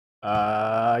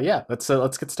Yeah,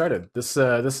 let's get started. This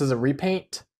is a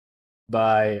repaint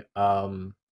by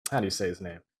how do you say his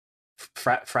name?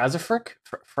 FrasseFryk?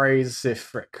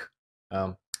 FrasseFryk.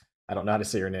 Um, I don't know how to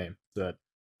say your name, but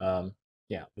um,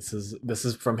 yeah, this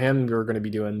is from him. We're going to be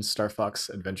doing Starfox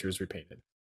Adventures Repainted.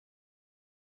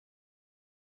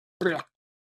 Oh,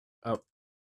 let's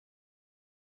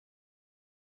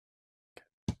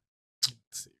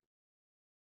see.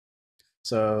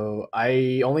 So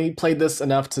I only played this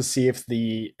enough to see if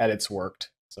the edits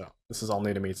worked. So this is all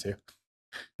new to me too.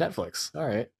 Netflix. All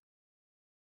right.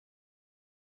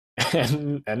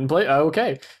 And play. Oh,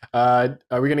 okay. Are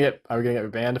we gonna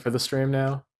get banned for the stream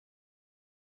now?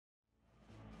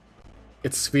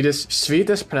 It's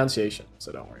Swedish pronunciation,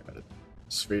 so don't worry about it.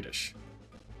 Swedish.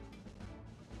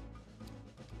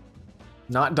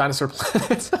 Not Dinosaur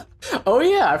Planet. Oh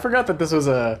yeah, I forgot that this was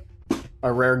a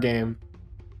rare game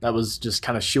that was just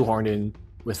kind of shoehorned in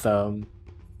with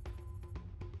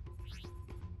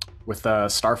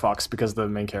Starfox because the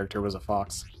main character was a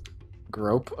fox.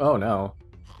 Grope. Oh no.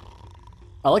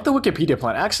 I like the Wikipedia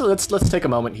plan. Actually, let's take a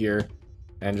moment here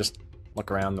and just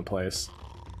look around the place.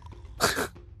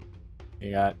 we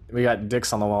got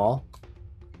dicks on the wall.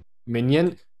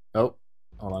 Minion. Oh,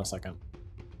 hold on a second.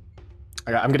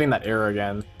 I'm getting that error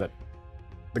again that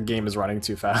the game is running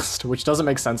too fast, which doesn't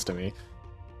make sense to me.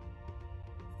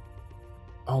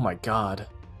 Oh my god.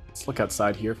 Let's look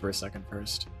outside here for a second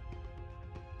first.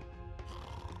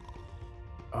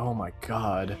 Oh my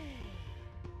god.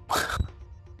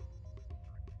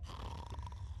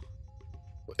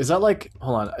 Is that like,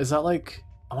 hold on, is that like,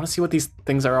 I want to see what these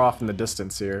things are off in the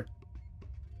distance here.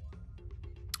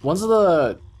 One's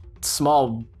the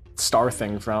small star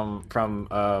thing from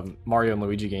Mario and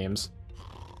Luigi games.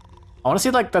 I want to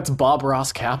see like that's Bob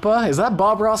Ross Kappa. Is that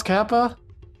Bob Ross Kappa?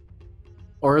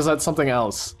 Or is that something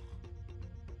else?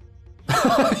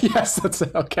 Yes, that's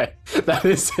it. Okay. That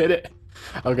is it.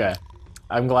 Okay.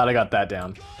 I'm glad I got that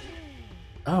down.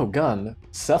 Oh, gun.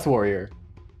 Seth Warrior.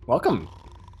 Welcome.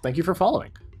 Thank you for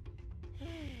following.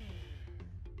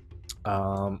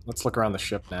 Let's look around the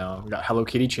ship now. We got Hello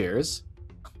Kitty chairs.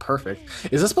 Perfect.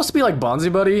 Is this supposed to be like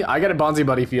Bonzi Buddy? I get Bonzi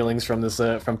Buddy feelings from this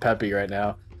from Peppy right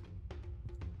now.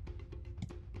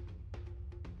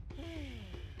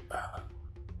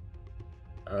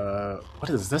 What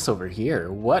is this over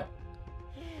here? What?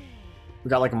 We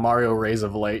got like Mario Rays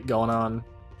of Light going on.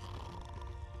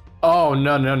 Oh,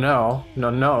 no, no, no. No,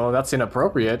 no, that's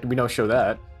inappropriate. We don't show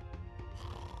that.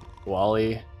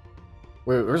 Wally.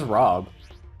 Wait, where's Rob?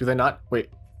 Do they not? Wait,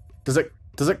 does it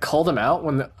call them out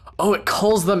when the? Oh, it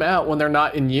calls them out when they're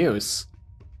not in use.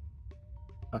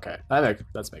 Okay, that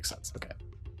makes sense. Okay,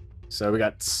 so we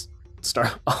got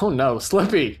Star. Oh no,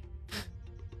 Slippy.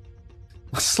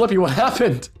 Slippy, what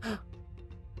happened?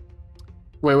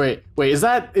 Wait. Is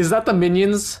that the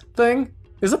Minions thing?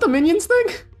 Is that the Minions thing?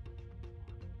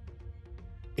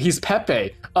 He's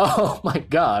Pepe. Oh my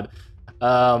god.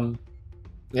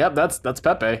 Yep, that's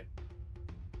Pepe.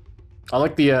 I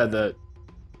like the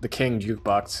King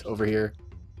jukebox over here.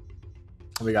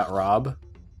 We got Rob.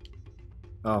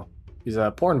 Oh, he's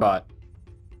a porn bot.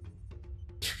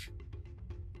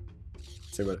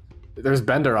 See what? There's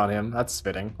Bender on him. That's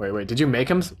fitting. Wait. Did you make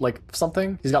him like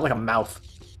something? He's got like a mouth.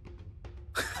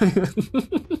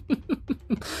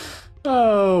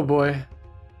 Oh boy.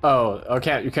 Oh,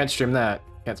 you can't stream that.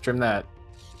 Can't stream that.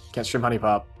 Can't stream Honey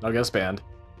Pop. I'll get us banned.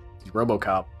 He's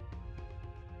RoboCop.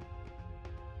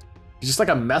 He's just like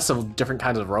a mess of different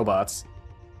kinds of robots.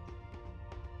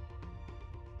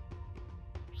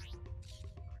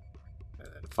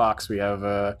 And Fox, we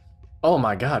have oh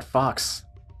my god, Fox.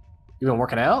 You been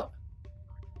working out?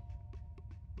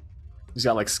 He's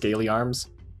got like scaly arms.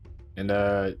 And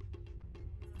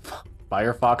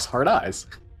Firefox hard eyes.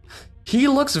 He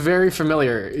looks very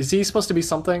familiar. Is he supposed to be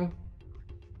something?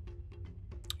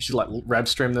 You should let Rev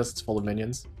stream this, it's full of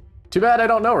minions. Too bad I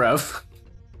don't know Rev.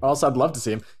 Or else I'd love to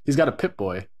see him. He's got a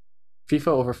Pip-Boy. FIFA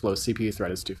overflow, CPU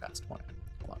thread is too fast. Hold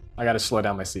on. I gotta slow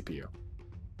down my CPU.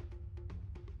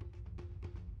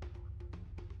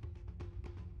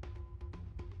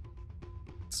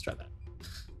 Let's try that.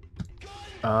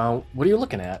 What are you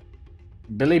looking at?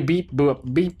 Billy Beep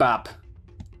Boop Beep Bop.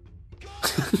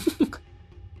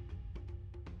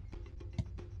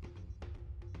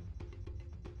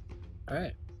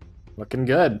 Alright. Looking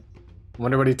good.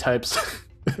 Wonder what he types.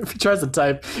 If he tries to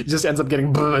type, he just ends up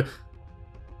getting buh.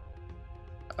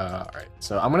 Alright,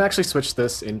 so I'm gonna actually switch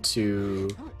this into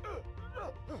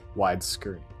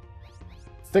widescreen.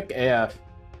 Thick AF.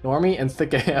 Normie and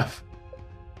thick AF.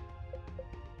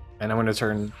 And I'm gonna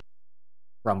turn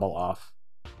Rumble off.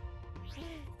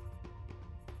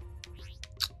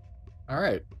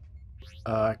 Alright.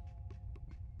 All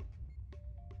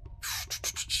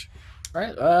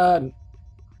right.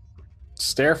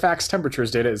 Starfox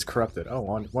temperatures data is corrupted. Oh,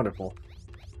 wonderful.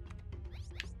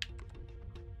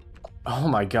 Oh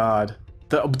my god.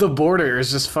 The border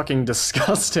is just fucking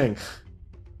disgusting.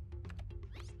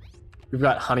 We've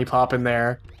got Honey Pop in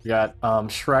there. We got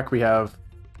Shrek. We have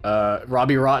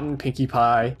Robbie Rotten, Pinkie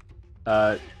Pie,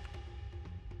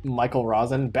 Michael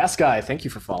Rosen. Best guy, thank you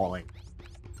for following.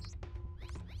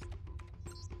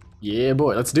 Yeah,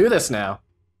 boy, let's do this now.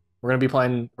 We're gonna be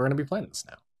playing this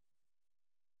now.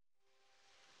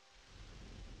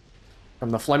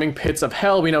 From the Fleming pits of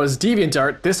hell we know as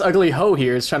DeviantArt, this ugly hoe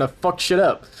here is trying to fuck shit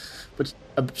up. But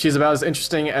she's about as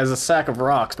interesting as a sack of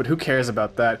rocks, but who cares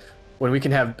about that when we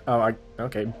can have... Oh,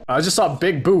 okay. I just saw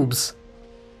big boobs.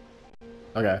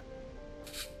 Okay.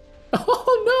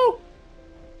 Oh,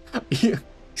 no!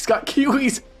 He's got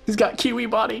kiwis! He's got kiwi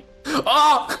body!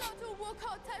 Oh!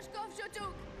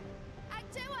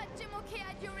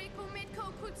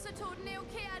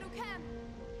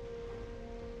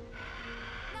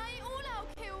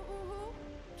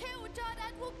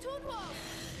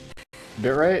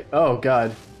 Bitrate? Oh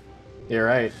god. You're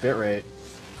right, bitrate.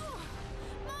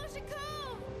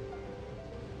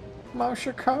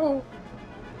 Moshiko!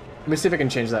 Let me see if I can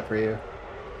change that for you.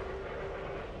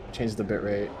 Change the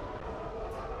bitrate.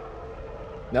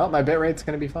 No, my bitrate's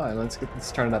gonna be fine. Let's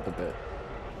turn it up a bit.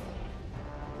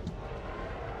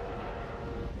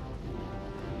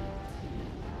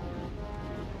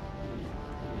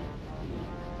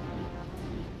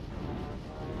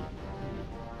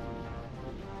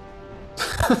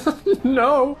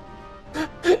 No!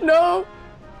 No!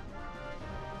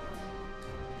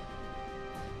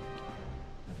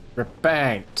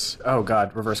 Repaint. Oh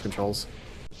god, reverse controls.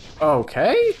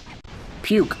 Okay?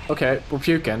 Puke. Okay, we're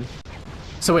puking.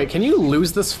 So wait, can you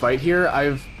lose this fight here?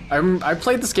 I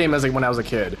played this game as when I was a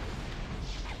kid.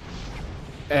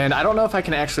 And I don't know if I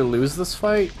can actually lose this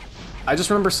fight. I just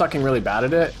remember sucking really bad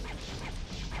at it.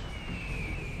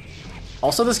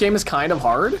 Also, this game is kind of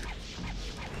hard.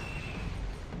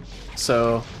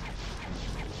 So...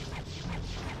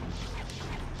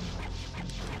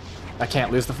 I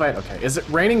can't lose the fight? Okay. Is it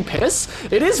raining piss?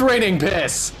 It is raining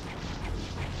piss!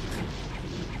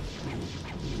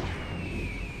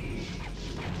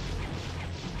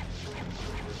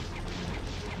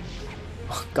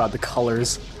 Oh god, the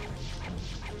colors.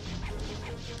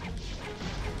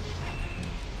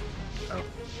 Oh.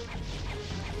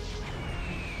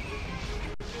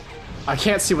 I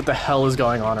can't see what the hell is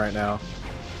going on right now.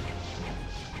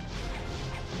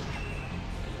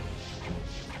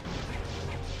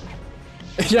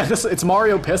 Yeah, it's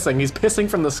Mario pissing. He's pissing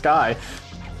from the sky.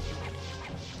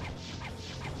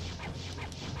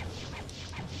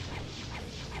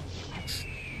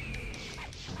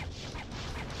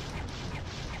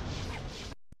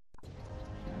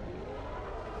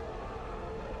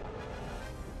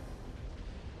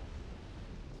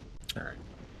 Alright.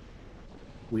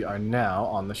 We are now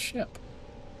on the ship.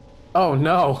 Oh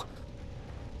no!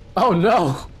 Oh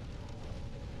no!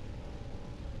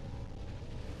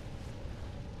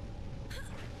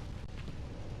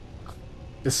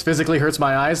 This physically hurts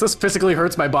my eyes. This physically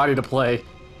hurts my body to play.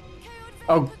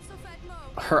 Oh,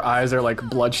 her eyes are like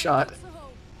bloodshot.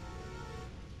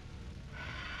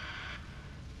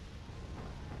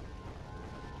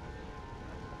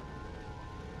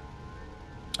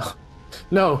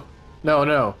 No, no,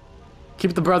 no.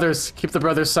 Keep the brothers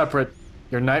separate.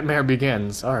 Your nightmare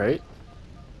begins. All right.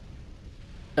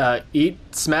 Eat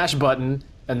smash button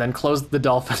and then close the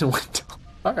dolphin window.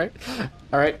 All right.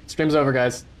 All right. Stream's over,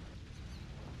 guys.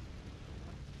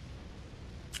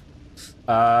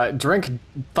 Drink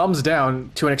thumbs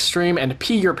down to an extreme and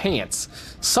pee your pants.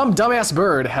 Some dumbass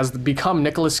bird has become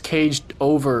Nicolas Cage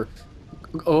over.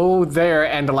 Oh, there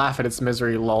and laugh at its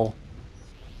misery, lol.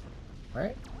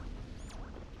 Right?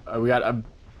 We got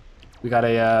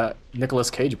a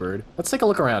Nicolas Cage bird. Let's take a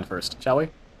look around first, shall we?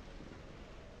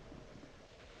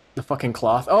 The fucking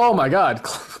cloth. Oh my god,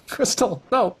 Crystal,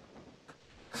 no.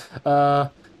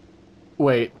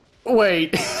 Wait.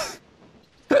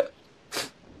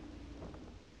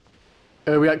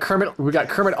 We got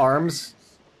Kermit arms.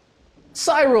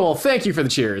 Cyril, thank you for the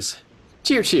cheers.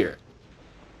 Cheer, cheer.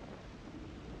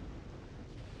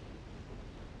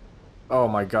 Oh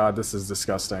my god, this is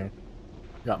disgusting.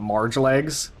 We got Marge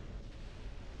legs.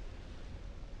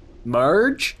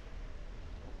 Marge?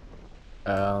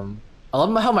 I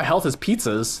love how my health is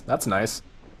pizzas. That's nice.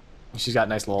 She's got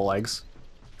nice little legs.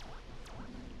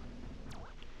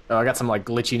 Oh, I got some like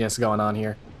glitchiness going on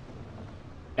here.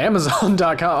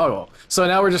 Amazon.com. Oh, so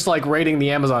now we're just like raiding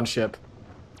the Amazon ship.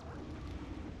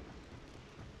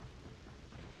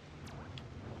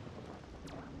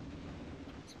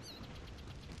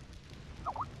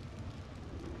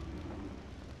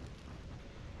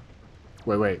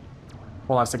 Wait.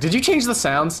 Hold on a sec. Did you change the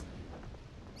sounds?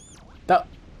 That...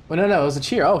 Oh, no, it was a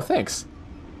cheer. Oh, thanks.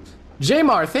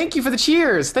 Jamar, thank you for the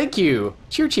cheers. Thank you.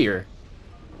 Cheer.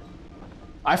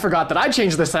 I forgot that I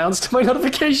changed the sounds to my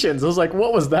notifications. I was like,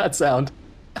 what was that sound?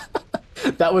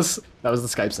 that was the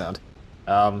Skype sound.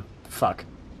 Fuck.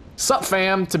 Sup,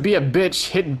 fam? To be a bitch,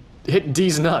 hit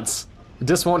D's nuts.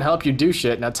 This won't help you do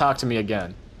shit. Now talk to me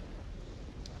again.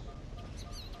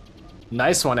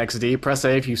 Nice one, XD. Press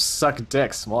A if you suck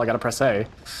dicks. Well, I gotta press A.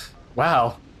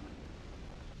 Wow.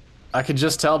 I could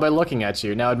just tell by looking at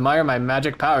you. Now admire my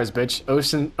magic powers, bitch.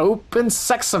 Open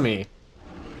sesame.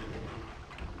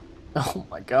 Oh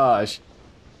my gosh.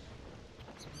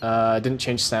 Didn't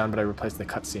change sound, but I replaced the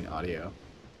cutscene audio.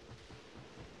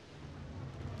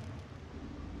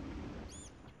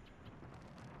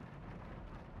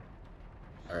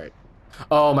 Alright.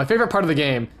 Oh, my favorite part of the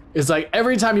game is like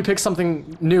every time you pick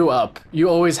something new up, you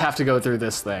always have to go through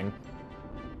this thing.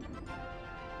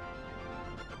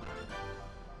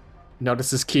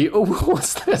 Notice this key. Oh,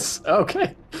 what's this?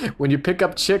 Okay. When you pick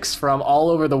up chicks from all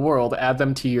over the world, add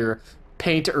them to your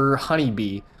paint or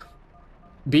honeybee.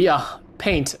 Be a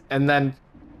paint and then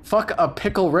fuck a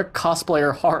Pickle Rick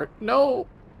cosplayer heart. No.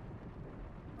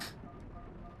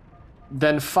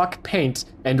 Then fuck paint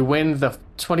and win the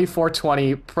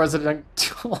 2420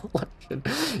 presidential election.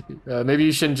 Maybe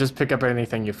you shouldn't just pick up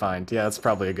anything you find. Yeah, that's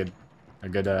probably a good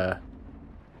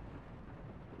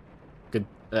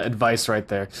advice right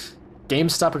there.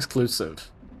 GameStop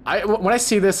exclusive. When I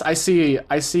see this, I see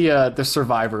the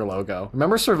Survivor logo.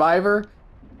 Remember Survivor?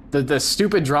 The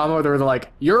stupid drama where they're like,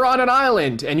 you're on an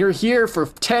island and you're here for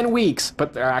 10 weeks,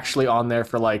 but they're actually on there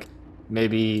for like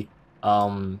maybe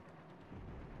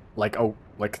like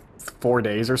 4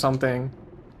 days or something.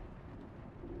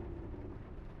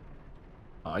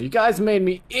 Oh, you guys made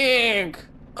me ink.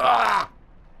 Ah!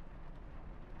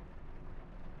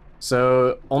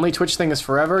 So, only Twitch thing is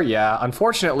forever? Yeah,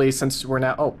 unfortunately, since we're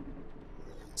now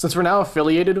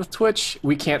affiliated with Twitch,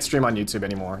 we can't stream on YouTube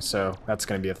anymore, so that's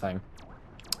gonna be a thing.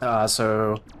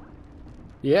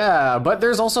 Yeah, but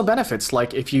there's also benefits,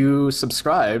 like if you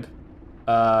subscribe,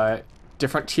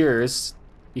 different tiers,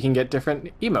 you can get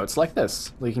different emotes like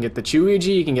this. You can get the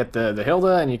Chuigi, you can get the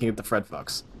Hilda, and you can get the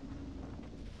FrasseFryk.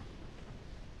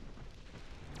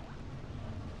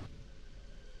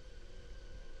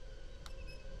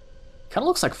 Kind of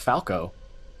looks like Falco.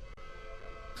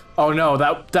 Oh no,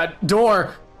 that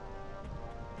door!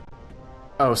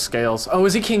 Oh, Scales. Oh,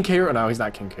 is he King K. Rool? No, he's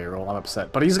not King K. Rool. I'm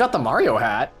upset. But he's got the Mario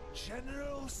hat.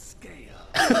 General Scale.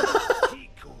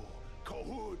 Kiko,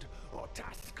 Kohud, or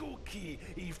Taskuki,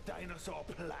 if dinosaur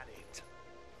planet.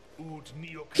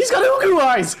 He's got Ugu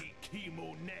eyes! Am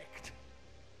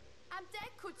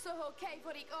dead kutsuho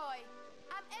kavorik oi.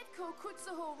 Am edko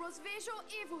kutsuho rosvejo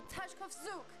evu tashkov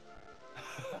zook.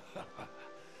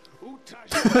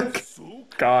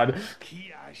 God.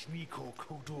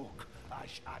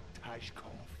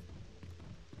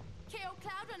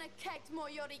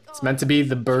 It's meant to be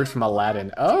the bird from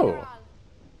Aladdin. Oh.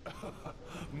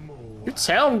 You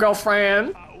tell him,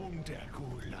 girlfriend.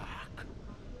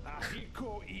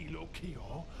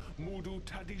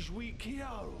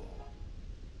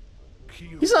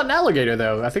 He's not an alligator,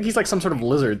 though. I think he's like some sort of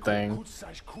lizard thing.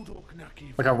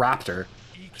 Like a raptor.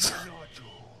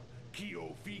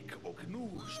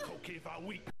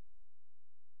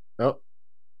 Oh.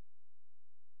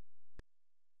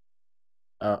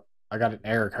 Oh, I got an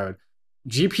error code.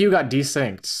 GPU got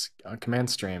desynced on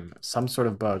command stream. Some sort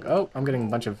of bug. Oh, I'm getting a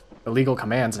bunch of illegal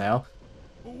commands now.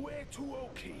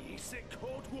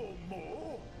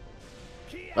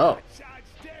 Oh.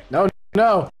 No,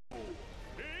 no.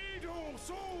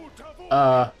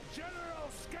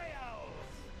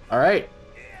 Alright.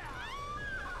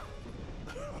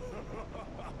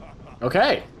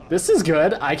 Okay. This is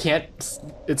good. I can't...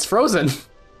 It's frozen.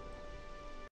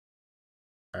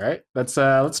 Alright, let's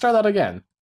try that again.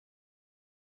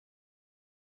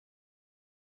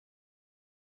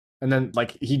 And then,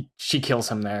 like, she kills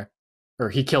him there. Or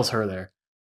he kills her there.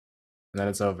 And then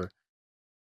it's over.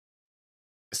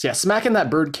 So yeah, smacking that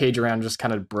bird cage around just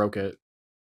kind of broke it.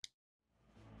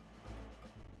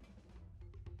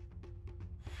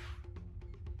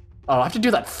 Oh, I have to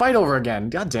do that fight over again.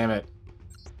 God damn it.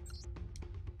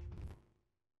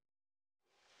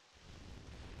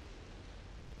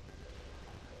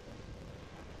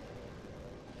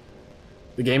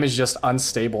 The game is just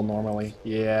unstable normally.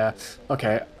 Yeah.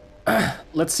 Okay.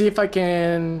 Let's see if I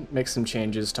can make some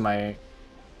changes to my...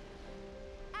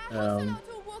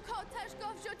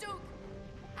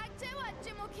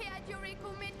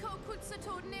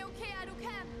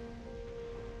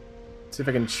 See if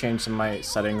I can change some of my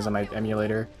settings on my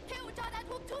emulator.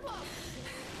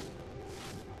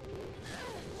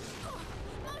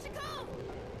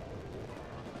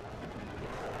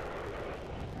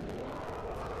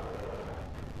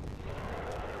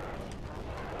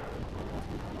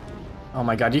 Oh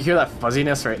my god, you hear that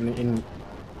fuzziness right in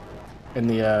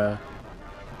the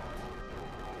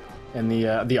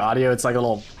audio? It's like a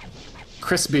little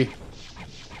crispy.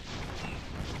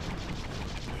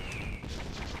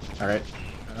 Alright.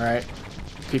 Alright.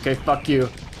 PK, fuck you.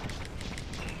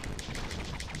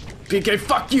 PK,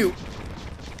 fuck you!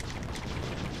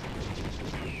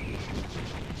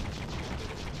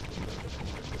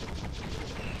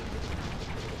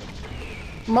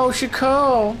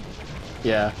 Moshiko!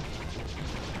 Yeah.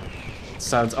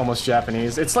 Sounds almost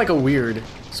Japanese. It's like a weird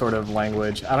sort of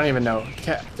language. I don't even know.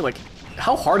 Like,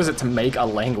 how hard is it to make a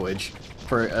language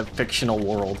for a fictional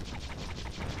world?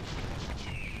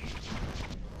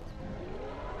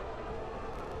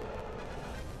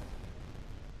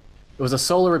 It was a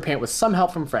solo repaint with some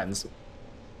help from friends.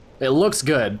 It looks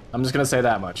good. I'm just gonna say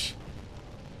that much.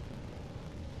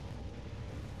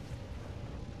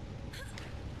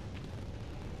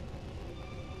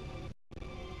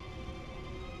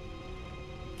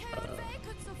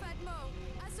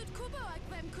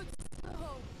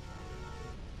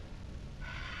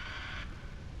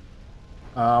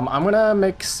 I'm gonna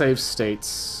make save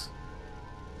states.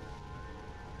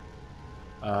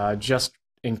 Just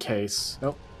in case.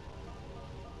 Nope.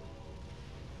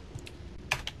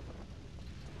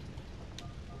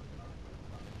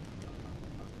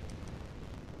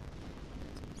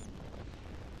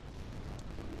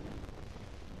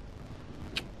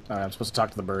 Alright, I'm supposed to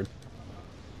talk to the bird.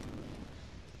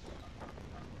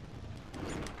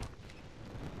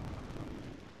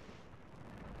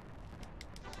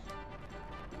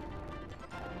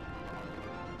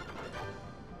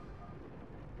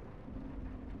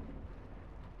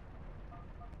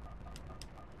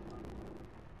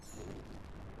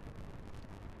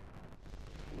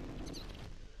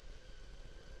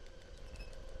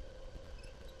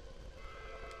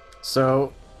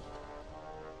 So,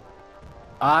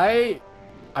 I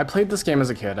played this game as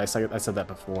a kid. I said that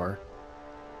before.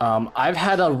 I've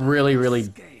had a really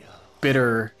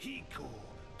bitter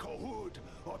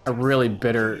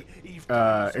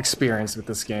experience with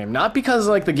this game. Not because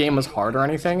like the game was hard or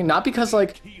anything. Not because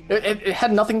like it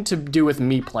had nothing to do with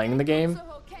me playing the game.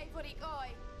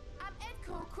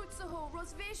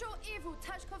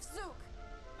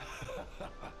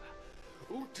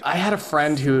 I had a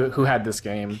friend who had this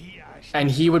game,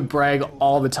 and he would brag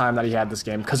all the time that he had this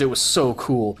game because it was so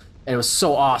cool and it was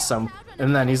so awesome.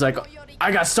 And then he's like,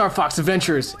 "I got Starfox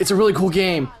Adventures. It's a really cool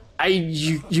game.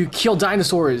 You kill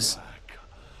dinosaurs."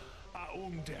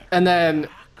 And then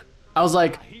I was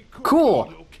like,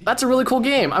 "Cool. That's a really cool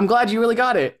game. I'm glad you really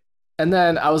got it." And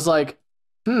then I was like,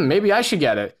 maybe I should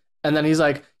get it. And then he's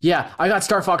like, "Yeah, I got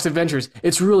Starfox Adventures.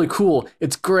 It's really cool.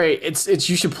 It's great. It's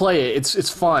you should play it.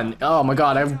 It's fun. Oh my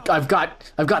god, I've got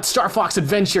Starfox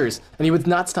Adventures." And he would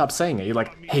not stop saying it. He'd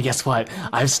like, "Hey, guess what?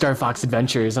 I have Starfox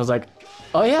Adventures." And I was like,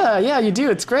 "Oh yeah, you do.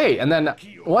 It's great." And then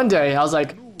one day I was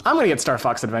like, "I'm gonna get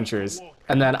Starfox Adventures."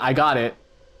 And then I got it.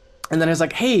 And then I was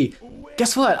like, "Hey,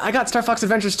 guess what? I got Starfox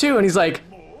Adventures too." And he's like,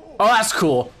 "Oh, that's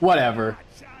cool. Whatever."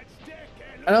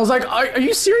 And I was like, "Are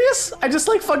you serious? I just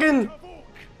like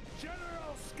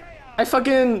I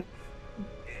fucking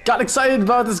got excited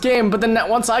about this game, but then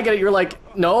once I get it, you're like,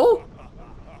 no?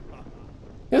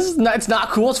 It's not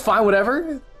cool, it's fine,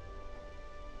 whatever."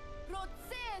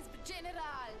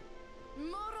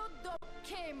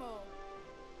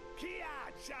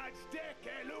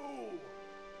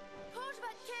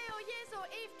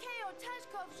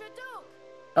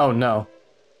 Oh no.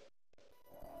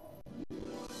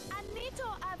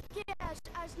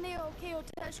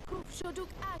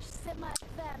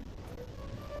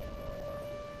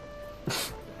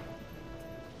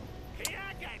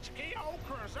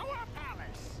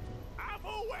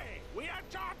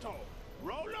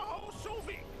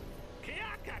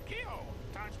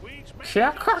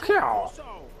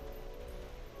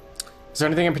 Is there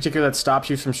anything in particular that stops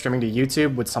you from streaming to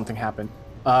YouTube? Would something happen?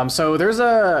 So there's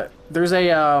a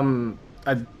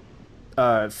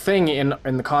thing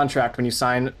in the contract when you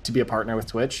sign to be a partner with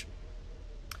Twitch.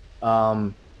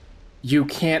 You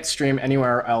can't stream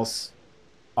anywhere else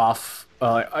off.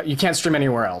 You can't stream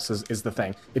anywhere else is the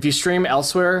thing. If you stream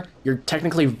elsewhere, you're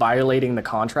technically violating the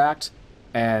contract,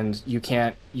 and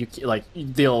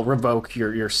they'll revoke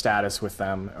your status with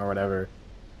them or whatever,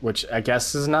 which I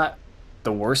guess is not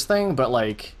the worst thing, but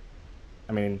like,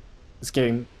 I mean, this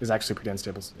game is actually pretty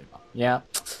unstable. Yeah.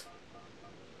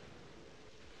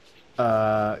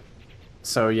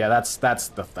 So yeah, that's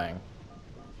the thing.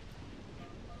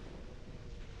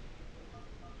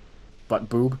 But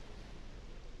boob.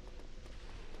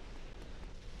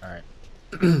 All right.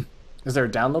 Is there a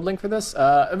download link for this?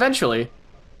 Eventually.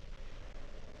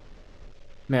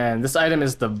 Man, this item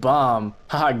is the bomb.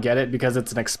 Haha, get it? Because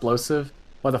it's an explosive?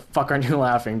 Why the fuck aren't you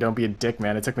laughing? Don't be a dick,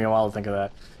 man. It took me a while to think of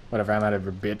that. Whatever, I'm out of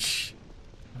your bitch.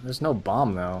 There's no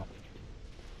bomb, though.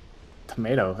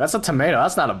 Tomato. That's a tomato.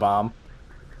 That's not a bomb.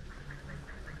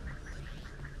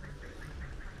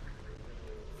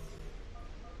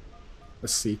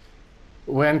 Let's see.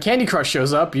 When Candy Crush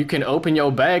shows up, you can open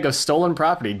your bag of stolen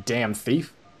property. Damn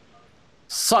thief.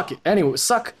 Suck it. Anyway,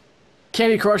 suck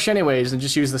Candy Crush anyways, and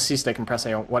just use the C stick and press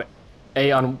A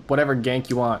on whatever gank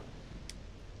you want.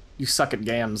 You suck at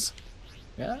gams.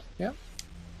 Yeah, yeah.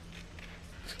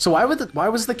 So why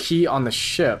was the key on the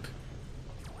ship?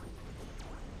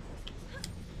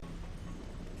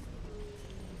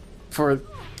 For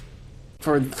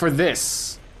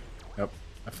this. Nope,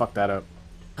 I fucked that up.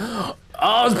 Oh,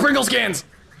 it's Pringles cans!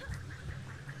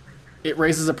 It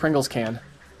raises a Pringles can.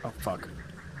 Oh, fuck.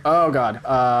 Oh, God.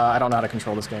 I don't know how to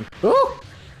control this game. Ooh!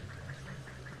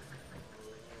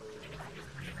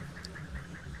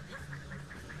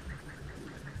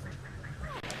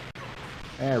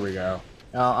 There we go.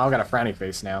 Oh, I've got a frowny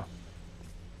face now.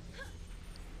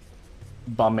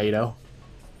 Bomado.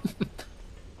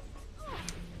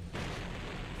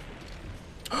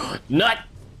 Nut!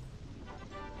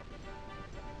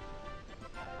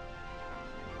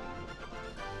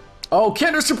 Oh,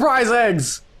 Kinder Surprise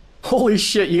eggs! Holy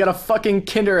shit, you got a fucking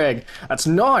Kinder egg. That's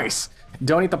nice!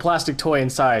 Don't eat the plastic toy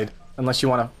inside, unless you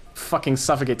want to fucking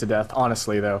suffocate to death,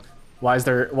 honestly, though. Why is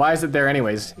it there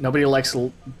anyways? Nobody likes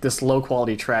this low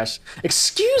quality trash.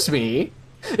 Excuse me?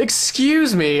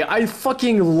 Excuse me, I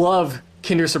fucking love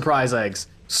Kinder Surprise eggs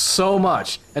so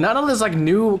much. And none of this like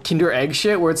new Kinder egg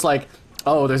shit where it's like,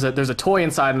 oh, there's a toy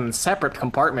inside in a separate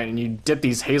compartment and you dip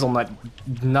these hazelnut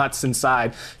nuts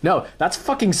inside. No, that's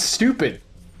fucking stupid.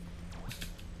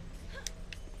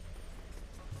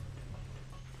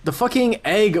 The fucking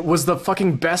egg was the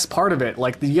fucking best part of it.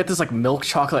 Like, you get this like milk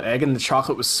chocolate egg and the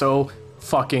chocolate was so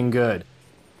fucking good.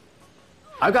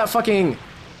 I've got fucking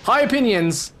high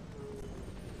opinions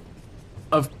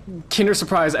of Kinder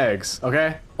Surprise eggs,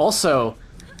 okay? Also,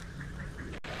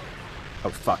 oh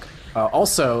fuck.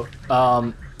 Also,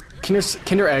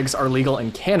 Kinder eggs are legal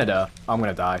in Canada. I'm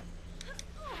gonna die.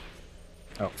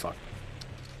 Oh fuck.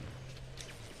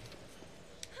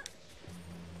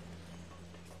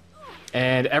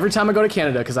 And every time I go to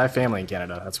Canada, because I have family in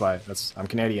Canada, I'm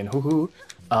Canadian, hoo-hoo,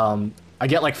 I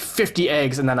get like 50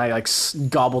 eggs and then I like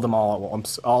gobble them all at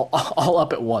once, all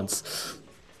up at once.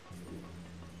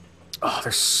 Oh,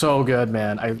 they're so good,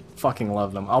 man. I fucking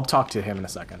love them. I'll talk to him in a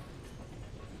second.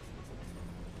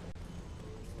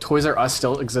 Toys R Us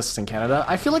still exists in Canada?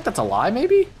 I feel like that's a lie,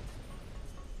 maybe?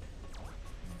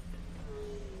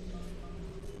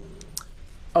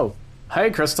 Oh. Hey,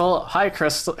 Crystal. Hi,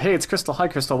 Crystal. Hey, it's Crystal. Hi,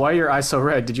 Crystal. Why are your eyes so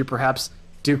red? Did you perhaps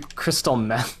do crystal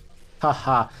meth?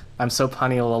 Haha, I'm so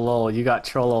punny, lol. You got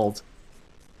trolled.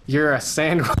 You're a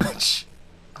sandwich.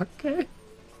 Okay.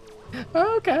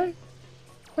 Okay.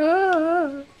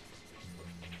 Ah.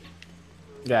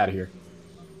 Get out of here.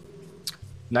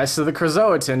 Nice of the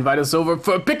Krazoa to invite us over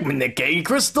for a picnic, eh,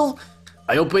 Crystal?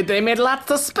 I hope they made lots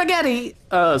of spaghetti.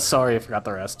 Sorry, I forgot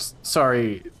the rest.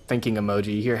 Sorry, thinking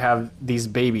emoji. Here, have these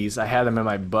babies. I had them in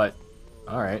my butt.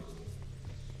 Alright.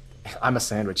 I'm a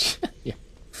sandwich. Yeah.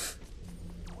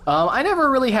 I never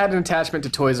really had an attachment to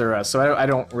Toys R Us, so I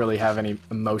don't really have any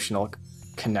emotional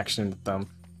connection with them.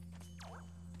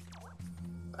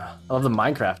 I love the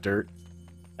Minecraft dirt.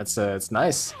 It's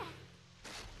nice.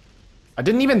 I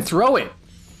didn't even throw it.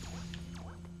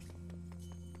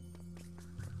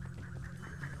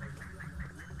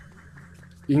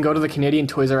 You can go to the Canadian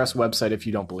Toys R Us website if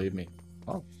you don't believe me.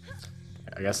 Well,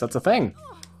 I guess that's a thing.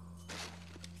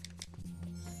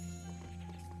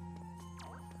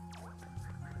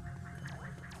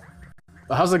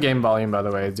 How's the game volume, by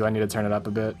the way? Do I need to turn it up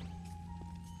a bit?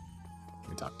 Let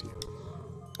me talk to you.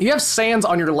 You have sands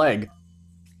on your leg.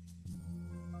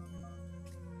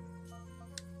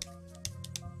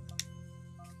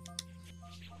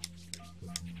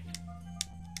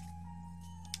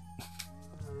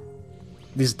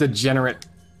 These degenerate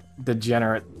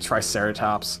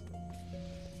triceratops.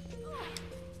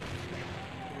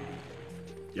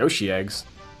 Yoshi eggs.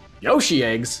 Yoshi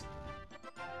eggs!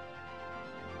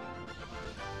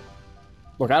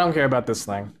 Look, I don't care about this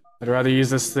thing. I'd rather use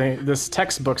this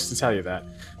textbooks to tell you that.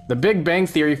 The Big Bang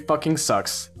Theory fucking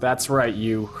sucks. That's right,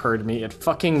 you heard me. It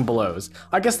fucking blows.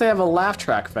 I guess they have a laugh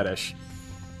track fetish.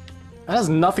 That has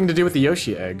nothing to do with the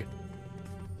Yoshi egg.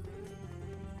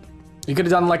 You could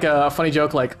have done like a funny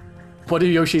joke like, what do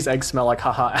Yoshi's eggs smell like?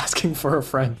 Haha, asking for a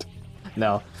friend.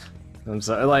 No. I'm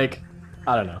sorry, like,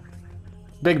 I don't know.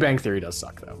 Big Bang Theory does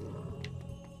suck though.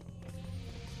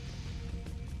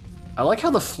 I like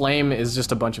how the flame is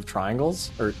just a bunch of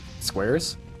triangles, or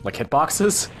squares, like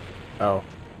hitboxes. Oh,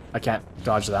 I can't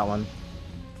dodge that one.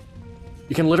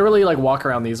 You can literally like walk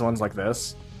around these ones like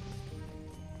this.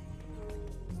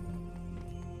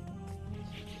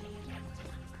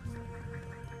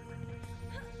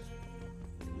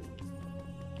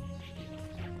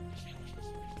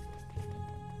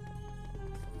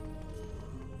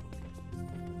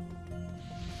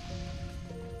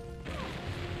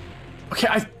 Okay,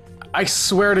 I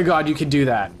swear to God you could do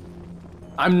that.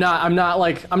 I'm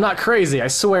not crazy, I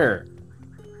swear.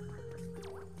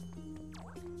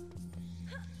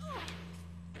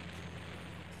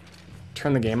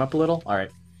 Turn the game up a little?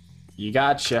 Alright. You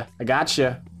gotcha. I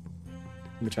gotcha.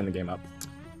 Let me turn the game up.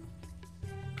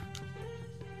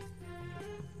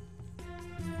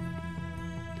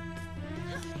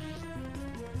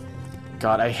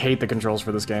 God, I hate the controls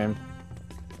for this game.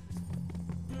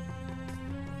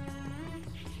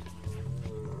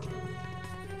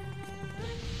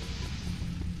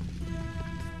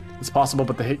 It's possible,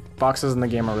 but the hitboxes in the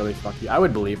game are really fucky. I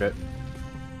would believe it.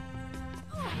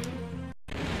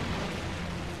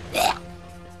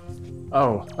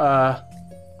 Oh,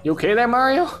 you okay there,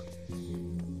 Mario?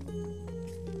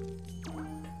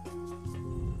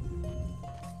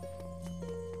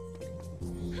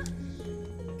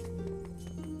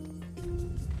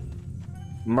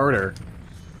 Murder.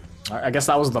 I guess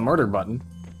that was the murder button.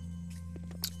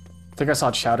 I think I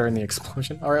saw Chowder in the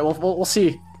explosion. All right, we'll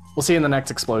see. We'll see in the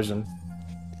next explosion.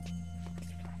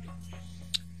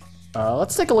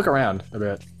 Let's take a look around a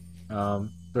bit. We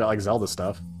got like Zelda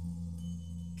stuff.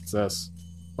 What's this?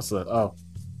 What's that? Oh.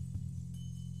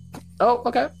 Oh,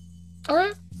 okay.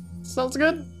 Alright. Sounds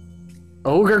good.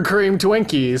 Ogre Cream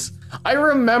Twinkies. I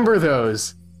remember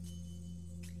those.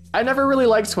 I never really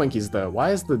liked Twinkies though.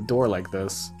 Why is the door like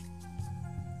this?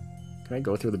 Can I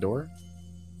go through the door?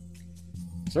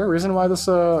 Is there a reason why this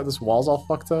this wall's all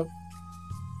fucked up?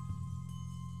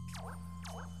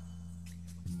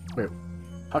 Wait,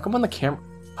 how come when the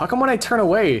how come when I turn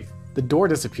away, the door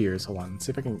disappears? Hold on, let's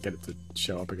see if I can get it to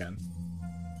show up again.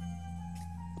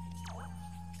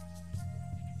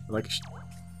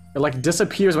 It like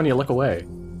disappears when you look away.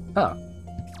 Huh.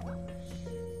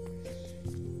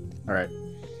 Alright.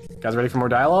 Guys ready for more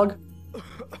dialogue?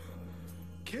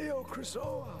 Keo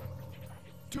Krisoa.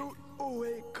 Toot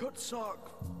Oe Kutsak.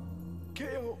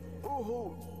 Keo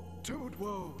Oho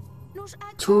Toodwo.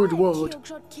 Toodwood.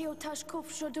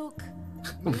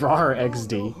 Rar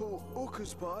XD.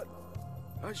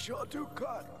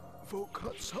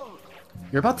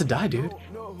 You're about to die, dude.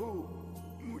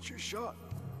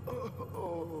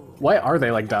 Why are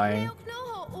they like dying?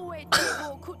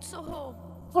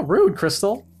 Oh, rude,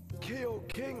 Crystal.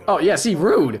 Oh, yeah, see,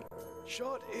 rude.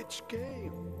 Shot each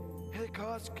game.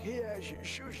 Hekas Kiash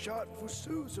Shushat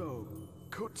Fusuzo.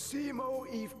 Kutsimo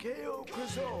Eve Keo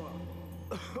Krizoa.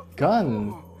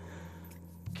 Gun.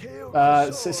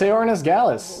 Sayornis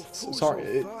Gallus.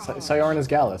 Sorry, Sayornis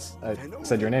Gallus. I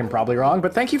said your name probably wrong,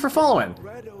 but thank you for following.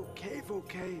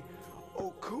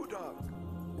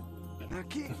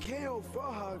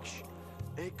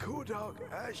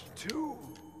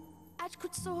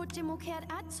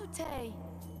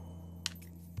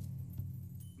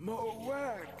 Moak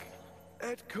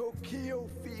Etko Kio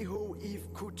Fiho Eve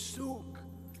Kutsuk.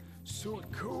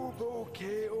 Sulkubo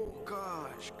Keo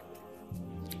Kashk.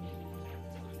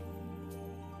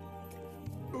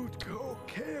 Utko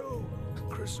Keo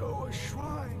Krizoa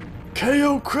Shrine.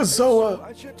 Keo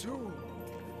Krizoa.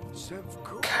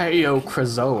 Keo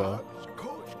Krizoa.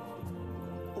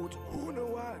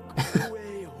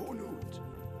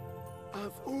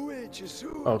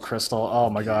 Oh, Crystal. Oh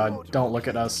my god. Don't look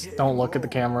at us. Don't look at the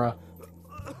camera.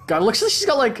 God, it looks like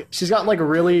she's got like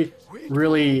really,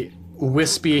 really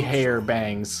wispy hair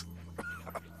bangs.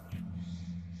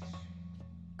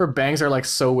 Her bangs are like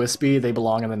so wispy, they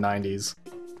belong in the 90s.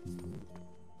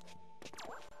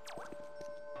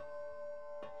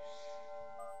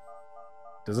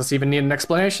 Does this even need an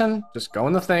explanation? Just go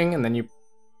in the thing and then you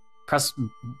press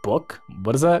book?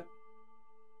 What is that?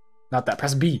 Not that,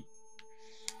 press B.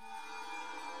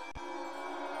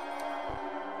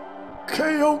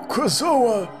 Keo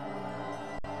Krizoa!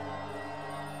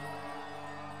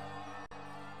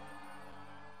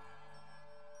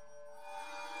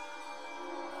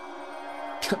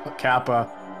 Kappa.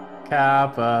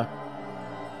 Kappa.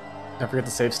 Don't forget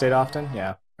to save state often?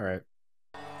 Yeah, alright.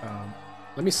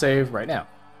 Let me save right now.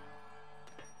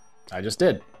 I just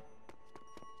did.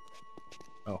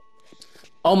 Oh.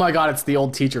 Oh my god, it's the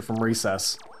old teacher from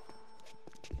Recess.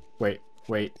 Wait.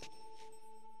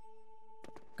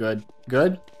 Good.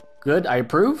 I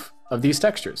approve of these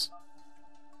textures.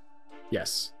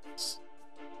 Yes.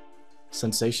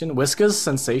 Sensation? Whiska's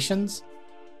Sensations?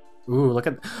 Ooh, look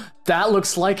at... That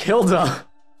looks like Hilda!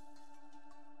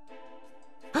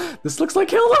 This looks like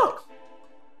Hilda!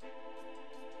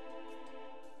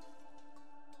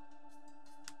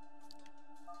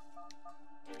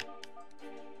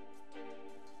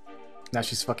 Now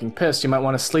she's fucking pissed. You might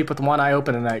want to sleep with one eye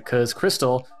open tonight, cause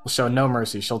Crystal will show no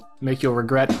mercy. She'll make you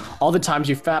regret all the times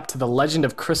you fapped to the legend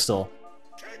of Crystal.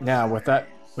 Now, with that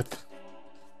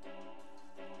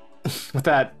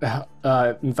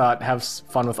thought, have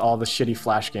fun with all the shitty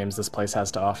Flash games this place has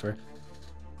to offer.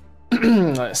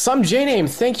 Some J-name,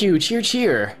 thank you, cheer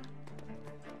cheer.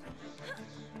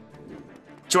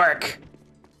 Jerk.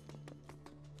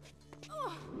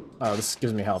 Oh, this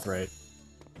gives me health, right?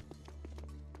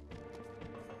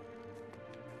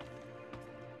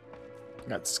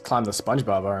 Let's climb the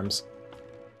SpongeBob arms.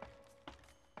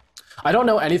 I don't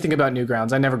know anything about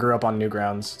Newgrounds. I never grew up on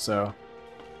Newgrounds, so...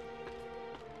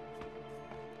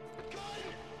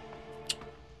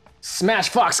 Smash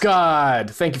Fox God!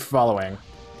 Thank you for following.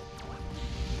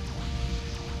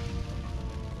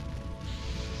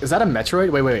 Is that a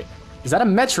Metroid? Wait. Is that a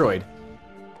Metroid?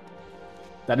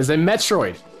 That is a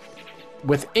Metroid.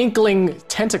 With inkling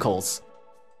tentacles.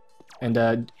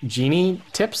 And, genie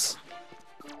tips?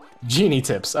 Genie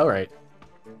tips, alright.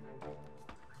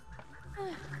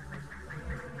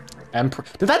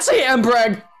 Did that say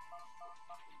Embreg?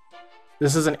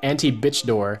 This is an anti-bitch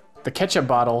door. The ketchup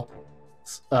bottle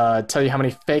tell you how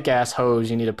many fake-ass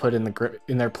hoes you need to put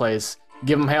in their place.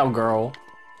 Give them hell, girl.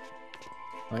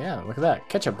 Oh yeah, look at that.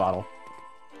 Ketchup bottle.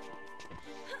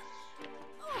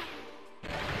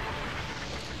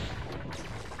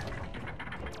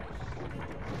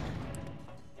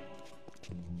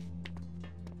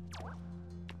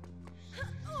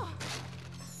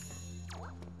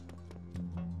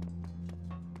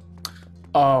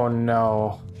 Oh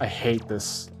no, I hate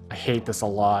this. I hate this a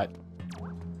lot.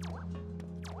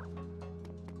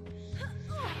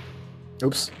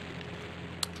 Oops.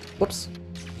 Whoops.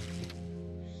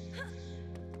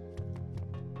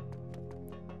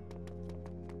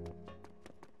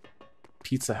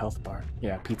 Pizza health bar.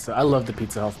 Yeah, pizza. I love the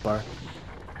pizza health bar.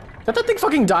 Did that thing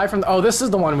fucking die from the— oh, this is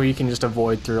the one where you can just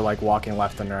avoid through, like, walking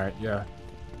left and right. Yeah.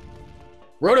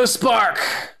 Rotospark!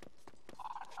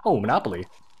 Oh, Monopoly.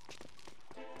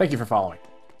 Thank you for following.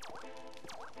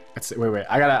 Wait.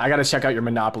 I gotta check out your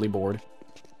Monopoly board.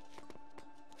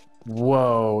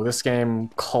 Whoa, this game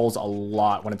culls a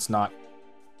lot when it's not.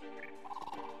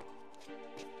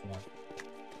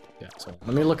 Yeah, so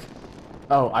let me look.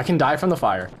 Oh, I can die from the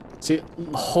fire. See,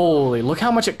 holy, look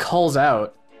how much it culls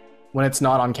out when it's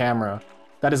not on camera.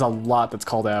 That is a lot that's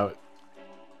called out.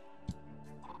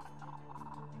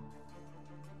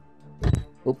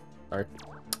 Oop, sorry.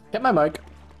 Hit my mic.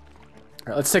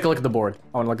 Alright, let's take a look at the board.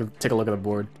 I want to take a look at the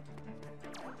board.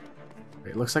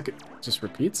 Wait, it looks like it just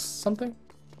repeats something?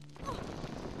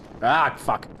 Ah,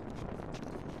 fuck.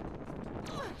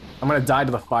 I'm gonna die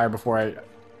to the fire before I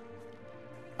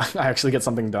actually get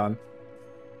something done.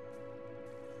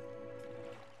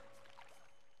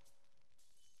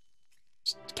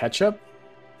 Ketchup?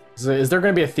 Is there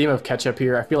gonna be a theme of ketchup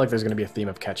here? I feel like there's gonna be a theme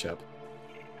of ketchup.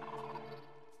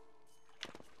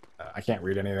 I can't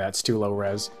read any of that, it's too low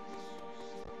res.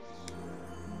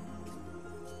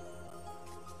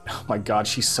 Oh my god,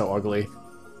 she's so ugly.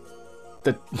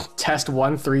 The test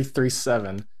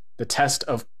 1337. The test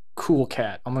of cool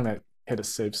cat. I'm gonna hit a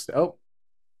save state. Oh.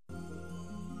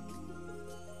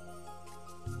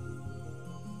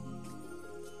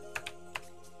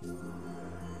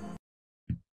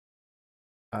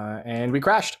 And we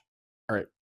crashed. Alright,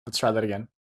 let's try that again.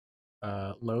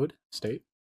 Load, state.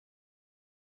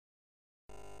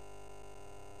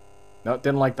 No,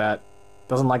 didn't like that.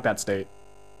 Doesn't like that state.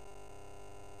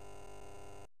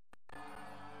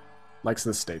 Likes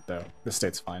this state, though. This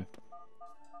state's fine.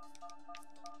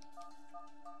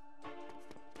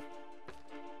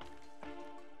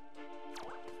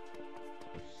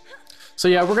 So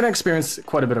yeah, we're gonna experience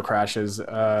quite a bit of crashes.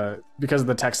 Because of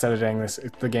the text editing,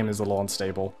 the game is a little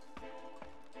unstable.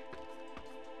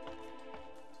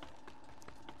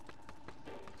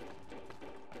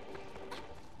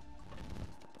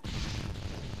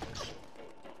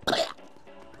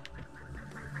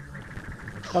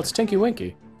 Oh, it's Tinky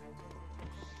Winky.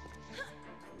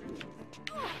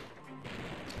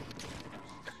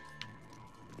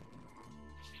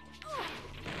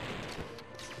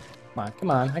 Come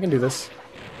on, I can do this.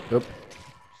 Oop.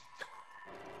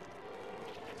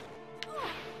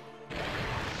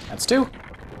 That's two.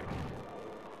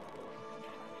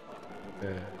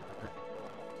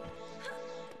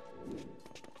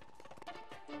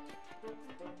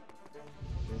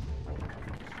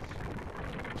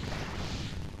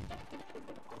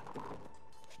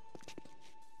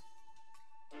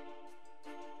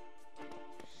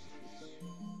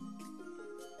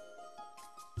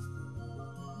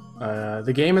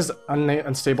 The game is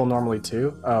unstable normally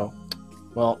too. Oh,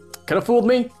 well, could have fooled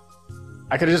me.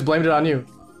 I could have just blamed it on you.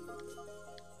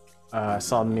 I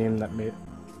saw a meme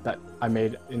that I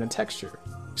made in a texture.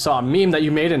 Saw a meme that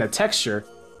you made in a texture.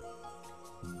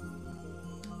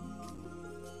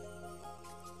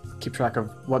 Keep track of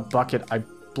what bucket I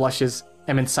blushes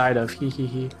am inside of. Hee hee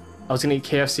hee. I was gonna eat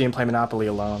KFC and play Monopoly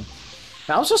alone.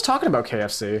 Now, I was just talking about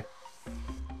KFC.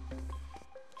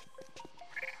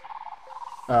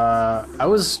 I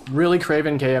was really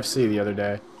craving KFC the other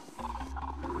day.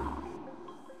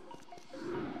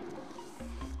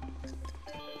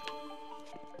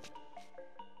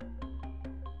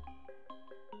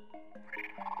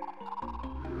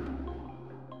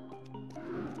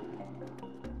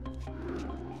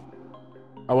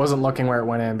 I wasn't looking where it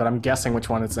went in, but I'm guessing which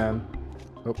one it's in.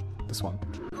 Oh, this one.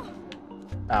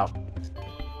 Ow.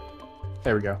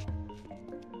 There we go.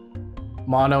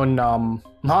 Mono nom.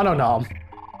 Mono nom.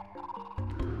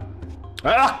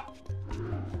 Ah!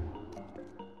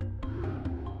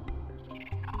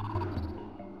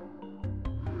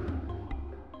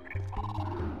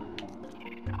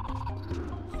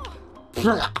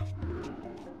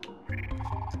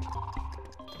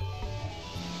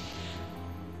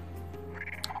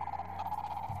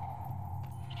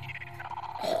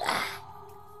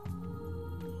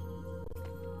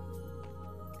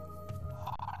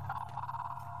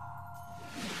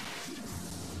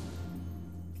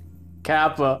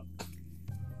 Kappa.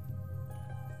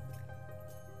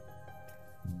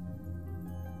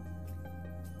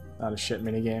 Not a shit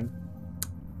minigame.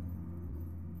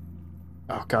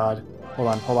 Oh god. Hold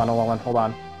on, hold on, hold on, hold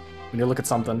on. We need to look at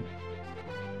something.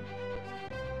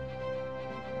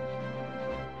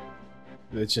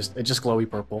 It's just glowy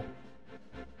purple.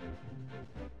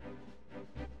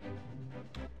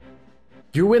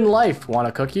 You win life, want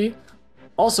a cookie?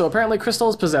 Also, apparently Crystal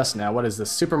is possessed now. What is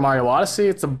this, Super Mario Odyssey?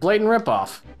 It's a blatant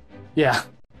ripoff. Yeah,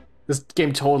 this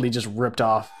game totally just ripped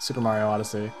off Super Mario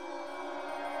Odyssey.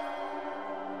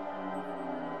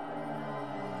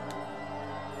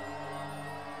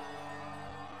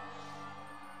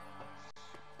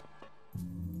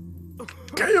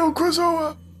 KO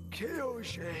Krasoa! KO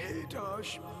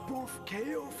Shahedash, Boof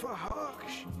KO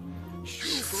Fahaksh,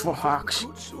 Fahaksh.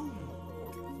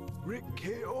 Rick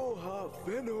KO Ha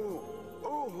Veno,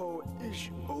 Oho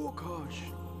Ish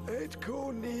Okash,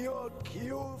 Edko Niot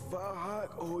Kio Fahak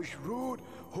Osh Rud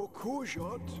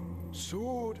Hokujot,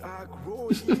 Sud Agro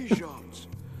Ijot,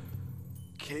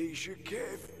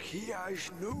 Keishakev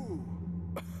Kiash Nu.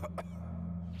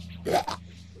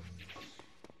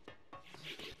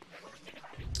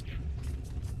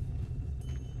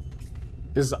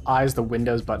 His eyes, the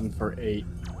Windows button for 8.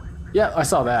 Yeah, I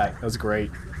saw that. That was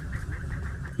great.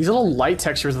 These little light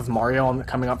textures with Mario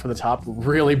coming up from the top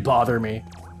really bother me.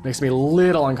 Makes me a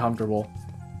little uncomfortable.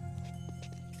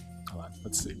 Hold on,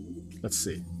 let's see. Let's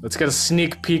see. Let's get a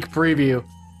sneak peek preview.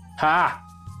 Ha!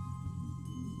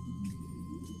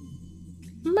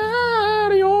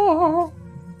 Mario!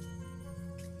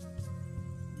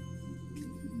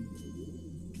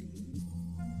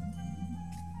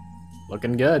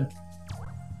 Looking good.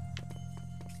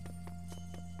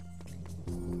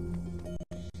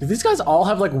 Do these guys all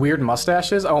have like weird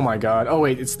mustaches? Oh my god. Oh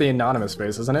wait, it's the anonymous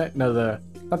face, isn't it? No,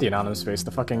 not the anonymous face, the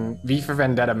fucking V for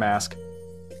Vendetta mask.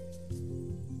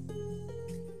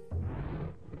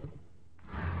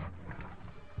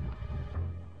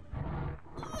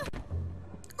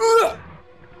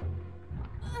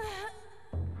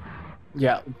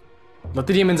 Yeah. Let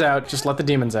the demons out. Just let the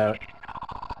demons out.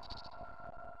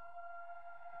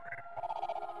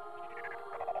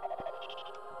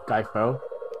 Gyfo.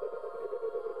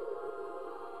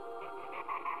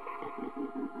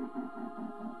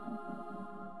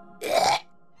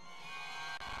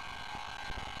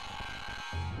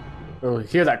 Oh,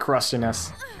 hear that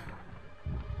crustiness.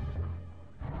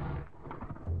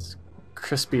 It's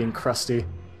crispy and crusty.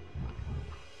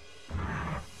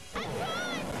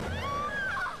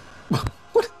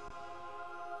 What?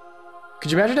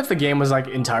 Could you imagine if the game was like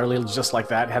entirely just like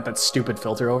that, had that stupid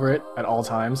filter over it at all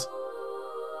times?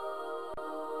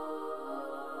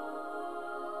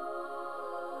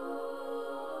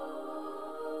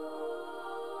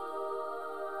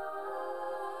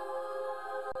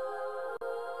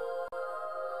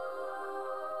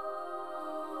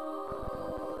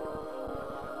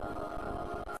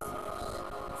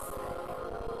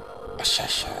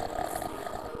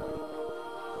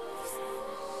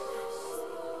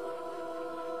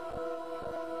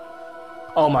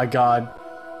 Oh my god.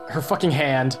 Her fucking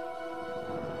hand.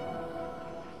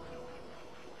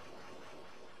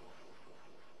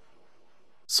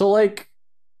 So like...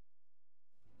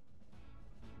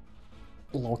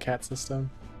 Lolcat system.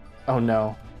 Oh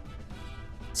no.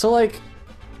 So like,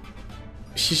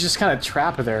 she's just kind of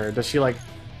trapped there. Does she like,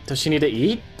 does she need to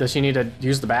eat? Does she need to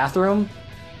use the bathroom?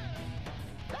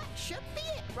 That should be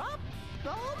it, Rob.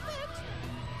 Roll it.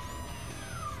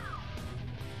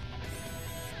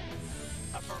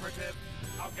 Affirmative.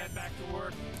 I'll get back to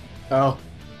work. Oh.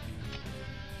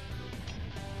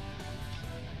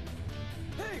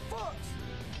 Hey, Fox!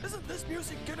 Isn't this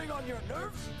music getting on your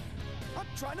nerves? I'm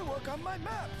trying to work on my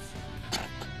maps.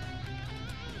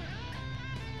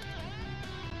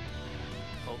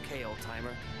 Okay, old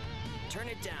timer. Turn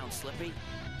it down, Slippy.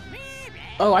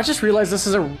 Oh, I just realized this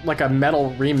is like a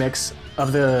metal remix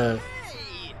of the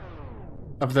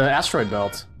asteroid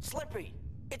belt. Slippy,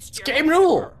 it's Game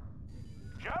rule.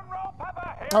 General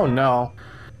Pepper here. Oh no.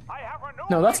 I have a new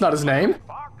No, that's not his name.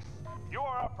 Fox. You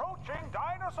are approaching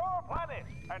Dinosaur Planet,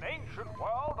 an ancient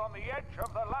world on the edge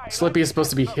of the line. Slippy is supposed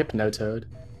to be Hypnotoad.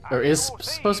 Or is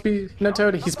supposed to be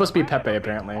Hypnotoad? He's supposed to be Pepe,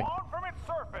 apparently. On from its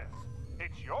surface.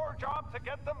 It's your job to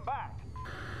get them back.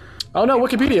 Oh no,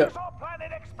 Wikipedia! Dinosaur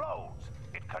Planet explodes.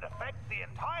 It could affect the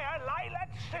entire Lilac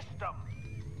system.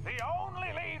 The only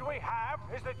lead we have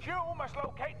is that you must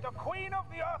locate the queen of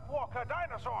the Earthwalker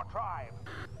dinosaur tribe.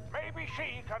 Maybe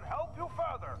she can help you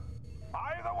further.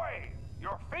 Either way,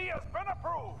 your fee has been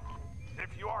approved.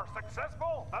 If you are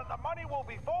successful, then the money will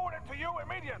be forwarded to you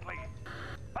immediately.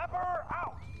 Pepper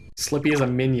out. Slippy is a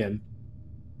minion.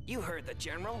 You heard the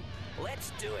general.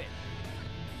 Let's do it.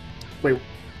 Wait,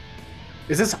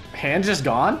 is his hand just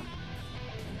gone?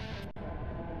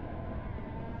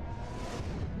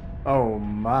 Oh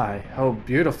my, how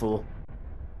beautiful.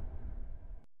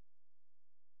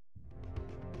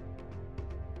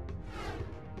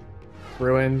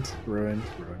 Ruined, ruined,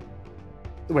 ruined.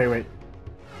 Wait.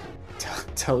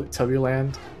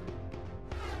 Tubuland?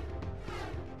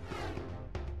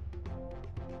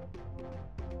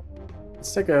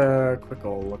 Let's take a quick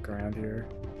old look around here.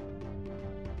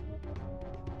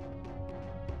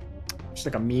 Just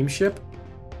like a meme ship?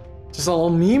 Just a little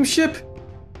meme ship?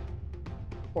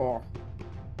 Oh.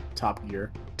 Top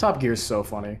Gear. Top Gear is so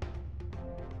funny.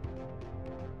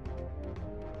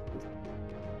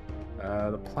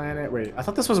 The planet. Wait, I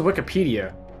thought this was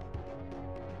Wikipedia.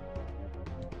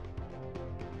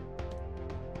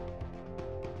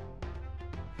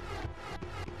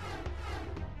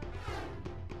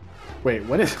 Wait,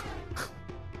 when did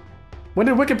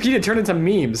Wikipedia turn into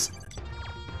memes?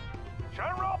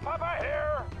 General Pepper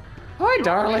here. Hi,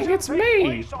 darling, it's me.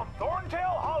 Place on Thorntail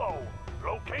Hollow.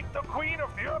 Locate the queen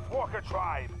of the Earthwalker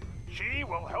tribe. She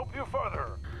will help you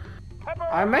further. Pepper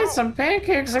I made out. some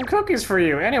pancakes and cookies for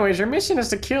you. Anyways, your mission is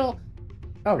to kill...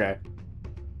 Okay.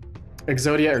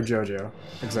 Exodia or Jojo?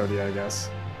 Exodia, I guess.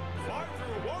 Fly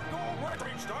through one goal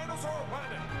reach Dinosaur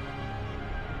Planet.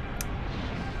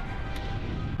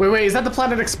 Wait, is that the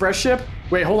Planet Express ship?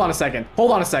 Wait, hold on a second. Hold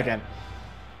on a second.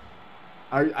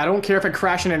 I don't care if I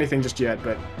crash in anything just yet,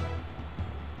 but...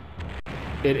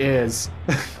 It is.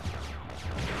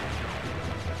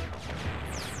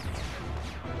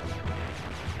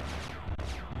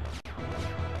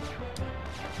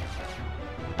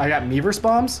 I got Meverse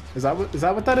bombs? Is that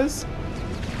what that is?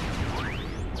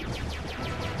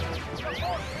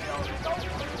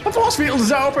 The force field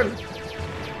is open!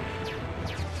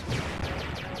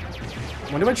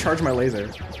 When do I charge my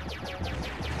laser?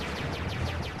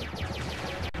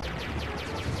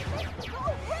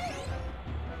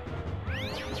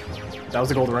 That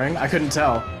was a gold ring? I couldn't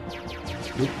tell.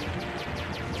 Oop.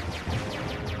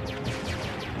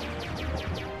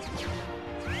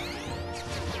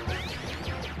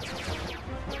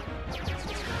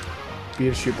 Speed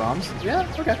to shoot bombs? Yeah,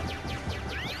 okay.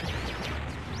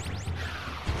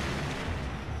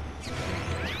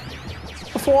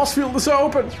 The force field is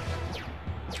open!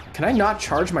 Can I not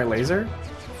charge my laser?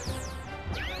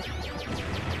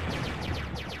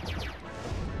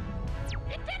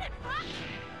 It did it, Fox.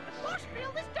 The force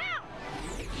field is down.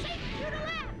 It's safe to the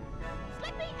land.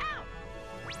 Slippy out.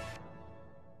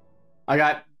 I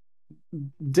got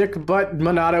Dick Butt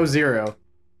Monado 0.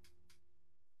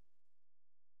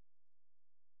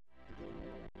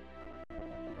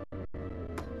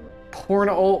 Porn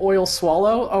oil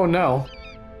swallow? Oh no.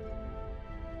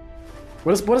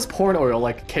 What is porn oil?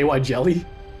 Like KY jelly?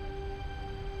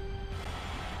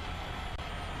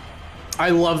 I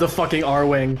love the fucking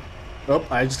R-Wing. Oh,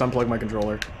 I just unplugged my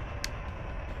controller.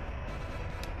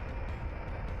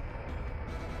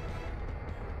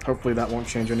 Hopefully that won't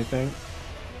change anything.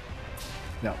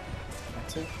 No.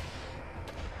 That's it.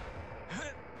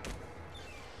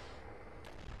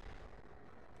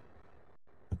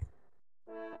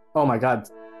 Oh my god.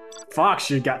 Fox,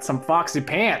 you got some foxy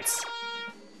pants.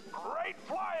 Great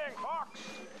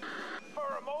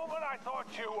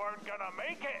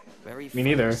very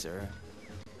Me funny, neither. sir.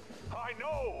 I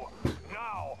know.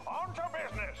 Now, on to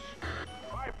business.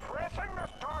 By pressing the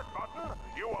start button,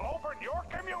 you will open your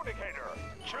communicator.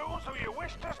 Choose who you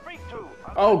wish to speak to.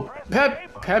 and Oh, then press the A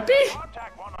button to Peppy?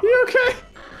 contact one You another. okay?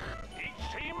 Each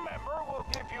team member will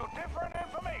give you different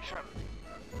information.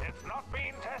 It's not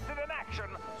being tested in action,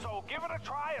 so give it a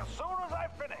try as soon as I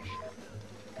finish.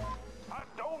 And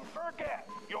don't forget,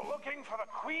 you're looking for the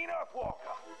Queen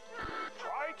Earthwalker.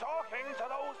 Try talking to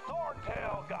those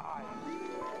Thorntail guys.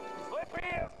 Slippy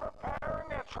is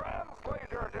preparing a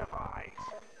translator device,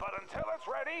 but until it's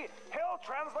ready, he'll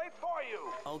translate for you.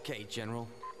 Okay, General.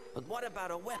 But what about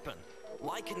a weapon?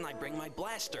 Why couldn't I bring my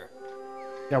blaster?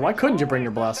 Yeah, why couldn't you bring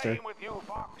your blaster? Same with you,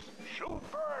 Fox. Shoot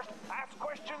first, ask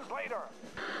questions later.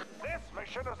 This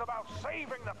mission is about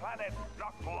saving the planet,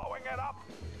 not blowing it up.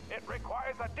 It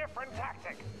requires a different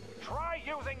tactic. Try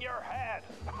using your head.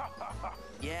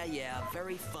 Yeah,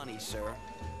 very funny, sir.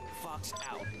 Fox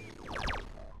out.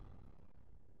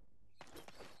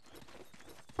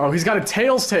 Oh, he's got a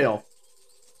Tails tail.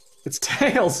 It's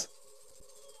Tails.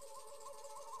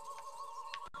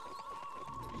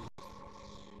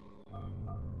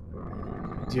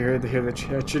 Do you hear the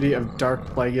tragedy of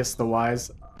Darth Plagueis the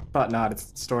Wise? Thought not.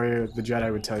 It's the story of the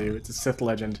Jedi would tell you. It's a Sith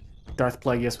legend. Darth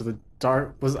Plagueis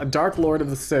was a dark lord of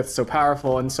the Sith, so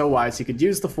powerful and so wise he could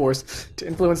use the Force to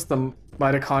influence the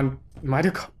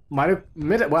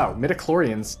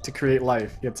midichlorians to create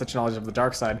life. He had such knowledge of the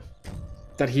dark side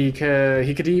that he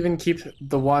could even keep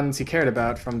the ones he cared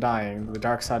about from dying. The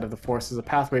dark side of the Force is a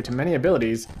pathway to many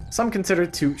abilities. Some consider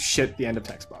to shit the end of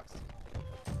text box.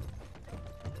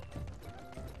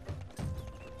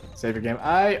 Save your game.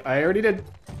 I already did.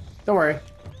 Don't worry.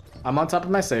 I'm on top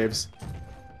of my saves.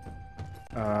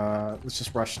 Let's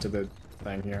just rush to the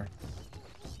thing here.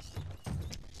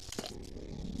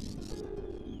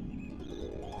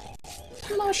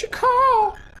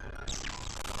 Mashiko!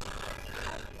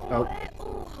 Oh.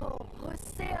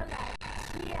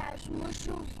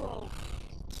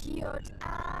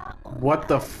 What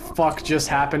the fuck just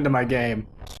happened to my game?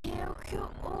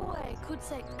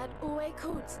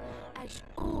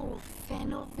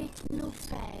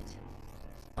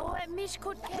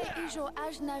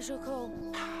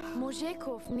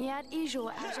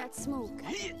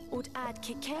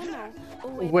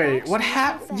 Wait, what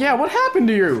happened? Yeah, what happened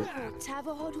to you?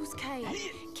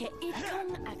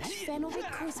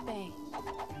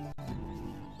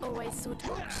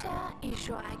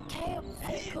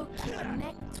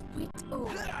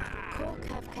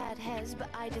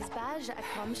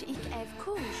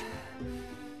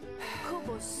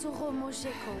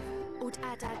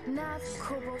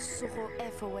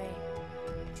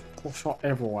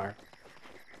 Everywhere.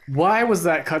 Why was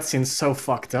that cutscene so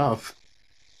fucked up?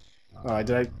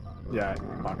 Did I? Yeah,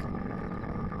 fuck.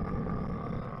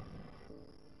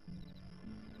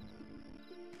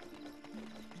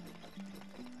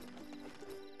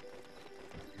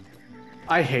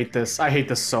 I hate this. I hate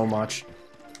this so much.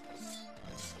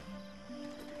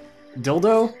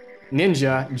 Dildo?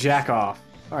 Ninja? Jack off.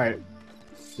 Alright.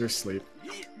 You're asleep.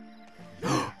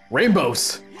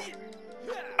 Rainbows!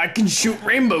 I can shoot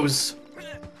rainbows!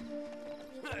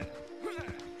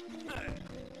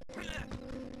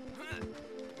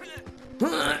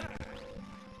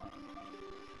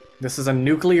 This is a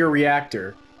nuclear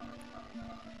reactor.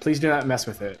 Please do not mess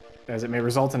with it, as it may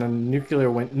result in a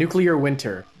nuclear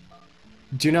winter.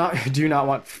 Do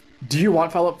you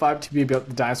want Fallout 5 to be about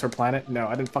the dinosaur planet? No,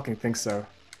 I didn't fucking think so.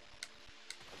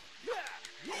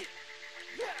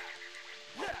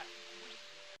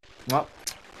 Well.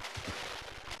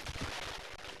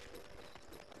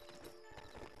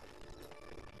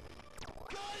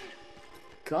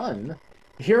 Gun?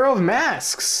 Hero of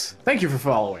Masks! Thank you for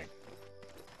following.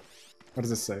 What does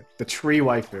this say? The tree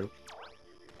waifu.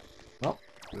 Well,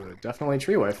 definitely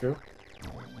tree waifu.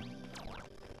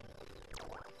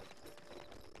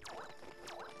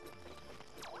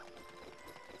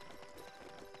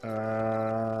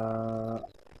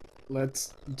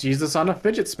 Let's Jesus on a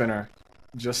fidget spinner.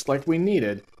 Just like we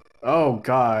needed. Oh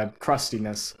god,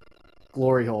 crustiness.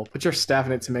 Glory hole. Put your staff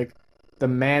in it to make the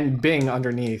man Bing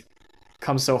underneath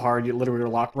come so hard you literally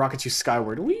rocket you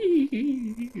skyward.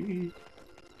 Whee!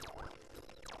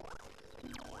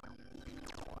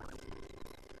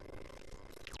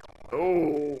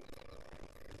 Oh.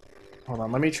 Hold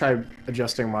on, let me try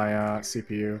adjusting my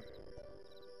CPU.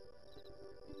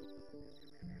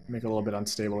 Make it a little bit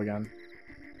unstable again.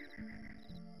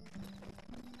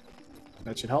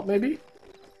 That should help, maybe?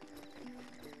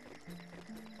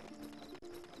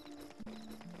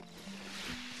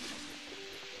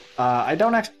 I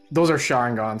don't actually... Those are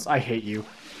Sharingans. I hate you.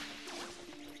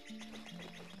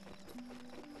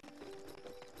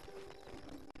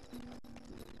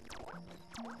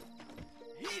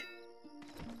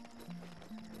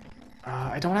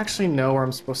 I don't actually know where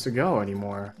I'm supposed to go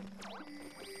anymore.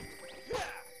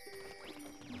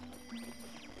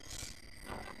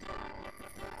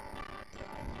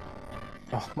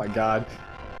 Oh my god.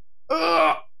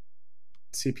 Ugh!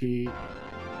 CPU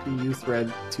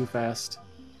thread too fast.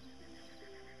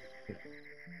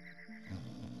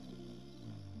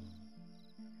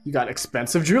 You got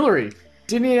expensive jewelry.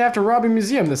 Didn't even have to rob a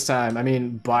museum this time. I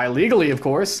mean, buy legally, of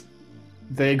course.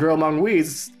 They grow among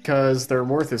weeds because their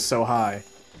worth is so high.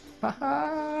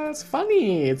 Haha, it's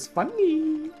funny. It's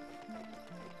funny.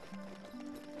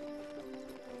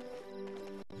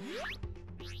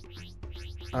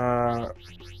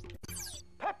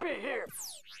 Peppy here.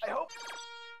 I hope.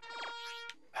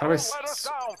 How do I Don't let us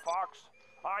down, Fox.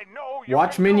 I know you.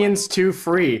 watch Minions 2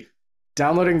 free?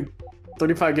 Downloading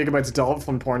 35 gigabytes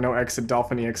dolphin porn, no exit,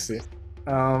 dolphin exe.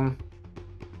 Alright.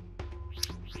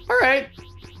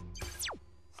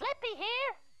 Slippy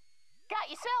here. Got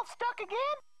yourself stuck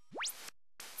again?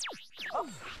 Oh.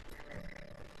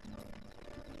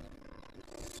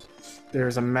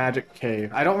 There's a magic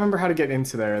cave. I don't remember how to get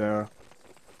into there, though.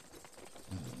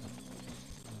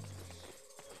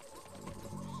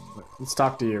 Let's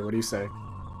talk to you. What do you say?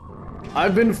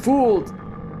 I've been fooled!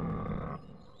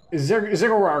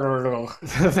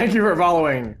 Thank you for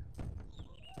following!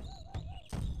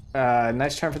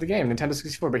 Nice charm for the game, Nintendo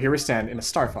 64, but here we stand, in a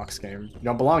Starfox game. You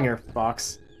don't belong here,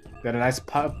 Fox. You had a nice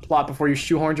plot before you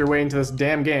shoehorned your way into this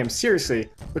damn game. Seriously,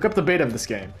 look up the beta of this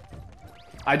game.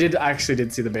 I actually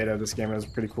did see the beta of this game, it was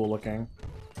pretty cool looking.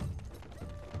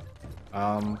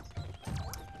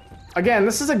 Again,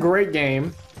 this is a great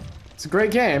game. It's a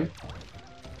great game.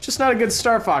 Just not a good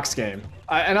Starfox game.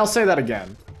 And I'll say that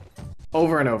again.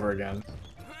 Over and over again.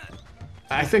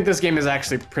 I think this game is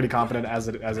actually pretty competent as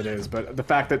it is, but the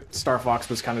fact that Starfox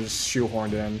was kind of just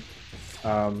shoehorned in,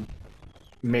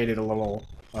 made it a little,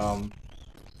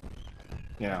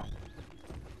 you know.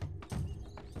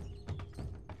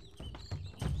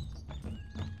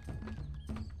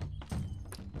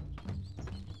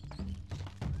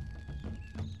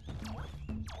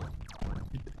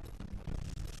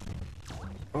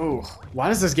 Oh, why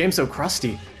is this game so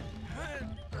crusty?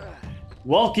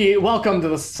 Welcome to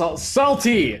the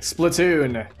Salty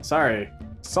Splatoon. Sorry,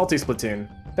 Salty Splatoon.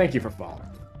 Thank you for following.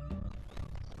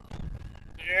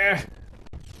 Yeah.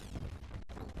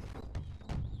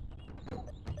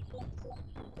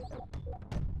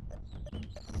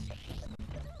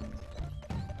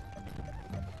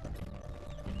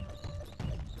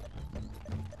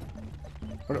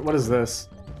 What is this?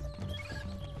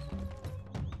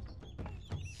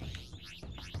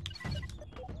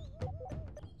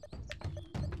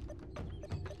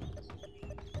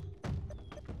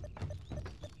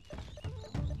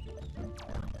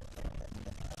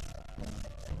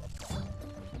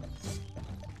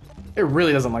 It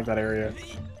really doesn't like that area.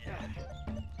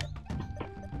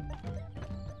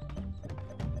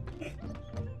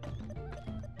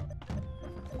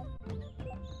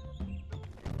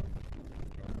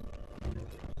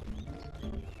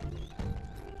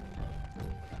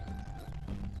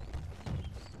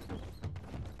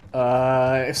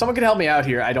 If someone could help me out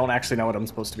here, I don't actually know what I'm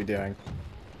supposed to be doing.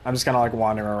 I'm just kind of like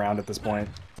wandering around at this point.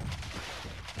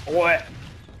 What?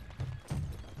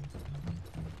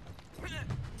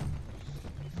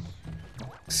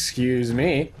 Excuse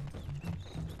me.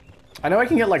 I know I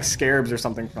can get like scarabs or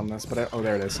something from this, but oh,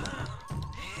 there it is.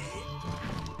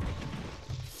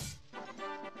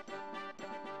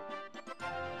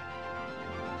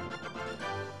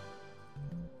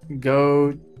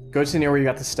 Go to near where you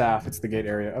got the staff. It's the gate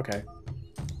area. Okay.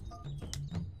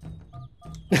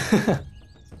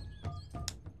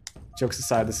 Jokes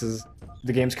aside, this is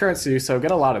the game's currency, so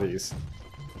get a lot of these.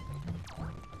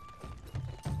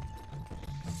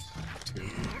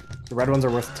 The red ones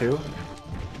are worth 2.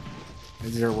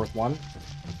 These are worth 1.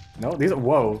 No, these are,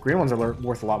 whoa, green ones are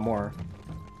worth a lot more.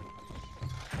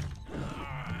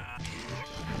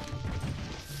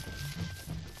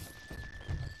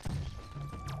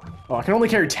 Oh, I can only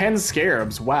carry 10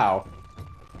 scarabs, wow.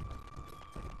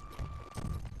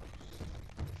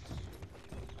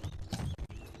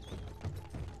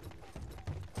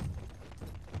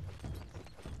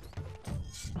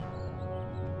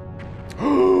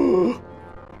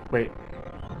 Wait.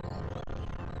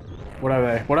 What are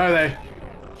they? What are they?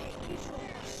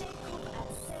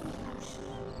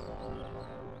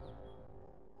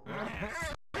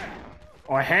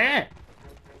 Oh, hey!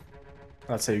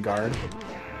 Let's say guard.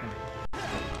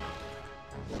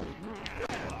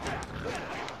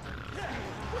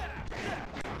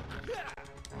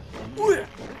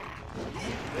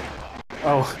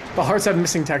 Oh, the hearts have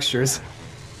missing textures.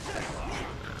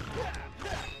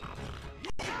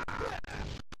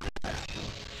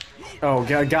 Oh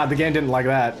god, the game didn't like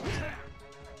that.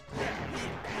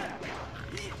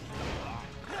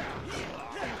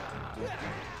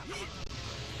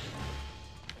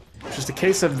 It's just a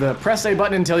case of the press A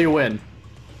button until you win.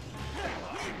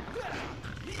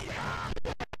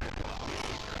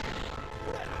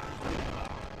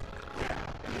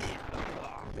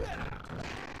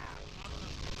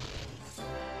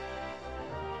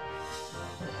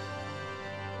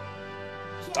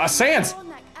 Sans!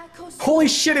 Holy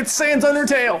shit, it's Sans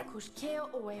Undertale!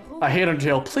 I hate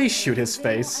Undertale, please shoot his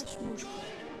face.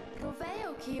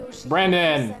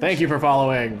 Brandon, thank you for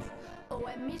following.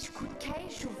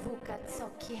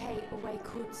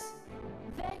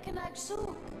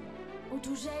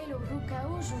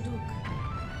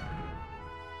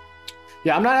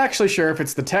 Yeah, I'm not actually sure if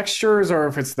it's the textures or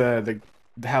if it's the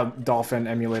how Dolphin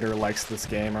Emulator likes this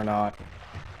game or not.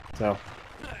 So,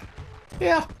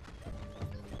 yeah.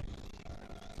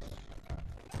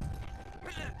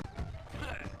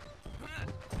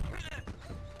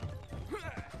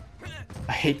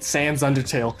 I hate Sans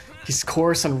Undertale. He's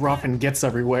coarse and rough and gets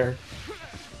everywhere.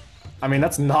 I mean,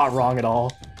 that's not wrong at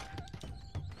all.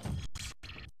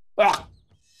 Ah!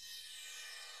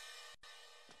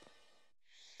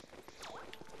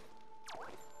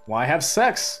 Why have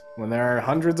sex when there are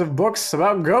hundreds of books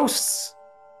about ghosts?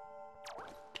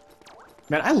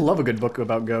 Man, I love a good book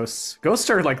about ghosts. Ghosts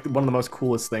are like one of the most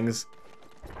coolest things.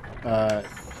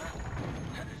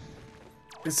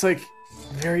 It's like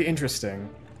very interesting.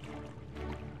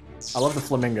 I love the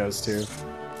flamingos too.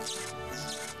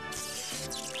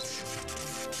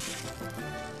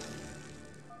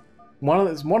 One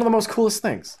of the most coolest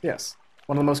things. Yes,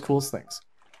 one of the most coolest things.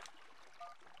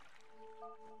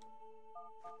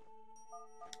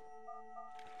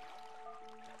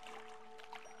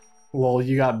 Well,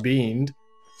 you got beamed.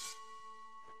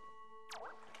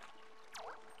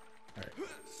 All right.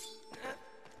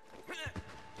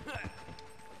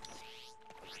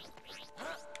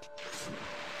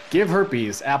 Give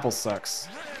herpes. Apple sucks.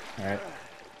 All right.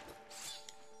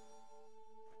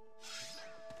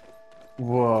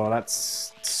 Whoa,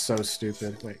 that's so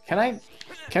stupid. Wait, can't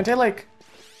I like...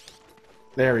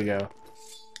 There we go.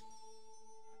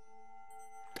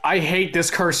 I hate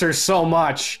this cursor so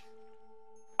much.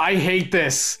 I hate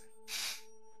this.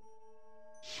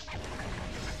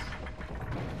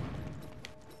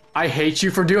 I hate you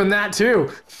for doing that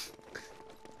too.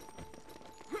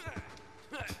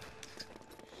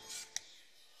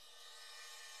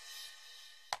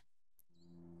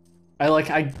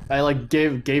 I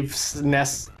gave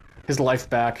Ness his life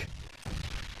back.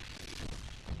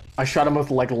 I shot him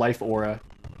with like life aura.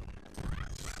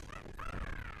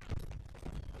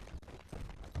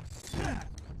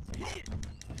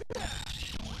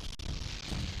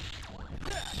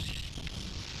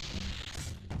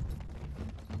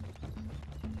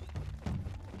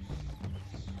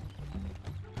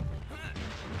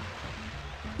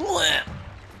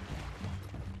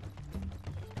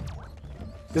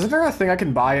 Isn't there a thing I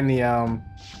can buy in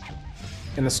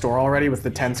the store already with the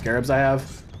 10 scarabs I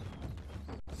have?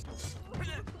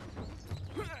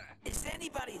 Is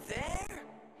anybody there?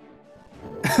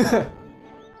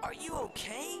 Are you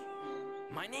okay?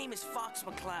 My name is Fox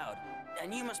McCloud,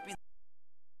 and you must be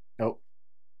Oh.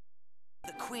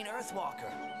 the Queen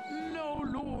Earthwalker. No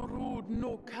lorud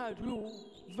no kadu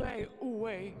ve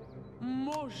uwe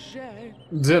moje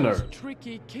Dinner.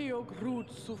 tricky keog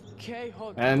roots of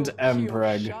kehot And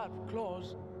Empreg. sharp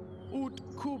claws ut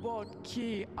kubot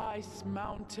ki ice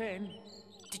mountain.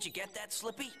 Did you get that,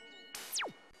 Slippy?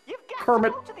 You've got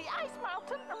Kermit. to go to the ice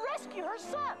mountain and rescue her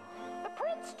son, the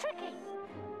Prince Tricky.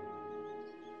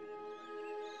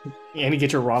 And you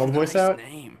get your Ronald voice Nice out?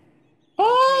 name.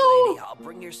 Oh! Okay, lady, I'll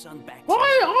bring your son back to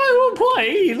I will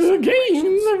play the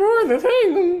game for the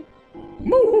thing.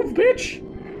 Move, bitch.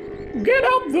 Get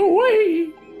out the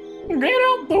way. Get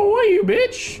out the way,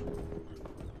 bitch.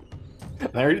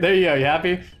 There you go. You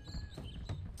happy?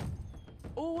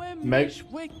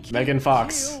 Megan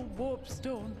Fox.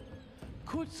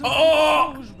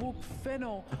 Oh!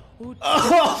 You've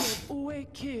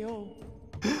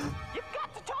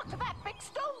got to talk to that big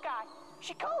stone guy.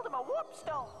 She called him a warp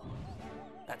stone.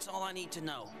 That's all I need to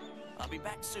know. I'll be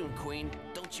back soon, Queen.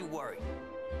 Don't you worry.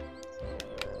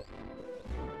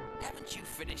 Haven't you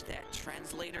finished that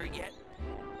translator yet?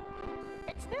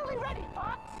 It's nearly ready,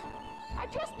 Fox. I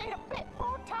just need a bit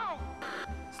more time.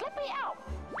 Slippy out.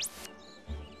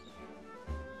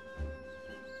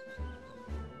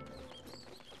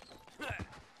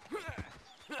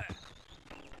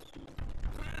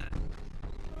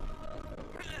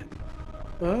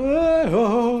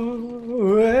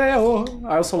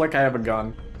 I also like I have a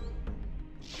gun.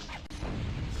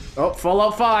 Oh,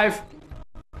 Fallout 5.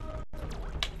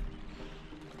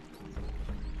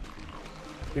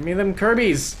 Give me them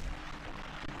Kirby's.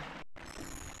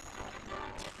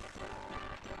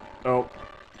 Oh.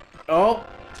 Oh.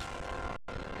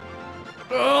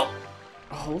 Oh.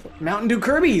 Oh, Mountain Dew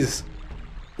Kirby's.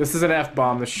 This is an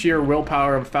F-bomb. The sheer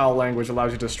willpower of foul language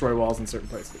allows you to destroy walls in certain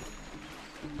places.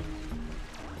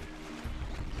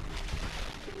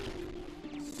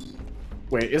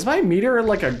 Wait, is my meter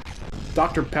like a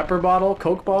Dr. Pepper bottle,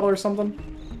 Coke bottle or something?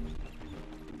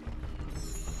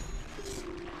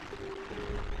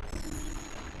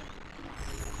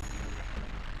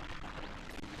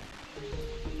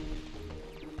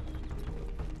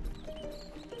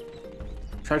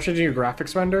 Try changing your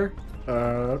graphics render?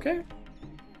 Okay.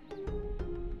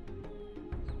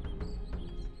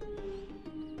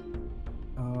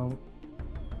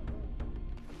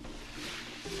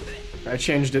 I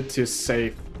changed it to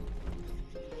safe.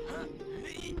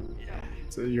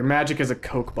 So your magic is a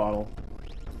Coke bottle.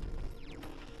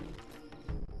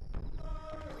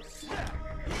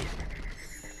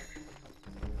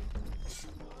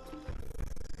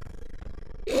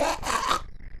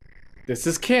 This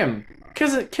is Kim.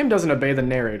 Because Kim doesn't obey the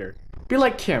narrator. Be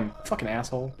like Kim. Fucking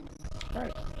asshole.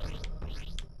 Alright.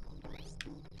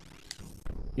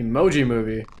 Emoji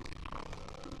movie.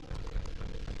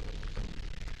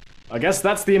 I guess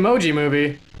that's the Emoji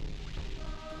movie.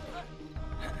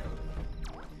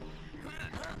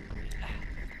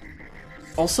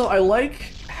 Also, I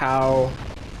like how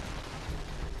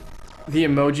the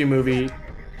Emoji movie,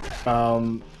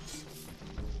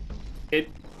 it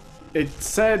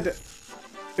said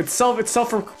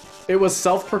it was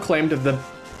self-proclaimed the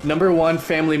 #1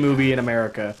 family movie in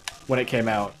America when it came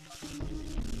out.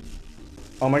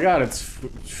 Oh my god, it's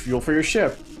fuel for your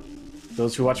ship.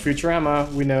 Those who watch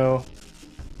Futurama, we know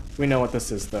what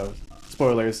this is though.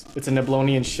 Spoilers, it's a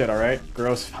Neblonian shit, alright?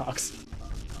 Gross Fox.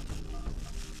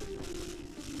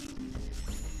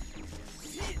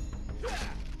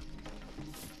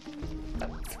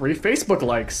 Three Facebook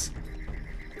likes.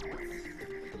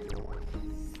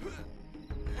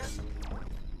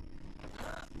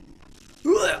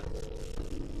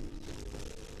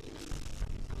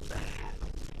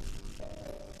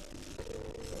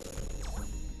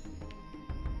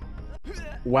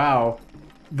 Wow.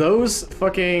 Those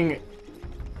fucking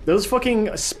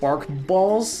spark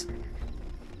balls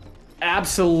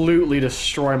absolutely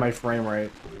destroy my frame rate.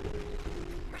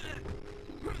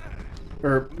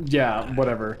 Or, yeah,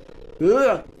 whatever.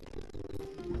 Ugh.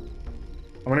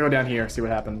 I'm gonna go down here, see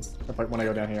what happens when I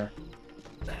go down here.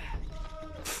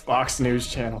 Fox News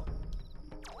Channel.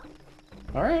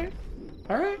 Alright.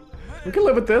 Alright. We can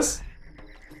live with this.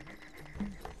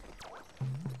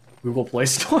 Google Play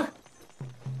Store.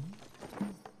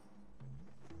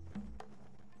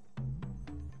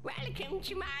 Welcome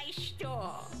to my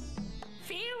store.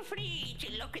 Feel free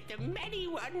to look at the many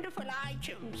wonderful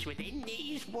items within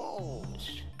these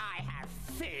walls. I have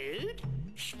food,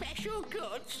 special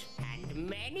goods, and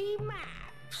many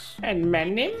maps. Love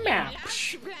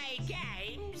to play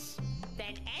games?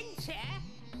 Then enter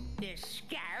the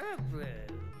Scarab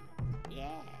Room.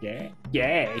 Yeah.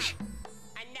 Yes.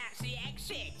 And that's the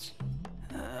exit.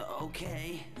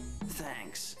 Okay.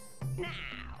 Thanks.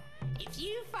 Now, if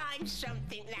you find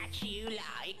something that you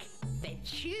like, then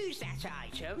choose that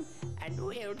item and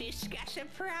we'll discuss a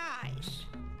price.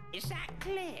 Is that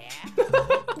clear?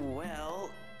 Well...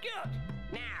 Good.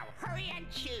 Now, hurry and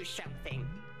choose something.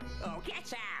 Or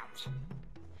get out.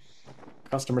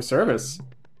 Customer service.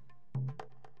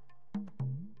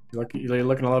 You're looking a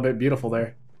little bit beautiful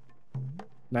there.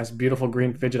 Nice, beautiful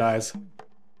green fidget eyes.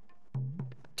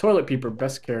 Toilet Peeper,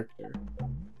 best character.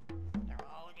 They're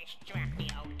all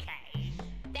distracting, okay?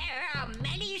 There are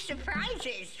many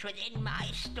surprises within my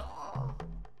store.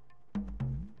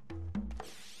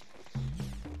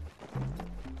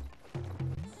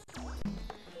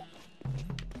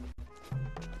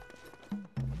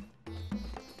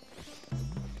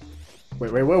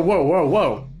 Wait,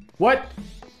 whoa. What?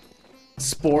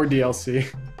 Spore DLC.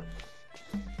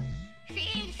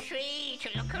 Feel free to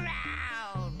look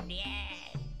around,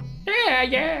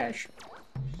 Yeah.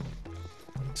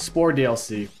 Spore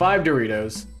DLC. 5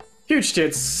 Doritos. Huge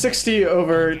tits. 60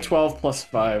 over 12 plus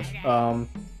 5.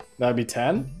 That'd be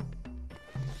 10.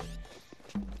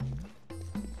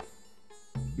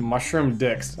 Mushroom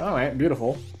dicks. Alright,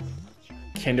 beautiful.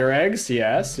 Kinder eggs,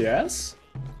 yes.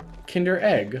 Kinder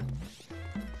egg.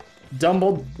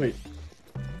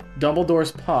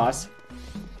 Dumbledore's paws.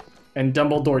 And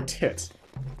Dumbledore tit.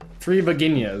 3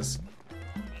 Vaginias.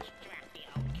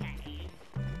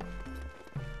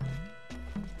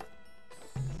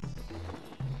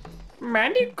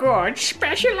 Many good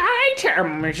special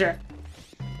items.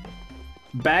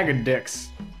 Bag of dicks.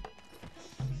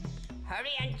 Hurry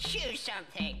and choose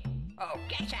something, or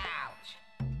get out.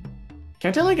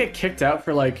 Can't I like get kicked out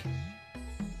for like?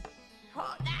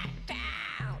 Put that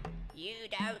down. You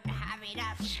don't have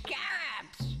enough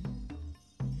scarabs.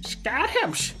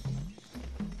 Scarabs.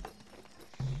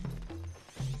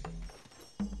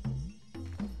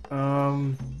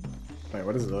 Wait,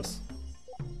 what is this?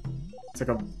 It's like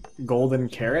a golden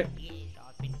carrot? Years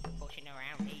I've been pushing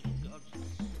around these goods.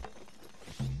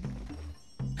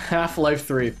 Half-Life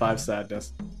 3, 5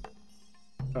 sadness.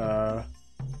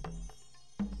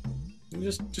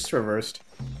 Just reversed.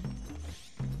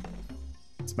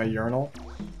 It's my urinal.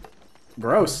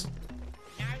 Gross.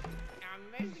 No, I'm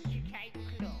moving to Cape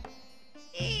Claw.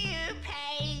 You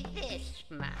pay this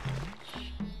much.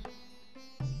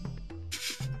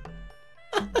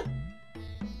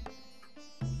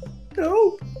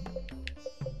 Go.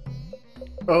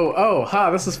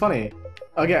 This is funny.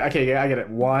 Okay, yeah, I get it.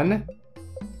 1,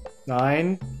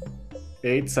 9,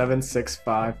 8, 7, 6,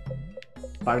 5.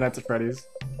 Five Nights at Freddy's.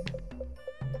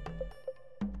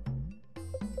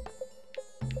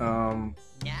 No,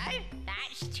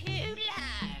 that's too low.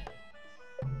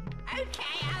 Okay,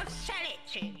 I'll sell it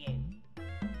to you.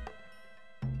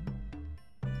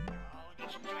 Oh,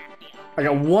 this drafty old I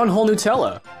got one whole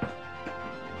Nutella.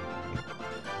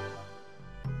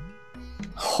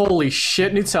 Holy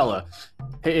shit, Nutella.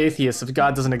 Hey, atheist, if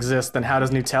God doesn't exist, then how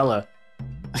does Nutella?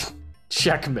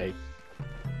 Checkmate.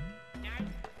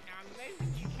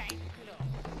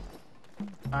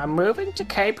 I'm moving to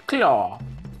Cape Claw.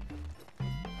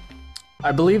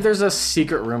 I believe there's a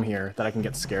secret room here that I can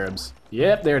get scarabs.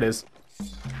 Yep, there it is.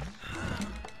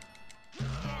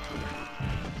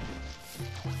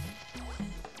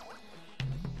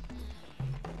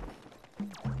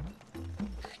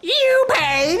 You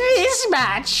pay this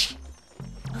much.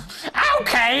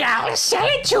 Okay, I'll sell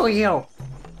it to you.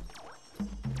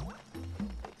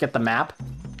 Get the map.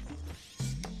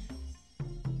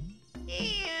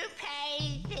 You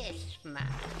pay this much.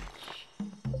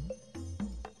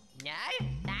 No,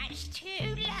 that's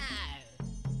too low.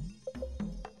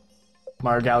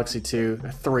 Mario Galaxy 2,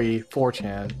 3,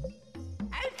 4chan. Okay,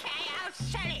 I'll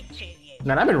sell it to you.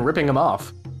 Man, I've been ripping them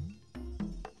off.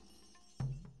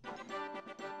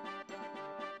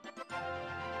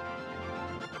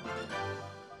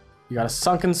 You got a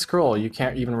sunken scroll. You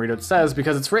can't even read what it says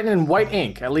because it's written in white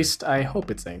ink. At least I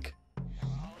hope it's ink.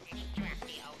 Oh, this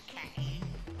drafty old cat.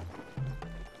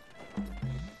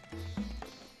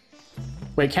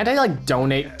 Wait, can't I like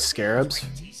donate scarabs?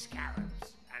 20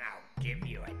 scarabs, and I'll give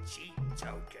you a cheap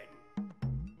token.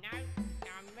 No,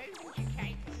 I'm moving to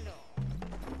Cape Claw.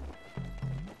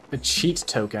 A cheat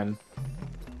token.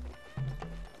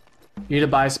 You need to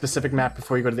buy a specific map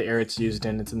before you go to the area it's used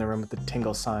in. It's in the room with the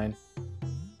tingle sign.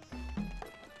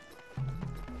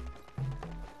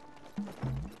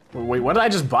 Wait, what did I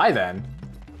just buy then?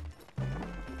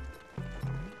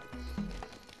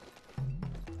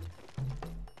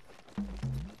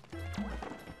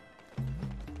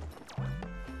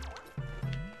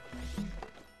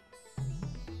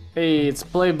 Hey, it's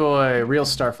Playboy, real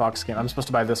Starfox game. I'm supposed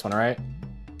to buy this one, right?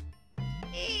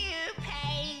 You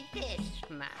pay this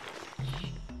much.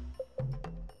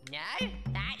 No,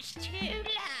 that's too low.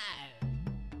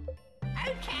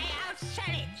 Okay, I'll sell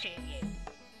it to you.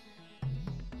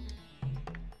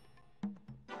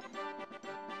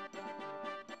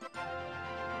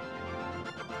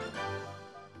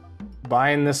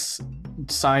 Buying this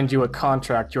signed you a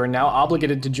contract. You are now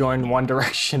obligated to join One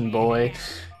Direction, boy.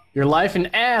 Your life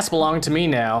and ass belong to me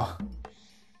now.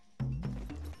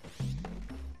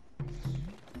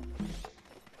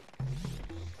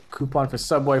 Coupon for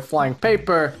Subway flying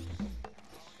paper.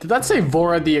 Did that say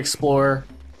Vora the Explorer?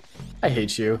 I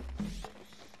hate you.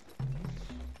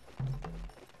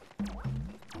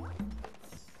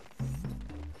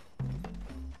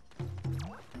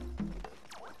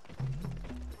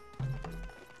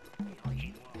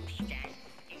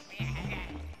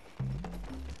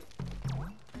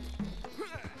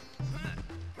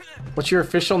 What's your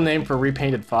official name for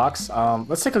Repainted Fox?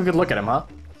 Let's take a good look at him,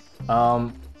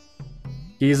 huh?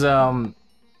 He's hot.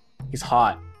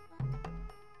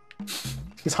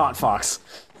 He's Hot Fox.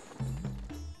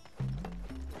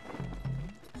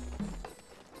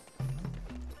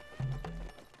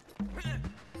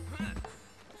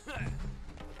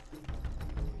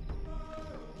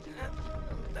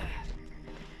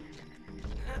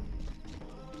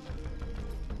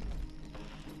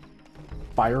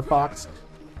 Firefox?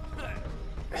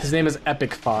 His name is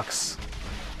Epic Fox.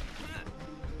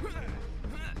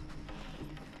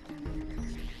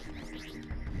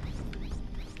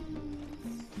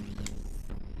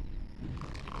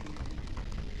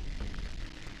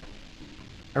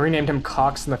 I renamed him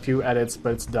Cox in a few edits,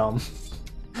 but it's dumb.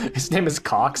 His name is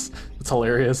Cox. It's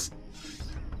hilarious.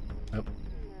 Nope.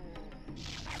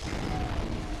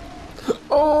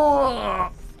 Oh!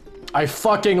 I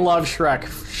fucking love Shrek.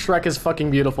 Shrek is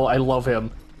fucking beautiful. I love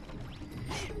him.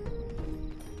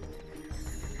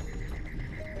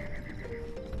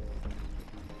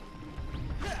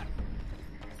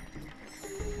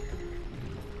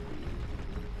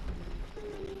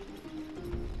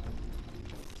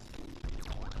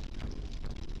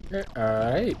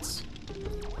 Alright.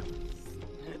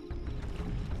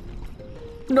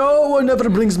 No one ever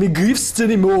brings me gifts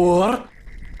anymore.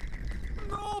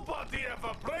 Nobody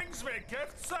ever brings me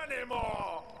gifts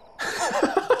anymore.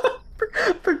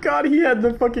 Forgot he had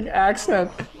the fucking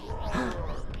accent.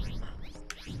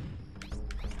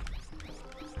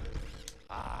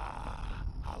 Ah,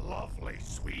 a lovely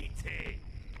sweetie.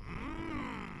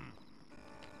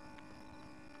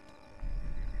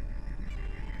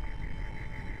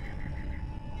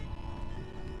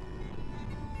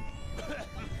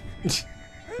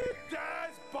 Who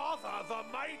dares bother the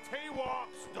mighty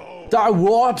Warpstone? That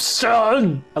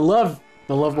Warpstone! I love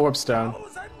Warpstone.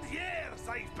 1,000 years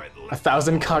I've been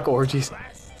 1,000 cock orgies.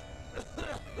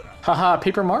 Haha,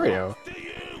 Paper Mario. What do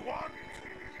you want?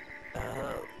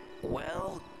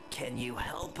 Well, can you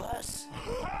help us?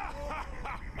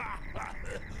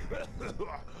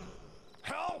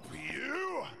 Help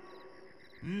you?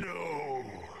 No.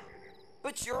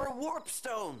 But you're a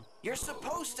Warpstone. You're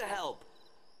supposed to help.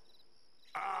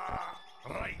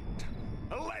 Right.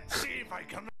 Let's see if I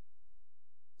can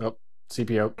Oh,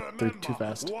 CPO. remember Too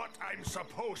fast. what I'm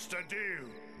supposed to do.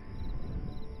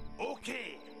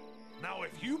 Okay. Now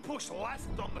if you push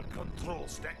left on the control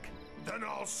stick, then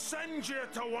I'll send you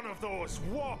to one of those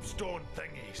Warpstone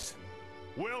thingies.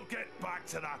 We'll get back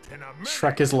to that in a minute.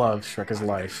 Shrek is love. Shrek is And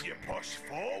life. if you push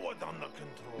forward on the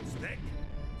control stick,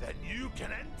 then you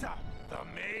can enter the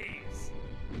maze.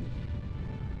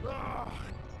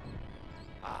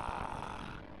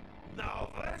 Now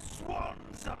this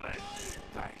one's a bit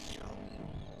special.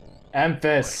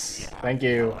 Emphas. Thank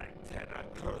you. Collected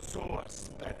a Crusoe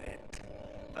spirit,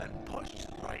 then push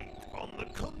right on the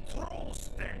control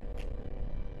stick.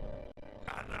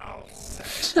 And I'll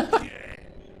send you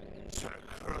to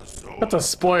Crusoe. That's a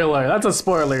spoiler. That's a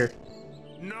spoiler.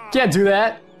 Now, Can't do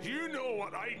that. you know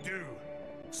what I do,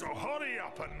 so hurry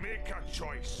up and make a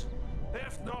choice.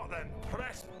 If not, then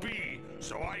press B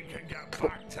so I can get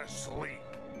back to sleep.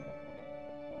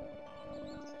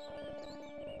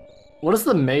 What is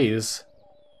the maze?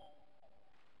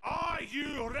 Are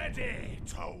you ready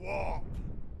to warp?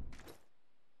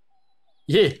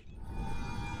 Yeah.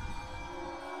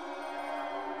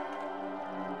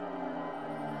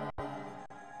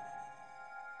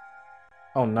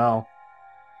 Oh no.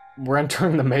 We're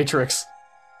entering the Matrix.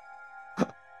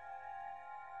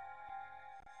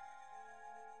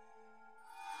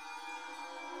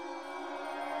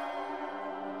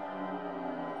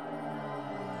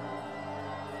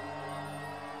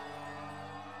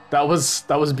 That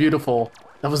was beautiful.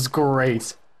 That was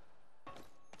great.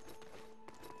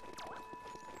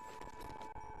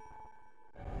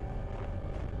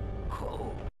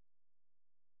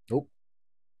 Nope.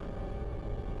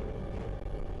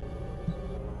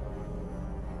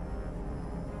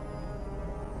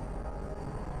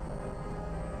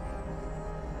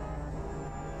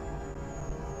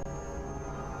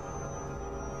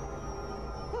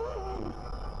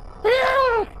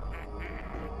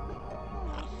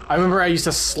 I remember I used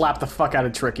to slap the fuck out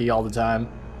of Tricky all the time.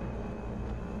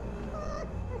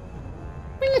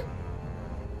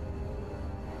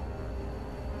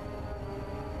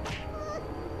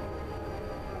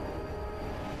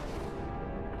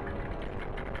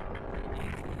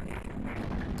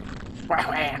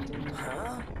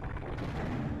 Huh?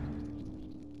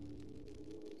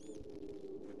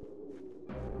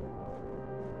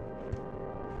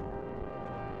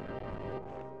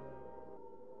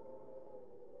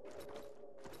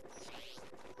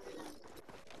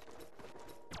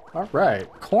 Alright,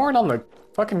 corn on the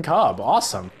fucking cob,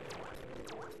 awesome.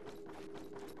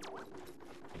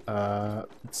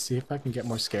 Let's see if I can get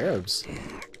more scarabs.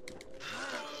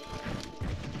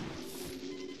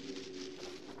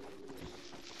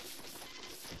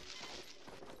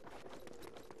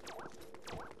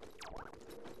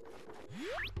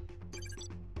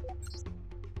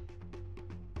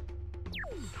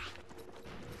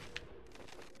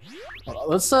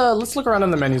 Let's look around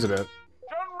in the menus a bit.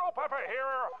 General Pepper here.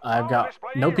 I've I'll got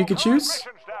display no your current Pikachus?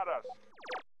 mission status.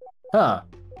 Huh.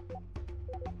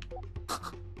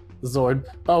 Zord.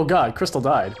 Oh god, Crystal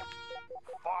died.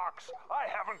 Fox, I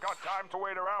haven't got time to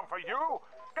wait around for you.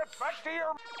 Get back to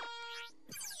your...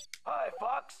 Hi,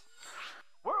 Fox.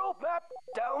 World map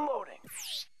downloading.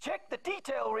 Check the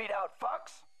detail readout,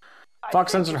 Fox.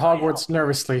 Fox entered Hogwarts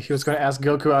nervously. He was going to ask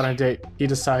Goku out on a date. He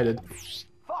decided.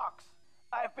 Fox,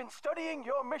 I've been studying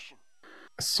your mission.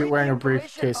 A suit wearing a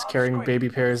briefcase carrying baby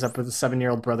pears up with a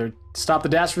 7-year-old brother. Stop the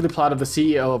dastardly plot of the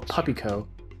CEO of Puppy Co.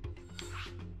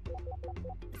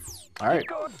 Alright.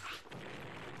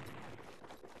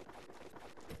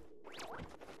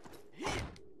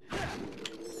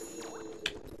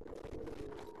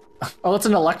 Oh, it's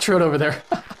an electrode over there.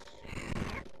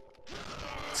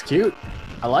 It's cute.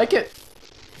 I like it.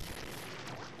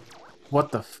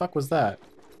 What the fuck was that?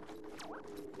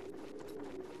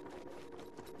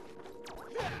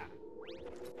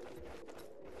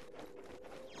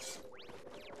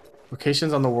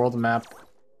 Locations on the world map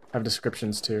have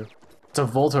descriptions too. It's a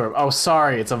Voltorb. Oh,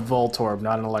 sorry, it's a Voltorb,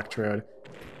 not an Electrode.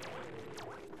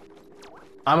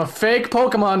 I'm a fake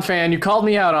Pokemon fan. You called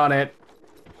me out on it.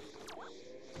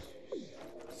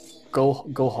 Go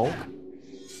Hulk.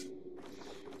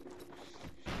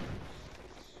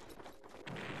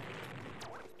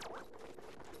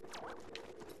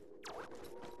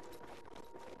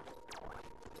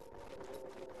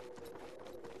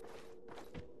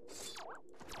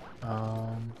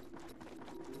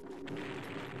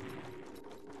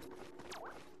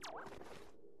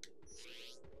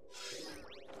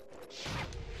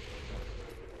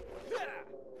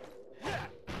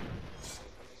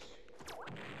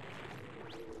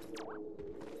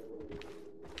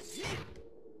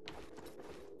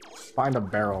 Find a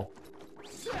barrel.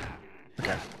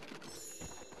 Okay.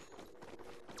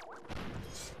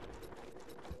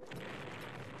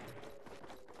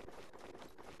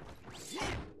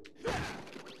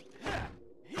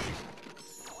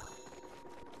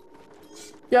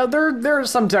 Yeah, there are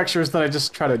some textures that I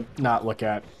just try to not look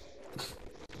at.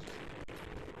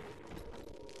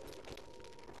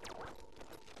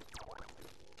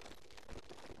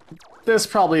 This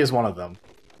probably is one of them.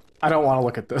 I don't want to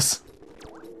look at this.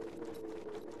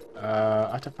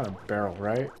 I have to find a barrel,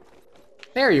 right?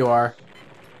 There you are.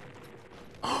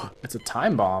 It's a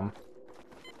time bomb.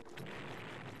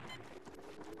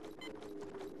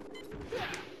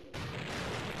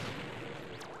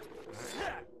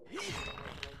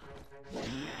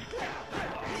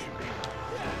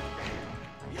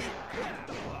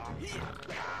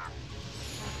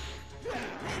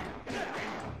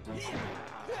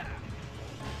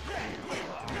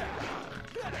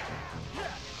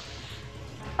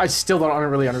 I still don't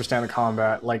really understand the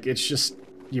combat. Like, it's just,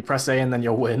 you press A and then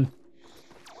you'll win.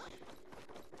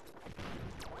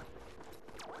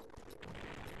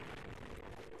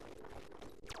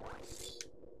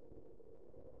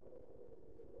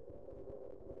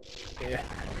 Yeah.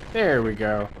 There we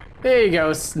go. There you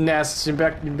go, Ness. You're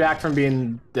back from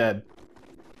being dead.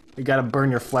 You gotta burn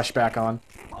your flesh back on.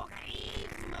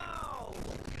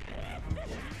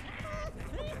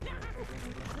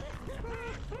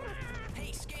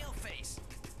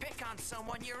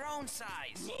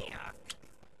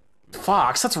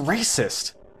 Fox, that's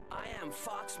racist. I am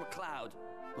Fox McCloud,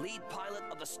 lead pilot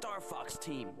of the Starfox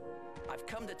team. I've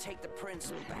come to take the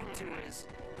prince back to his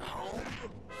home.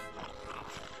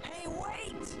 Hey,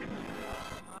 wait!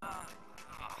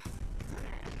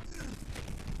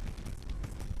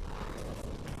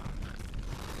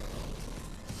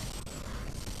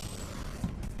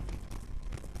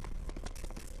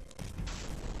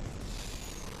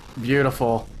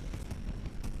 Beautiful.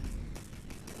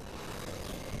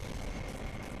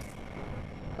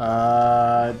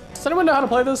 Does anyone know how to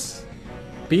play this?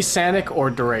 Be Sanic or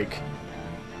Drake?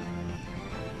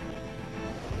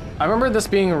 I remember this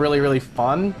being really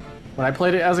fun when I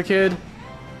played it as a kid.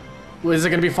 Is it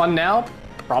gonna be fun now?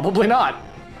 Probably not.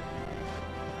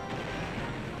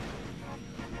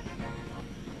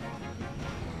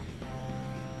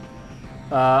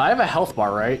 I have a health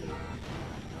bar, right?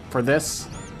 For this?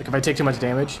 Like if I take too much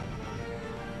damage?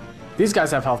 These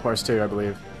guys have health bars too, I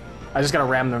believe. I just gotta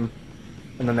ram them,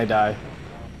 and then they die.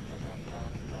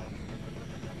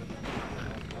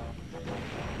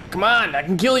 Come on, I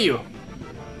can kill you!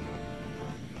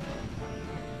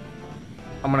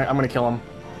 I'm gonna kill him.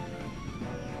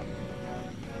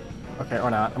 Okay, or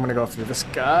not. I'm gonna go through this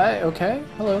guy. Okay,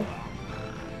 hello.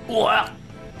 Whoa.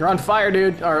 You're on fire,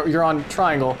 dude. Or you're on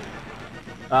triangle.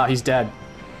 Ah, he's dead.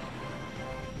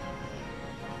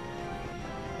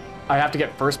 I have to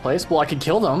get first place? Well, I could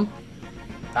kill them.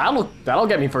 That'll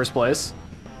get me first place.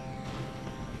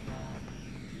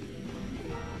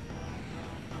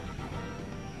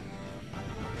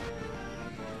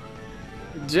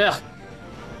 Yeah.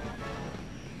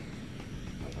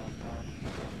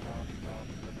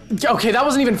 Okay, that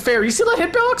wasn't even fair. You see that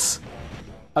hitbox?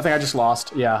 I think I just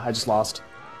lost. Yeah, I just lost.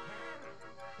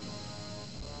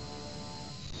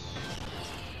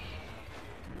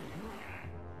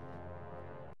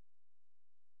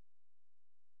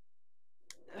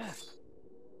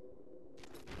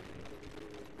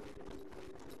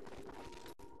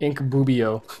 Ink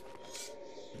Boobio.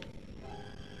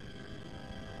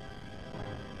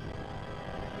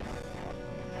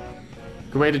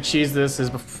 Good way to cheese this is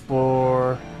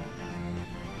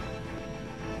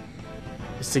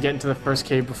to get into the first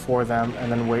cave before them and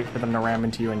then wait for them to ram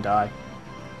into you and die.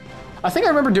 I think I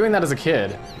remember doing that as a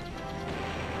kid.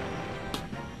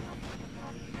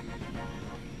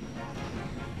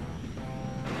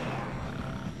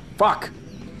 Fuck!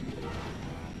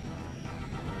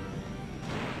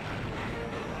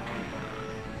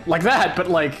 Like that, but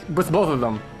like, with both of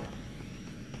them.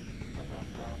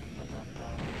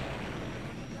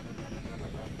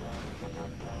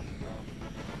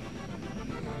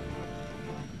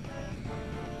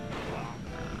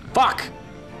 Fuck!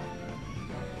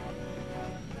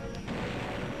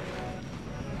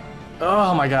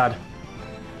 Oh my god.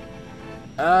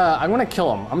 I'm gonna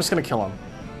kill him. I'm just gonna kill him.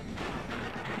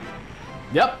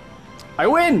 Yep! I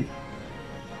win!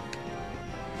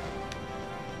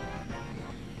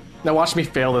 Now watch me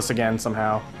fail this again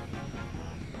somehow.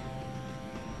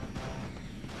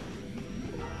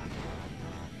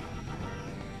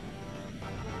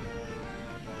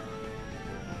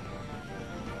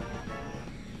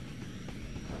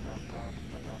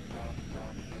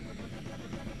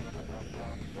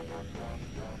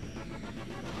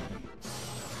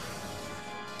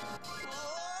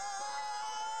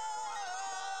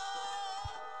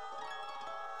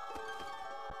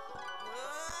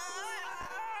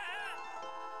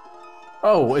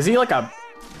 Oh, is he like a...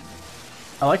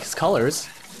 I like his colors.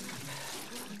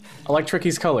 I like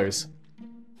Tricky's colors.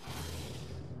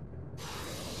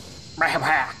 What?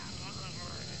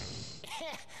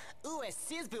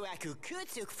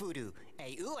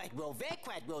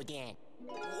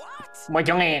 My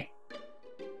god.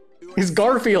 He's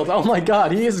Garfield. Oh my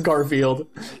god, he is Garfield.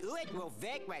 I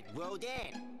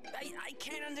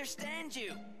can't understand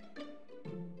you.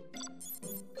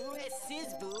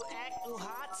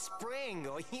 Hot spring,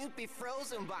 or you'd be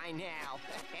frozen by now.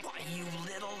 Why, you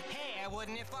little... Hey, I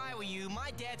wouldn't if I were you.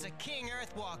 My dad's a king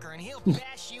Earthwalker, and he'll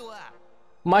bash you up.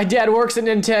 My dad works at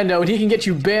Nintendo, and he can get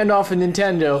you banned off of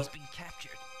Nintendo. He's been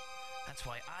captured. That's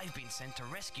why I've been sent to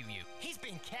rescue you. He's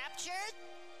been captured?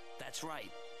 That's right.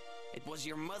 It was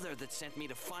your mother that sent me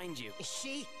to find you. Is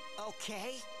she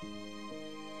okay?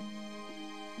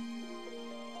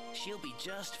 She'll be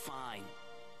just fine.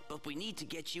 But we need to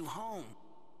get you home.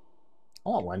 I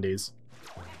want Wendy's.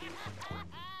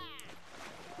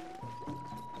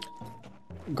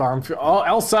 Garfield. Oh,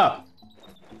 Elsa!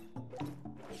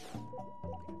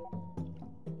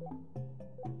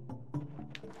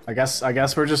 I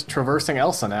guess we're just traversing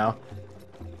Elsa now.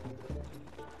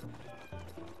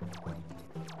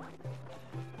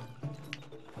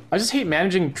 I just hate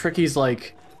managing Tricky's,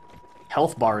 like,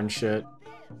 health bar and shit.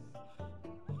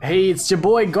 Hey, it's your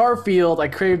boy Garfield. I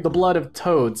craved the blood of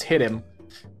toads. Hit him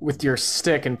with your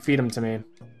stick and feed him to me.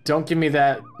 Don't give me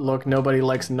that look. Nobody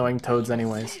likes annoying toads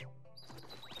anyways.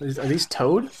 Are these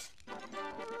toad?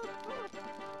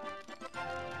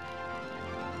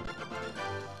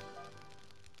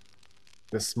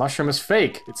 This mushroom is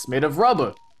fake. It's made of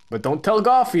rubber. But don't tell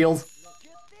Garfield.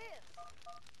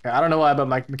 I don't know why, but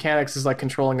my mechanics is like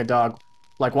controlling a dog.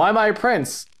 Like, why am I a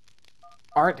prince?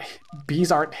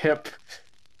 Bees aren't hip.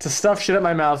 To stuff shit at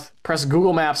my mouth, press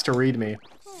Google Maps to read me.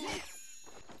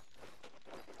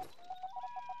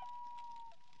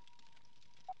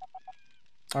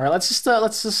 All right, let's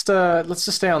just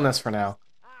stay on this for now.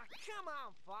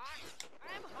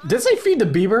 Did it say feed to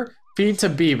Bieber? Feed to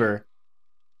Bieber.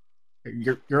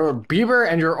 You're a Bieber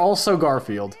and you're also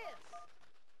Garfield.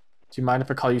 Do you mind if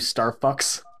I call you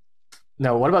Starfox?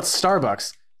 No, what about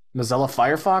Starbucks? Mozilla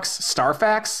Firefox?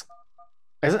 Starfax?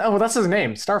 Oh, that's his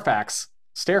name. Starfax.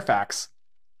 Starefax.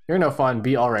 You're no fun.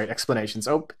 Be alright. Explanations.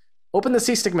 Open the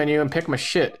C-stick menu and pick my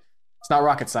shit. It's not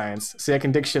rocket science. See, I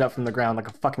can dig shit up from the ground like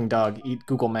a fucking dog. Eat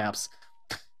Google Maps.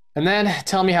 And then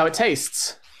tell me how it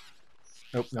tastes.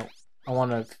 Nope, nope. I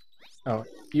wanna... Oh,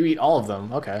 you eat all of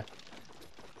them. Okay.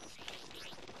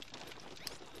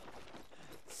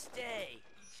 Stay.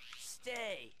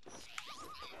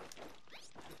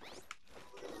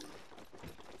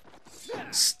 Stay!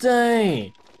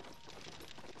 Stay.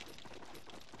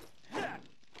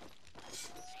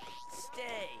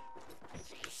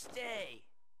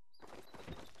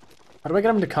 How do I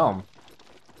get him to come?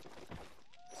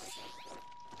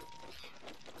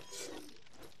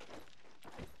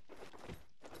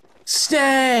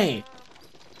 Stay!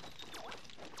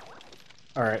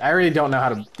 Alright, I really don't know how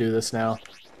to do this now.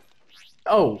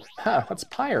 Oh, huh, that's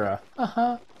Pyra.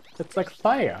 Uh-huh. It's like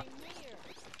fire.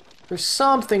 There's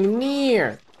something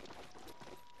near.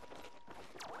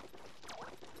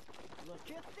 Look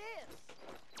at this.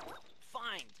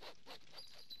 Find.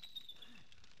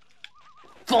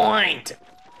 Find!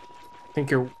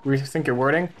 Think you're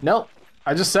wording? Nope.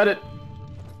 I just said it.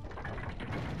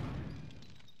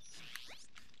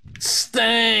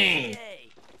 Stay! Hey.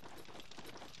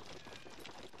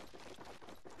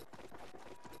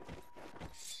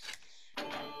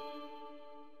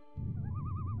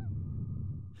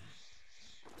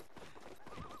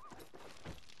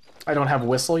 I don't have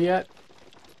whistle yet.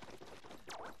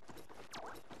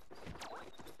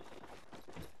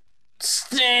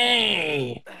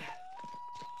 Stay!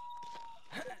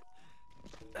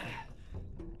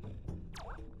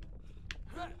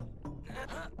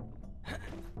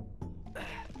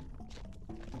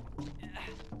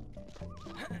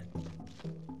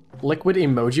 Liquid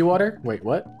emoji water? Wait,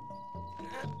 what?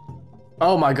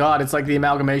 Oh my god, it's like the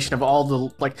amalgamation of all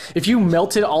the, like, if you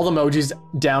melted all the emojis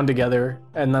down together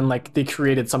and then, like, they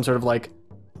created some sort of, like,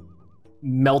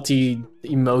 melty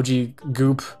emoji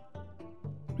goop,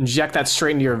 inject that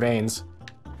straight into your veins.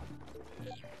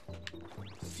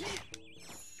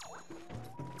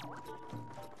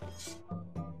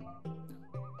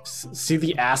 See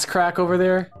the ass crack over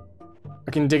there?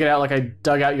 I can dig it out like I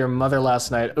dug out your mother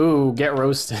last night. Ooh, get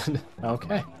roasted.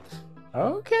 Okay.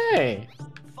 Okay.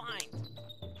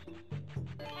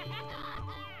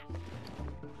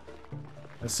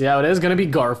 Let's see how it is. Gonna be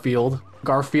Garfield.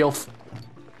 Garfield.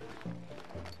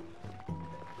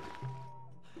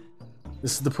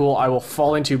 This is the pool I will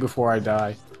fall into before I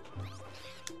die.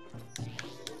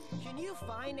 Can you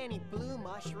find any blue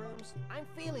mushrooms? I'm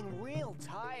feeling real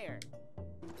tired.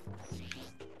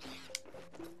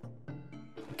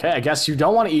 Okay, I guess you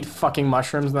don't want to eat fucking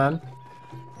mushrooms then.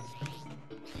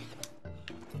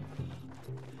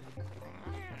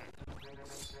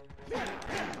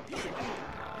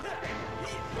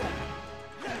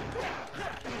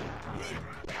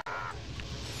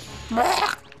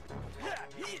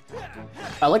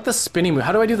 I like the spinny move.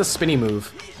 How do I do the spinny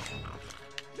move?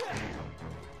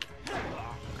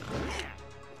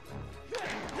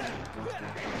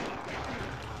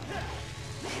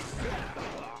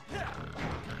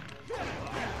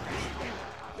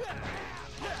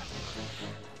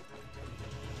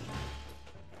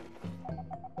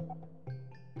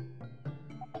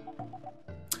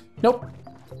 Nope.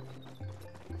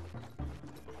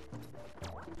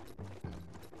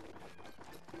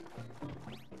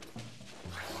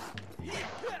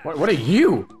 What are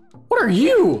you? What are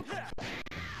you?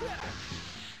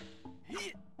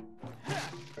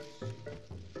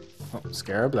 Oh,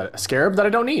 scarab that I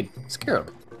don't need.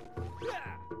 Scarab.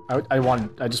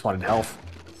 I just wanted health.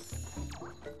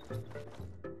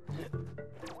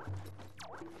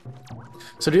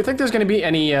 So do you think there's going to be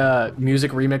any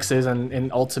music remixes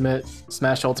in Ultimate,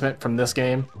 Smash Ultimate from this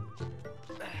game?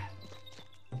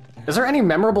 Is there any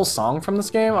memorable song from this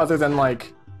game other than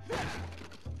like...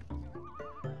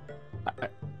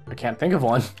 I can't think of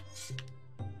one.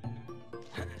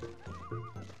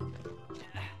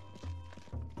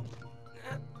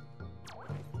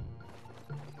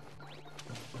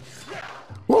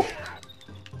 Whoa!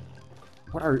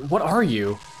 What are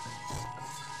you?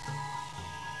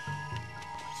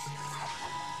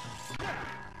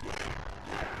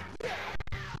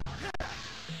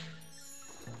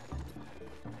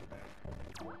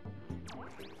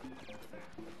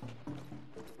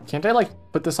 Can't I, like,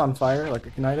 put this on fire? Like,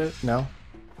 ignite it? No?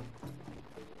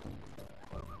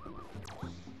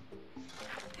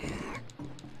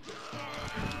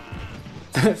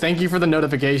 Thank you for the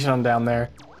notification on down there.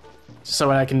 So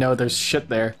I can know there's shit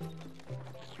there.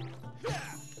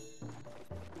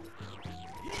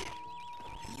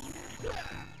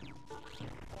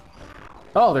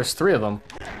 Oh, there's 3 of them.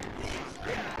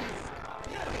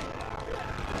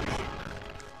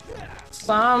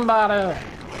 Somebody!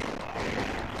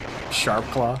 Sharp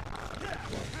Claw.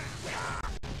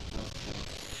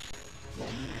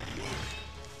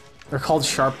 They're called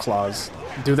Sharp Claws.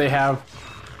 Do they have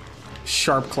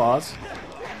sharp claws?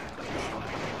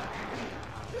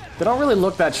 They don't really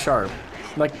look that sharp.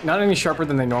 Like, not any sharper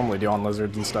than they normally do on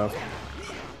lizards and stuff.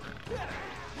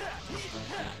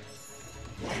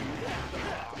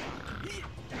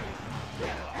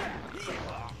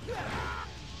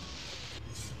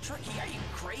 Tricky, are you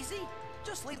crazy?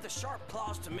 Just leave the sharp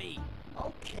claws to me.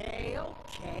 Okay,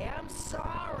 I'm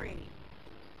sorry.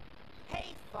 Hey,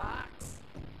 Fox.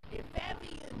 If ever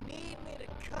you need me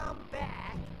to come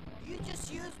back, You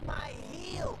just used my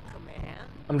heal command.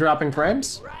 I'm dropping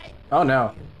frames? Right? Oh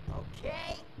no.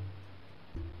 Okay.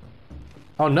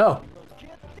 Oh no. Look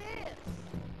at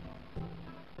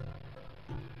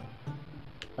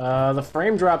this. The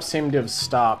frame drops seem to have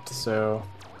stopped, so...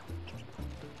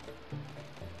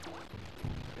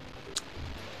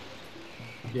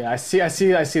 Yeah, I see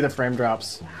the frame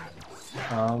drops.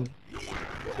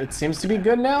 It seems to be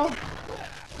good now.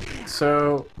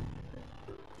 So...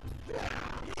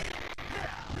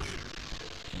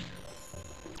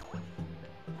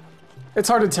 It's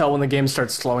hard to tell when the game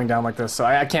starts slowing down like this, so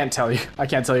I can't tell you. I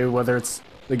can't tell you whether it's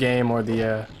the game or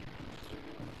the,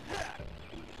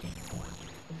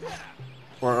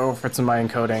 or if it's in my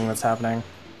encoding that's happening.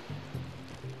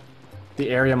 The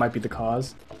area might be the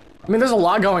cause. I mean, there's a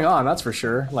lot going on, that's for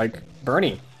sure. Like,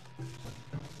 Bernie.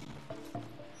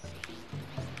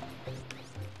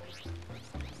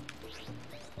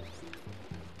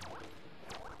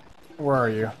 Where are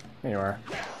you? There you are.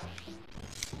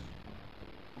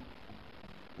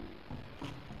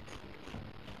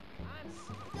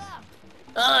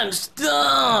 I'm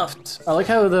stuffed! I like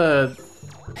how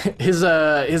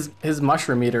his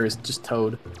mushroom meter is just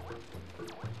Toad.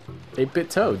 8-bit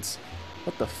Toads.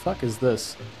 What the fuck is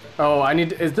this? Oh,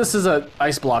 this is a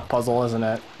ice block puzzle, isn't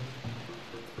it?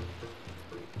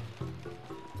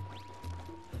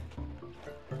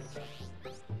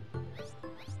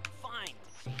 Fine.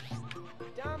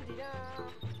 Dum-de-dum.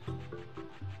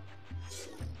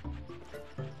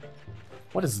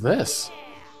 What is this?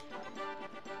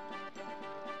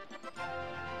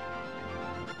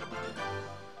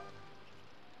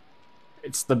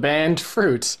 It's the banned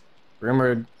fruit.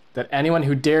 Rumored that anyone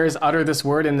who dares utter this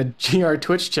word in the GR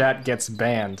Twitch chat gets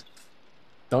banned.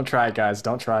 Don't try it, guys.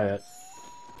 Don't try it.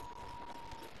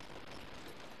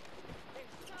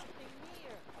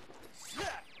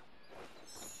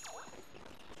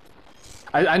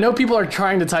 I know people are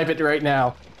trying to type it right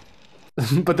now,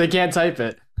 but they can't type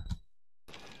it.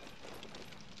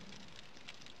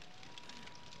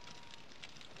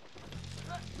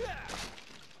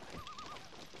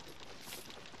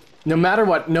 No matter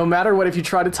what, if you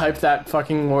try to type that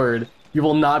fucking word, you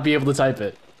will not be able to type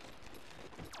it.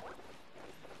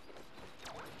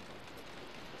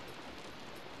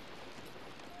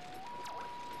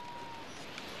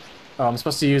 Oh, I'm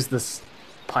supposed to use this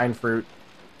pine fruit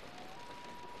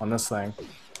on this thing.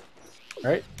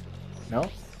 Right? No?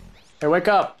 Hey, wake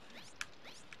up!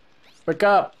 Wake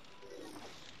up!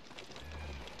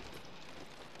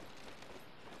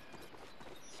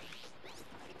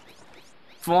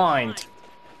 Find.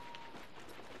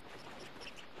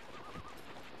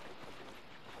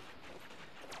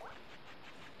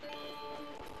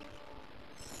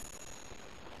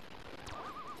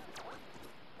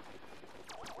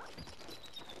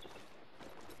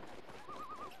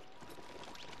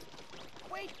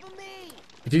 Wait for me.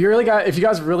 If you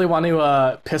guys really want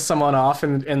to piss someone off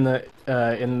in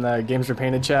the Games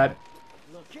Repainted chat,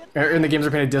 or in the Games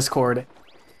Repainted Discord,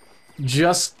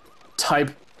 just type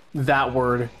that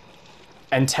word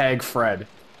and tag Fred.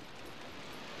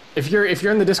 If you're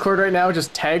in the Discord right now,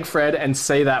 just tag Fred and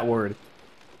say that word.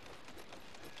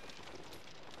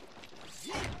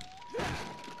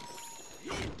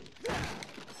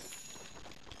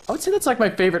 I would say that's like my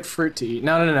favorite fruit to eat.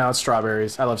 No, it's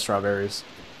strawberries. I love strawberries.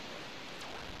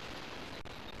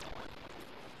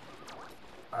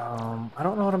 I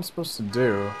don't know what I'm supposed to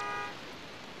do.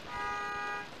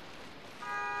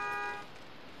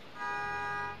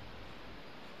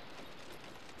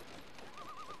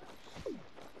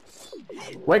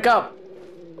 Wake up!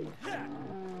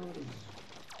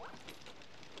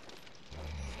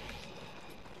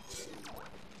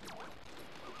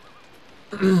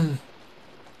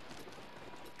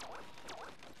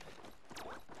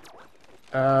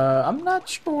 I'm not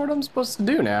sure what I'm supposed to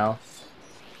do now.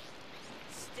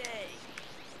 Stay.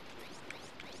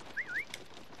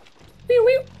 Wee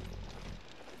wee.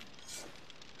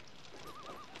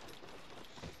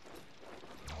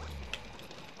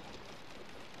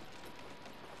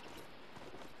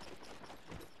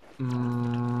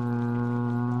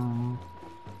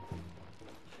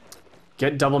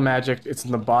 Get double magic. It's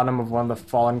in the bottom of one of the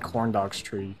fallen corn dogs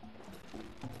tree.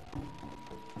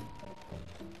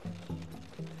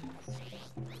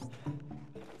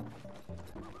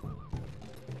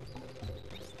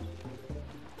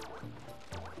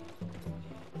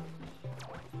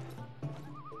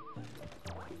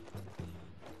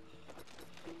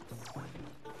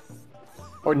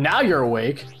 Oh, now you're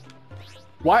awake.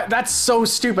 Why? That's so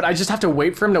stupid. I just have to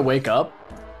wait for him to wake up.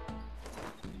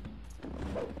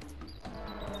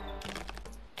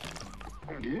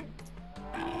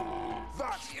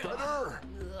 That's better.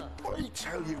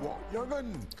 tell you what,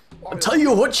 young'un. I'll tell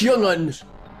you what, young'un.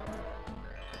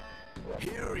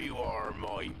 Here you are,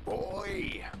 my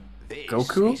boy. This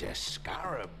Goku? is a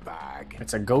scarab bag.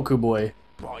 It's a Goku boy.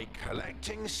 By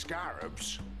collecting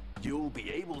scarabs, you'll be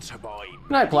able to buy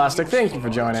Good night, Plastic. Thank you for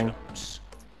joining. items.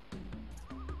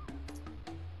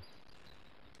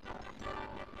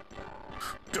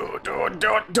 Do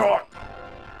it.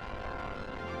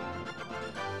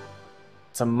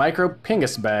 It's a micro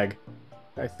Pingus bag.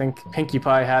 I think Pinkie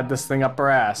Pie had this thing up her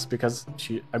ass because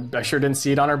I sure didn't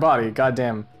see it on her body. God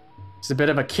damn. It's a bit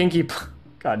of a kinky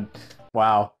God.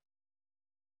 Wow.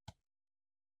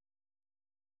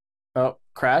 Oh,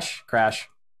 crash? Crash.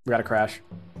 We got a crash.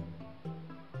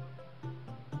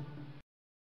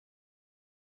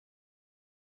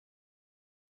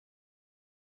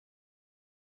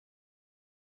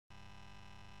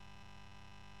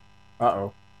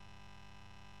 Uh-oh.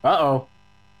 Uh-oh.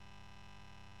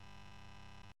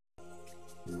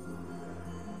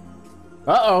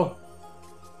 Uh-oh.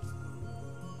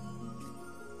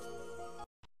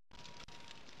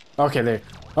 Okay, there.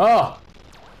 Oh!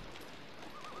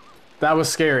 That was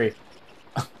scary.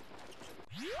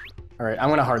 Alright, I'm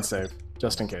gonna hard save,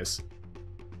 just in case.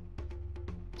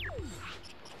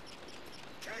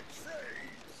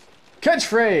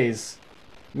 Catchphrase!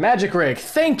 Magic Rake,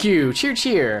 thank you! Cheer,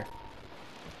 cheer!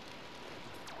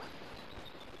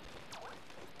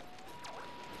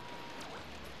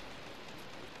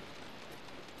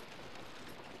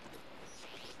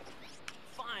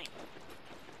 Fine.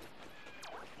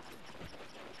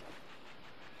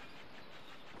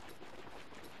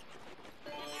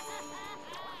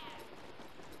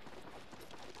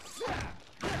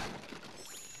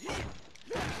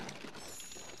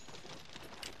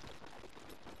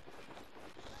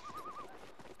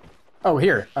 Oh,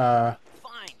 here. Fine.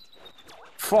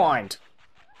 Find.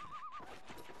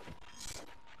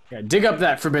 Yeah, dig up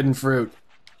that forbidden fruit.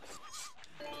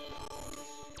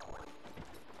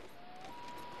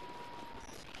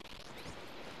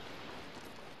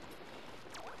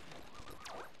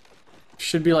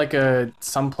 Should be like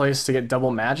some place to get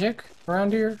double magic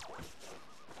around here.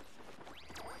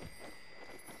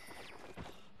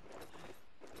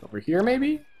 Over here,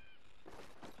 maybe?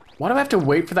 Why do I have to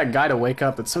wait for that guy to wake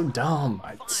up? It's so dumb.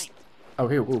 Oh,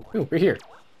 here, we're here.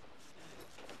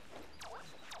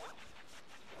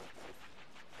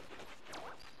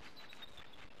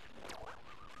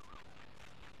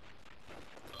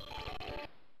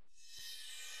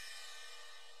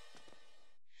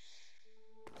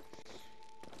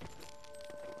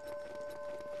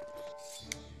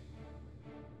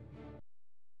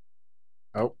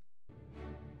 Oh.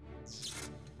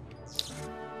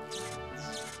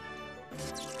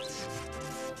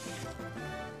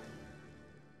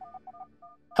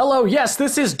 Hello, yes,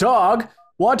 this is Dog.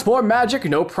 Want more magic?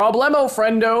 No problemo,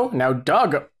 friendo. Now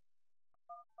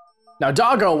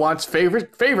Doggo wants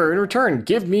favor in return.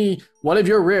 Give me one of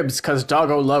your ribs, cause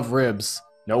Doggo love ribs.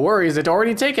 No worries, it's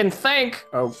already taken. Thank.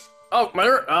 Oh,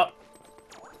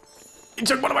 he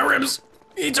took one of my ribs.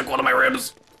 He took one of my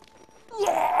ribs.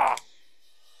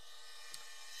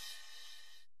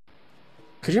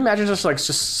 Could you imagine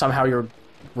just somehow your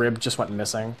rib just went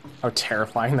missing? How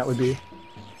terrifying that would be.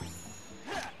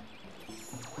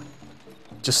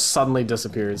 Just suddenly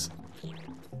disappears.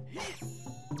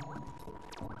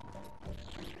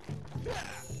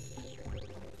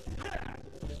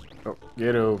 Oh,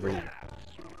 get over here.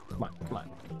 Come on, come on.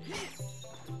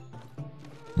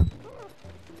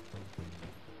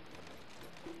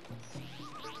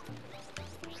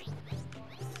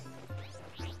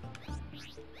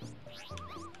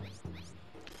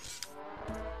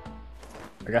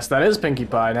 I guess that is Pinkie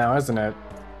Pie now, isn't it?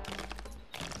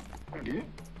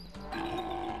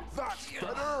 That's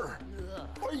better.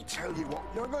 I tell you what,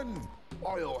 young'un,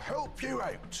 I'll help you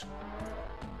out.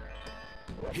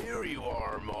 Here you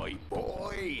are, my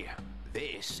boy.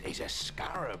 This is a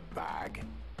scarab bag.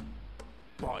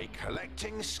 By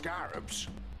collecting scarabs,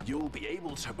 you'll be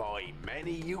able to buy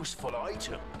many useful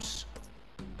items.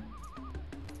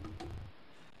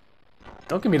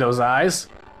 Don't give me those eyes.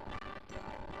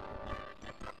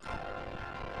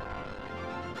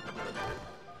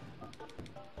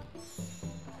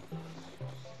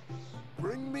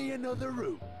 Bring me another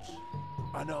root,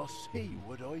 and I'll see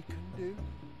what I can do.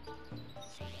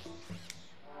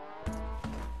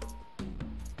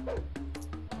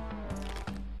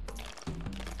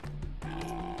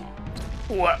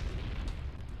 What?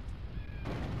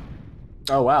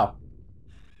 Oh, wow.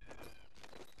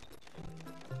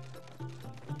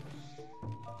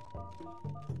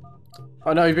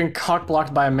 Oh no, you've been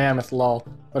cock-blocked by a mammoth, lol.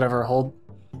 Whatever, hold.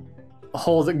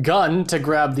 hold gun to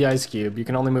grab the ice cube. You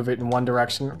can only move it in one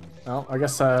direction. Well, I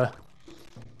guess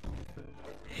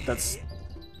that's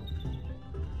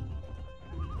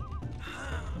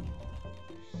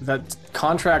that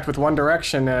contract with One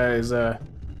Direction is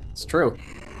it's true.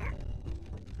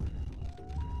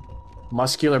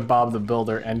 Muscular Bob the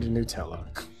Builder and Nutella.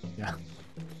 Yeah.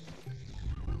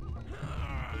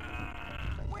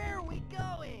 Where are we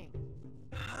going?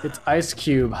 It's Ice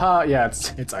Cube. Huh? Yeah,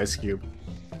 it's Ice Cube.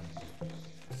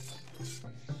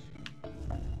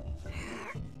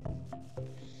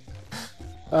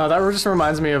 That just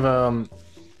reminds me of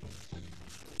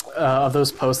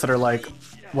those posts that are like,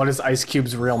 what is Ice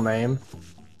Cube's real name?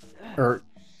 Or,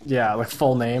 yeah, like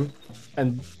full name.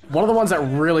 And one of the ones that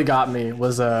really got me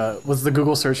was the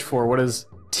Google search for what is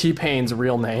T-Pain's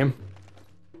real name.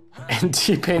 And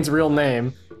T-Pain's real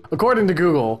name, according to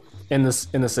Google, in this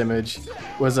image,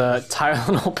 was a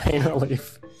Tylenol pain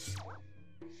relief.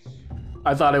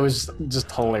 I thought it was just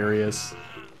hilarious.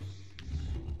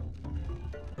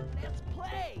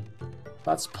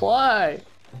 Let's play!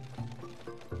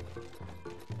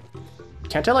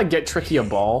 Can't I, like, get Tricky a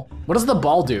ball? What does the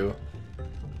ball do?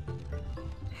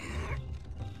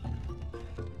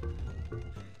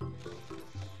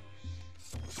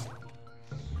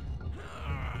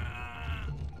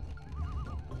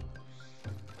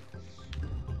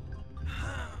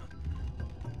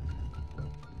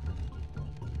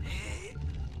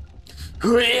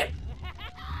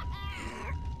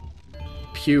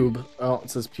 Pube. Oh, it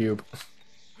says pube.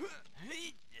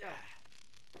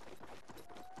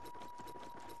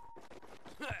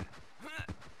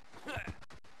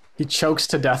 He chokes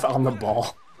to death on the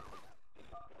ball.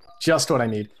 Just what I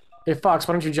need. Hey Fox,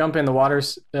 why don't you jump in the water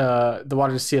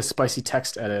to see a spicy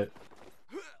text edit?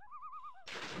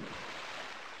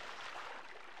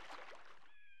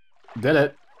 Did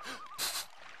it?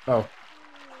 Oh.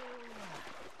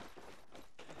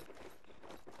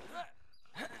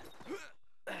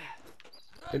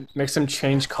 It makes him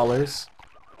change colors.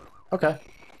 Okay.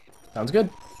 Sounds good.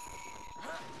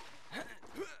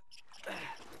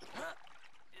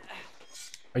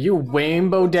 Are you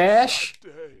Rainbow Dash?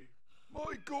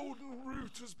 My golden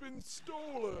root has been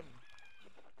stolen.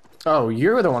 Oh,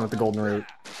 you're the one with the golden root.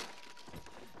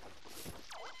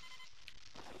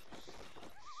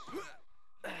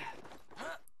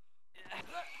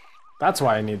 That's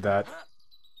why I need that.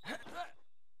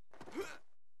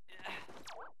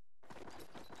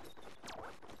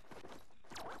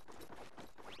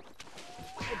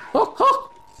 Oh, oh.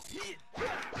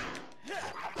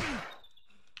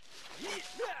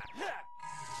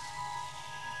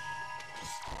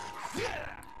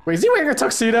 Wait, is he wearing a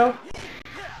tuxedo?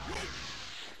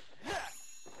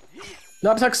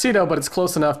 Not a tuxedo, but it's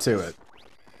close enough to it.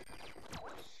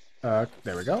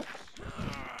 There we go.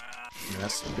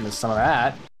 Yes, give me some of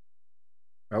that.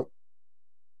 Oh.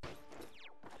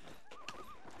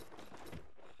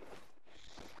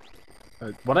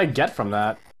 What'd I get from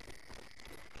that?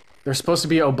 They're supposed to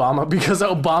be Obama because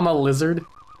Obama lizard.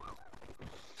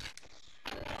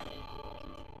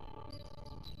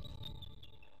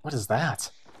 What is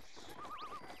that?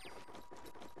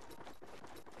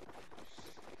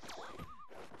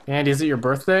 Andy, is it your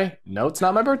birthday? No, it's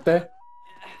not my birthday.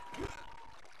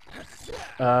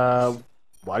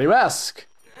 Why do you ask?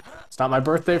 It's not my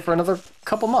birthday for another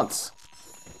couple months.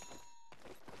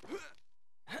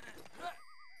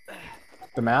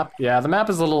 The map? Yeah, the map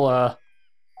is a little,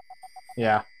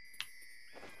 yeah.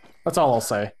 That's all I'll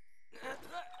say.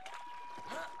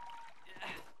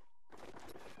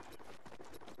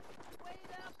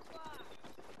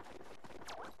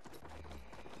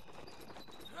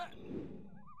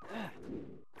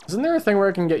 Isn't there a thing where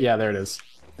I can get... Yeah, there it is.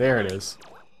 There it is.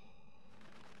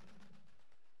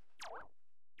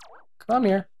 Come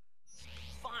here.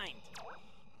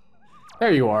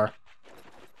 There you are.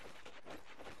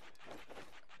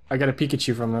 I got a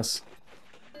Pikachu from this.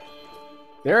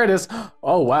 There it is.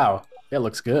 Oh, wow. It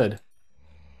looks good.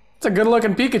 It's a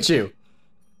good-looking Pikachu.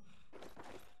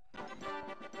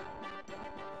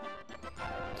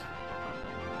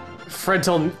 Fred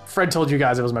told you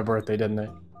guys it was my birthday, didn't he?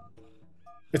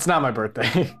 It's not my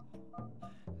birthday.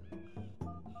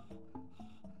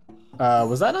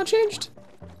 Was that not changed?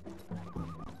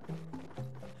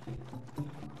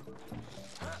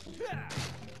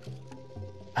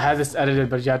 I had this edited,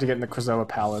 but you have to get in the Krazoa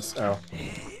Palace. Oh.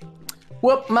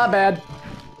 Whoop, my bad.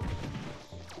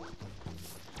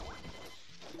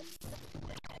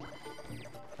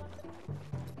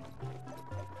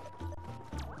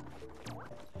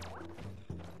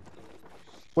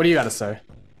 What do you gotta say?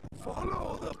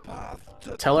 Follow the path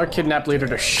to... Tell our kidnapped leader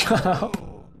to shut up.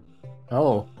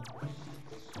 Oh.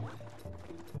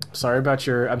 sorry about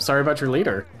your. I'm sorry about your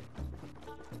leader.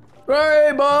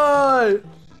 Hey, boy!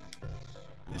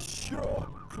 The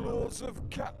sharp claws have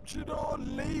captured our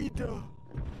leader.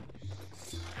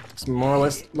 It's more or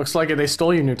less looks like they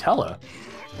stole your Nutella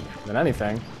than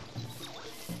anything.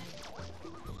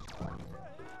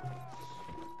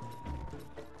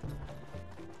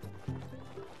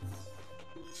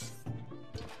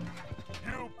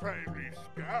 You pay me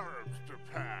scarabs to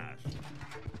pass.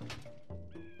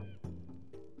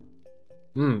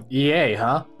 EA,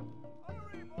 huh?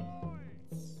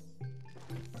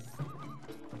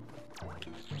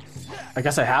 I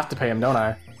guess I have to pay him, don't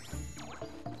I?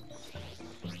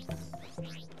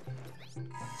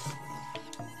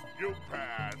 You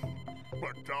pass,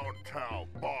 but don't tell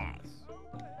boss.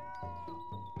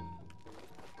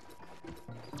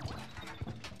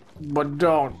 But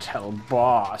don't tell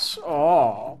boss.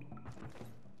 Oh.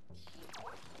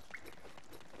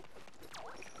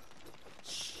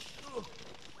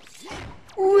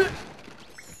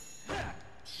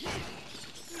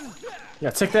 Yeah,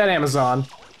 take that, Amazon.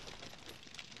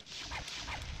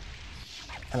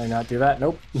 Can I not do that?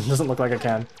 Nope. Doesn't look like I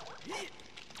can.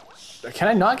 Can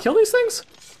I not kill these things?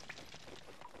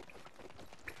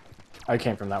 I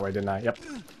came from that way, didn't I? Yep.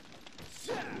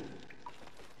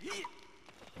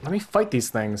 Let me fight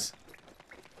these things.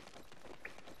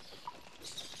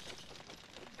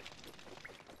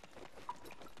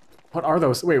 What are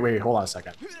those? Wait, hold on a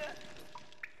second.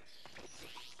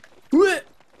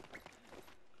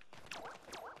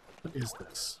 What is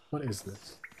this? What is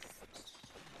this?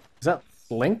 Is that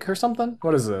Link or something?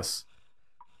 What is this?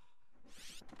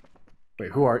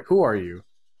 Wait, who are you?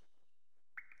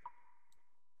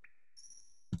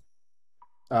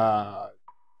 I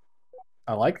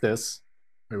like this.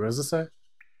 Wait, what does it say?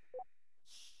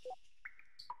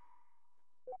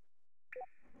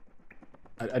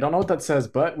 I don't know what that says,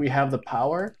 but we have the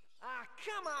power. Ah,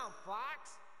 come on,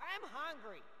 Fox. I'm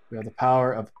hungry. We have the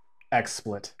power of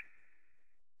XSplit.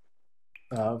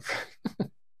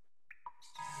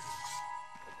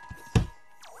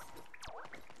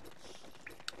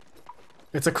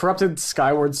 It's a corrupted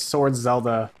Skyward Sword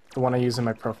Zelda, the one I use in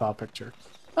my profile picture.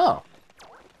 Oh.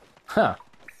 Huh.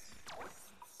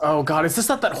 Oh god, is this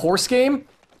not that horse game?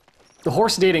 The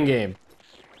horse dating game.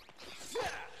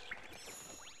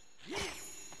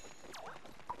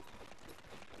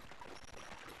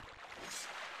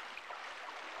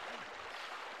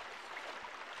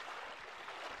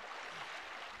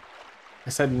 I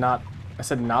said not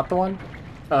the one?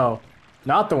 Oh,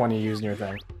 not the one you use in your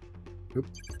thing. Oop.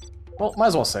 Well, might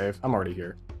as well save. I'm already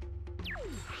here.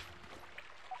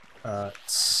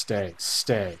 Stay.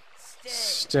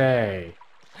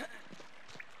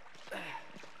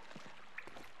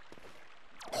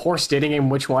 Horse dating game,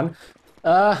 which one?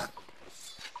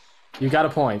 You got a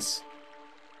point.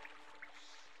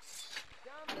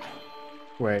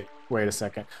 Wait a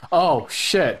second. Oh,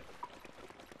 shit.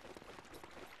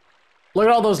 Look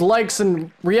at all those likes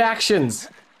and reactions.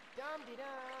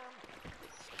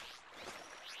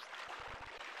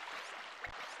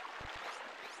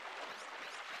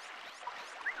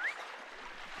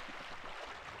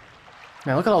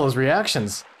 Man, look at all those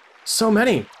reactions. So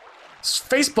many. It's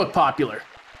Facebook popular.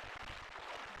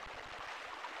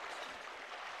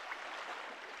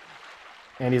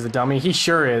 And he's a dummy. He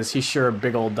sure is. He's sure a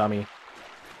big old dummy.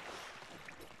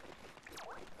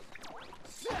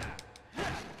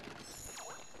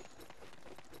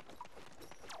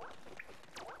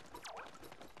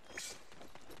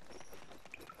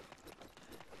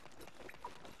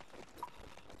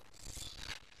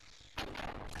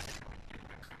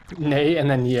 Nay and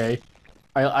then yay.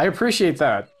 I appreciate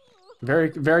that.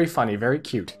 Very, very funny, very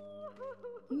cute.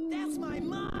 That's my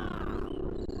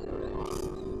mom.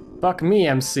 Fuck me,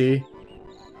 MC.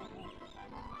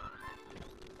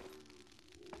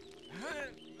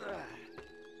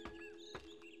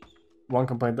 One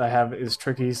complaint I have is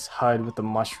Tricky's HUD with the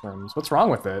mushrooms. What's wrong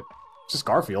with it? It's just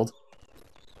Garfield.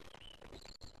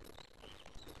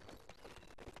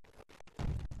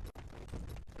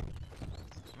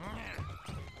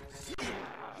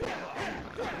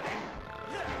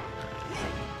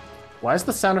 Why is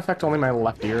the sound effect only in my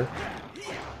left ear?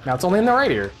 Now it's only in the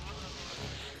right ear.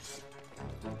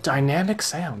 Dynamic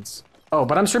sounds. Oh,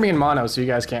 but I'm streaming in mono, so you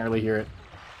guys can't really hear it.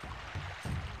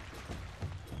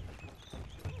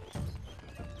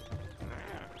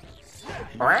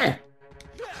 Alright.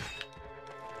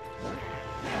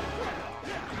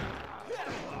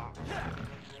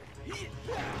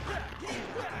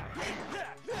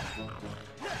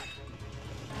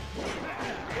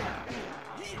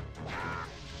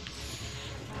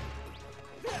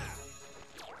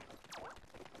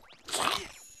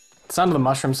 The sound of the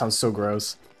mushroom sounds so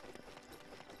gross.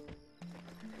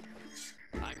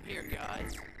 I'm here,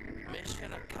 guys.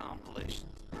 Mission accomplished.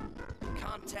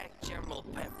 Contact General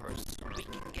Peppers so we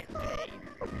can get paid.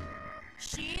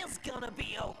 She's gonna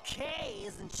be okay,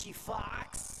 isn't she,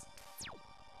 Fox?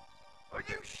 Are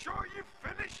you sure you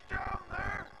finished down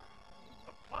there?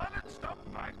 The planet's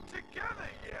not back together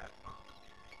yet.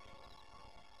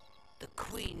 The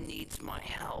Queen needs my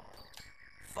help.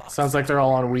 Fox, Sounds like they're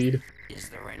all on weed. is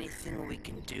there anything we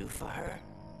can do for her?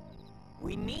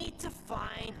 We need to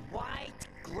find white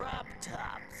grub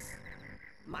tubs.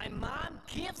 My mom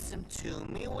gives them to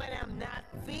me when I'm not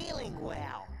feeling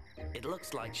well. It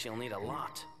looks like she'll need a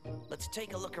lot. Let's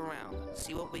take a look around,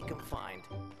 see what we can find.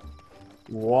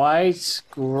 White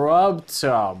grub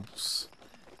tubs.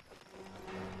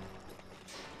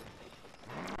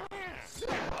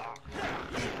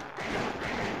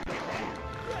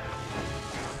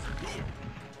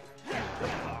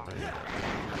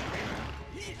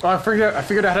 Oh, I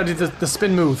figured out how to do the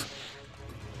spin move.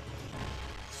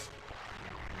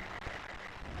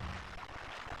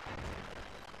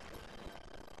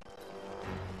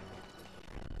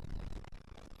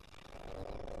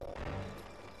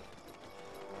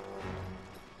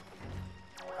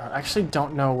 I actually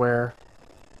don't know where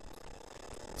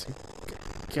to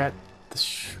get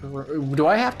the do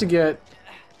I have to get...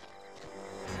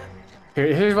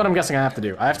 Here's what I'm guessing I have to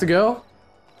do. I have to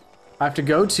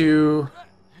go to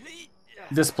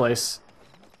this place,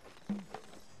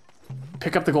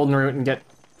 pick up the golden root and get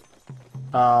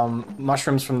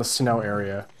mushrooms from the snow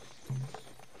area.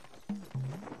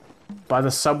 Buy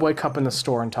the subway cup in the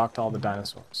store and talk to all the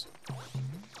dinosaurs.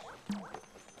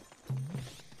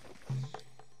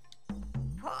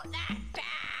 Put that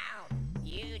down!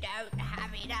 You don't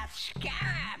have enough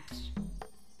scarabs!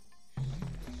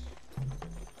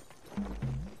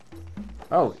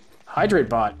 Oh, Hydrate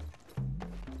Bot.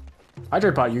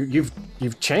 Hydrate Bot, you've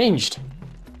changed.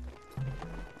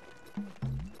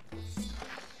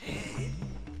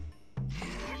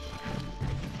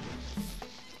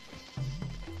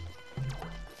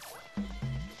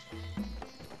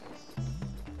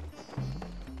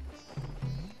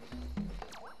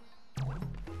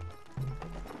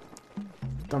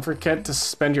 Don't forget to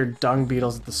spend your dung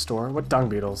beetles at the store. What dung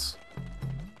beetles?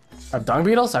 I have dung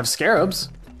beetles? I have scarabs.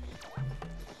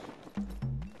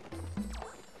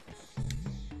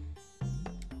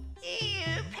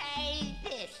 You pay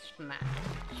this much.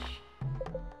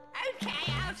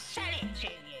 Okay, I'll sell it to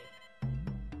you.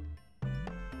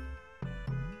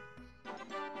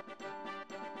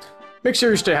 Make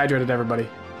sure you stay hydrated, everybody.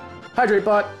 Hydrate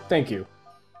Bot, thank you.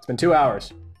 It's been 2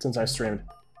 hours since I streamed.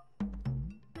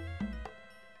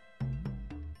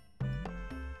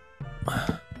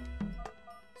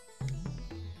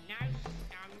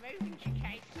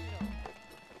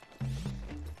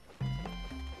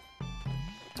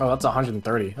 Oh, that's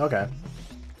 130. Okay.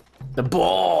 The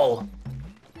ball!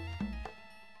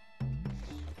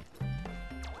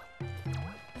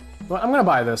 Well, I'm gonna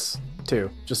buy this, too.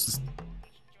 Just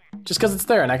because it's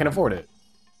there and I can afford it.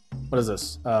 What is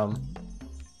this?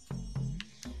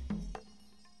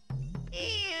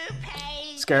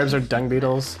 Scarabs are dung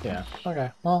beetles? Yeah.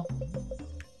 Okay, well.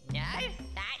 No,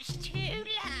 that's too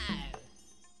low.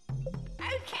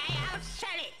 Okay, I'll sell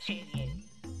it to you.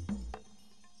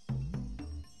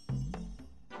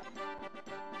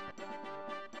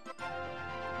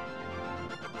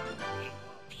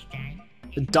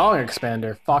 The dong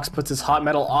expander. Fox puts his hot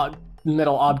metal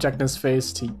metal object in his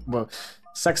face to... Whoa.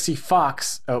 Sexy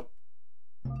Fox. Oh.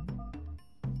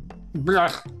 Blah.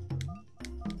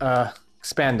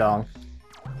 Expand dong.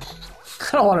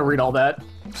 I don't want to read all that.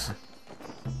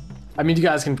 I mean, you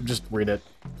guys can just read it.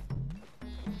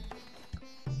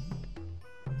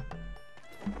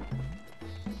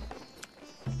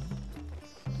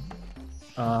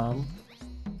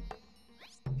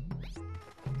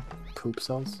 Poop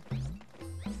cells.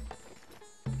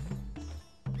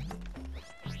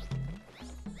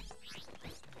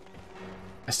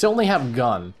 I still only have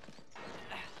gun.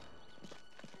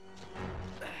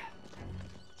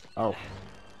 Oh.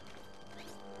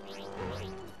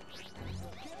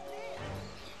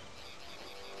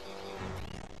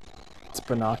 It's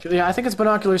binoculars. Yeah, I think it's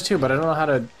binoculars too, but I don't know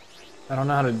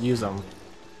how to use them.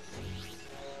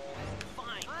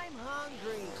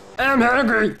 I'm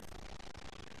hungry.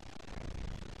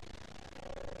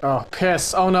 Oh,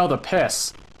 piss. Oh no, the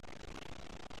piss.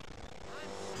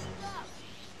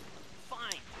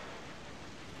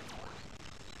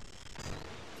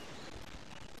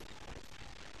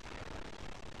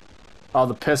 Oh,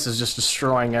 the piss is just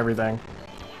destroying everything.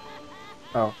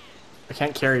 Oh. I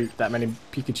can't carry that many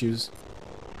Pikachus.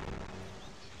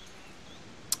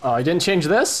 Oh, I didn't change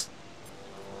this?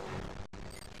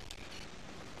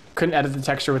 Couldn't edit the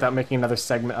texture without making another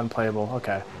segment unplayable.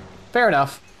 Okay. Fair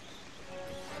enough.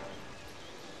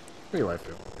 What do I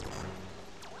feel?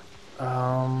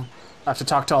 I have to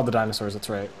talk to all the dinosaurs, that's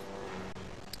right.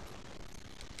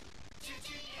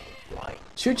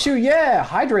 Choo choo, yeah!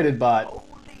 Hydrated bot.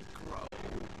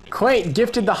 Quaint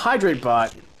gifted the hydrate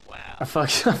bot. A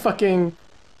fucking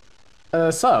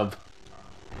sub.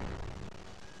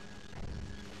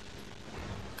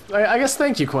 I guess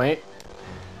thank you, Quaint.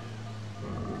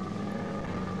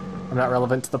 I'm not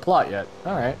relevant to the plot yet.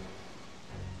 Alright.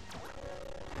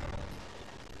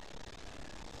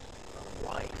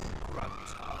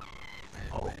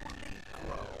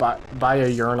 Buy a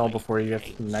urinal before you get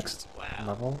to the next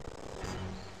level.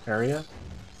 Area.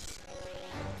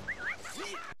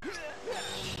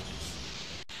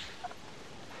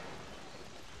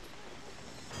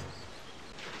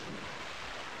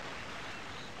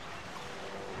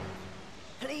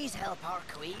 Please help our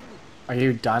queen. Are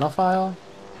you Dinophile?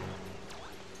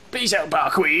 Please help our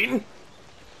queen!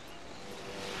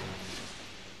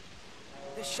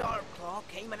 The sharp claw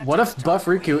came and What if Buff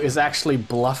Riku is actually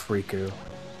Bluff Riku?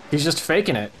 He's just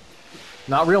faking it.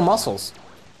 Not real muscles.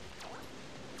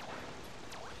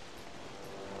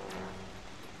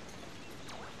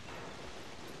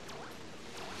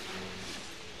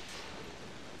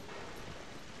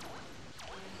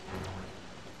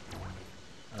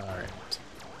 Alright.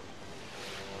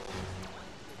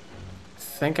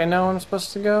 Think I know where I'm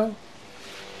supposed to go?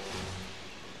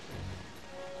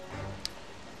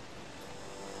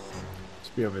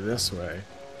 Should be over this way.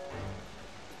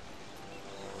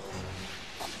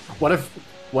 What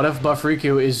if Buff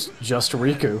Riku is just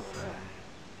Riku?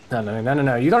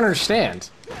 No, you don't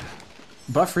understand.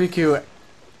 Buff Riku,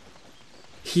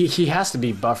 he has to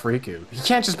be Buff Riku. He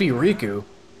can't just be Riku.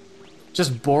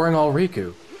 Just boring old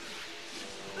Riku.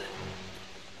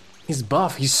 He's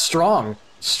buff, he's strong.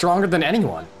 Stronger than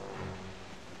anyone.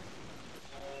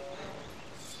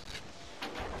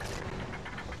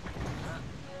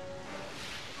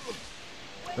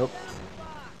 Nope.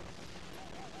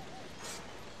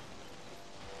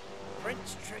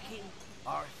 Prince Tricky,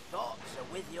 our thoughts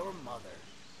are with your mother.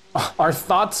 Our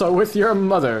thoughts are with your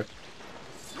mother.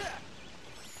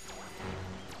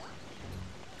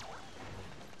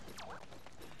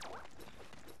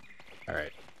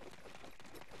 Alright.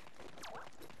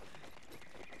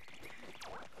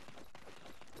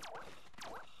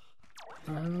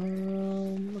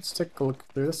 Let's take a look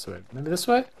through this way. Maybe this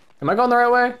way? Am I going the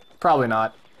right way? Probably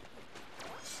not.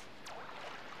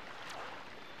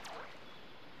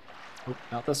 Oop,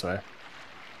 not this way.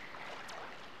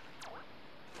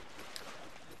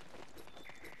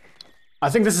 I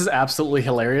think this is absolutely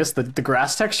hilarious. The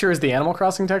grass texture is the Animal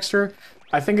Crossing texture.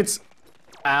 I think it's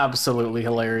absolutely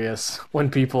hilarious when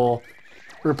people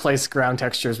replace ground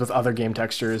textures with other game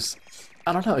textures.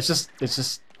 I don't know, it's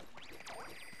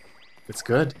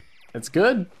good. It's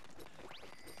good.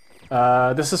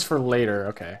 This is for later,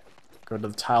 okay. Go to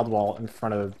the tiled wall in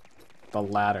front of the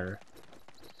ladder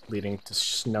leading to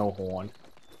Snowhorn.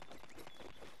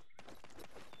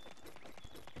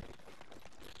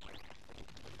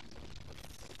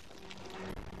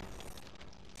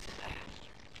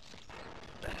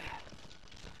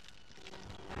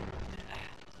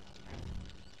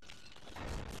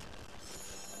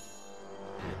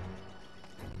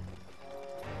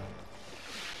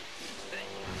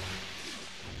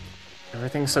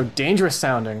 Everything's so dangerous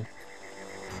sounding.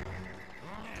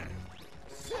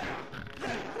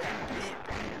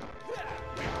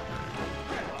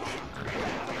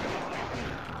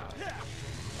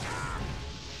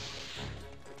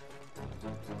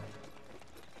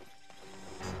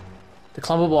 The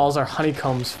clump of balls are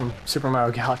honeycombs from Super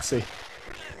Mario Galaxy.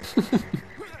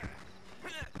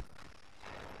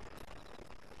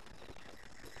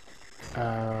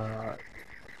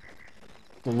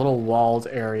 The little walled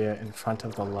area in front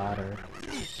of the ladder.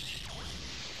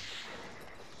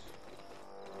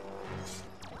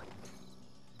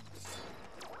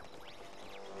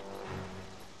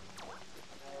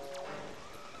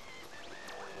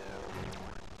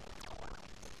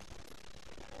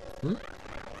 Hmm?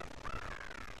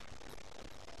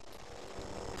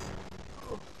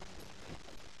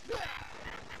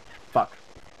 Fuck.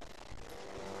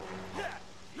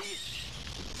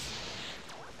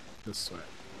 This way.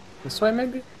 This way,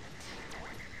 maybe?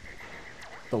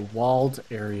 The walled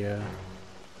area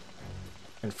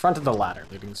in front of the ladder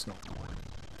leading to snow.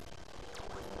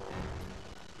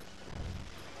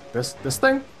 This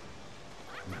thing?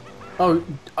 Oh,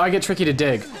 I get tricky to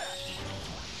dig.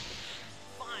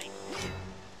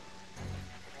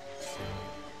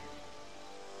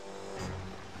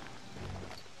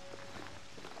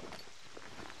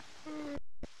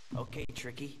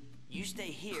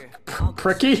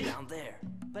 Pricky? Down there.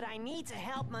 But I need to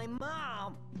help my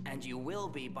mom. And you will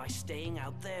be by staying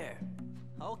out there.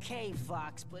 Okay,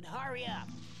 Fox, but hurry up.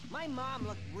 My mom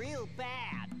looked real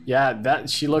bad. Yeah,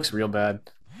 she looks real bad.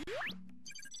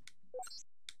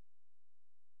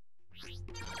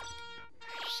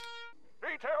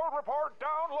 Detailed report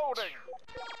downloading.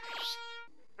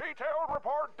 Detailed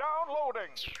report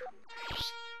downloading.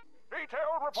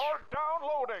 Detailed report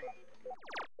downloading.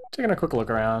 Taking a quick look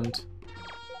around.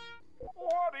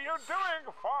 What are you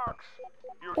doing, Fox?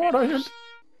 What are you?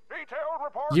 Detailed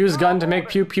report Use gun to make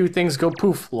downloading. pew pew things go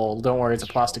poof. Lol, don't worry, it's a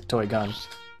plastic toy gun.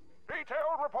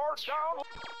 Detailed report down.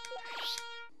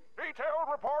 Detailed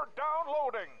report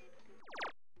downloading.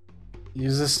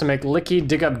 Use this to make Licky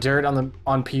dig up dirt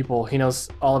on people. He knows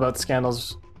all about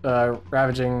scandals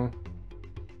ravaging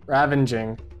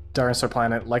Dinosaur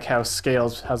Planet, like how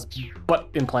Scales has butt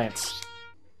implants.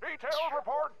 Detailed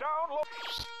report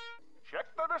download. Check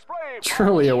the display.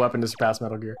 Truly a weapon to surpass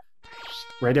Metal Gear.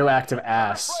 Radioactive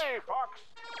ass. Display, Fox.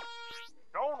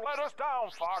 Don't let us down,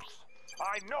 Fox.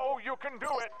 I know you can do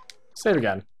it. Save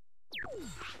again.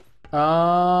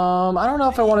 I don't know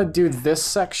if I want to do this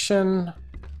section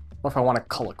or if I want to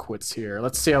call it quits here.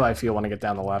 Let's see how I feel when I get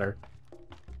down the ladder.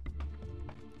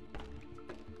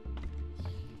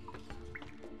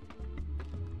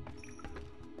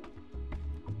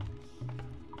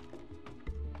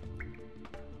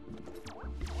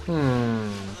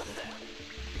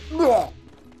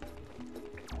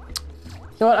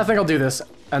 You know what? I think I'll do this,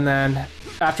 and then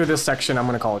after this section, I'm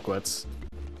gonna call it quits.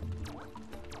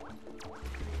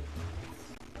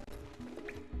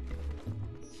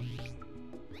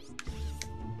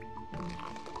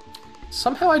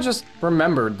 Somehow I just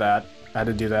remembered that I had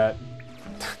to do that.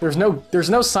 There's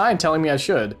no sign telling me I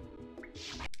should.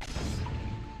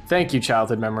 Thank you,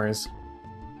 childhood memories.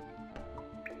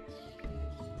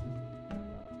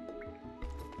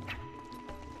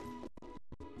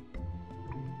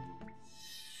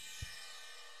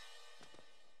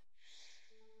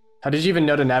 How did you even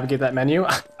know to navigate that menu?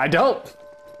 I don't!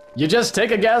 You just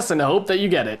take a guess and hope that you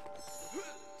get it.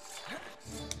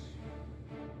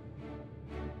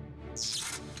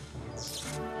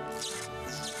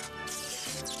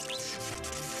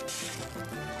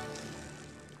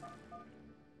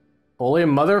 Holy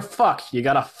motherfuck, you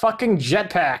got a fucking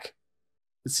jetpack!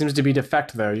 It seems to be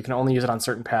defect though, you can only use it on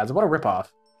certain pads. What a ripoff.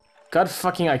 God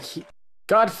fucking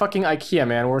IKEA,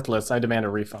 man, worthless. I demand a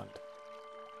refund.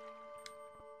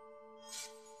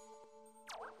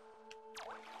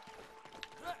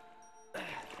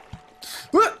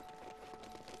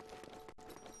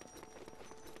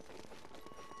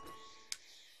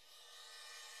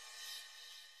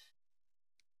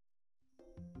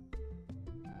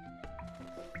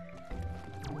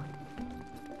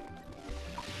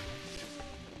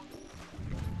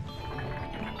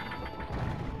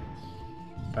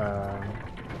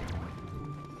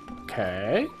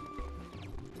 Okay.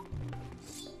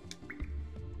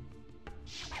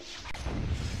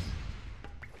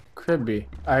 Cribby.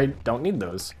 I don't need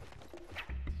those.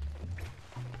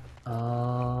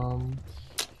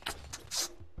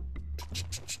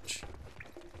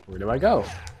 Where do I go?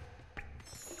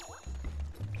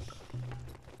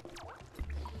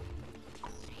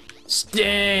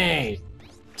 Stay!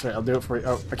 Sorry, I'll do it for you.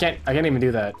 Oh, I can't even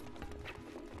do that.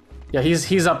 Yeah,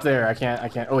 he's up there. I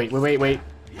can't. Oh, wait.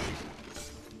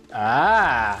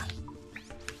 Ah!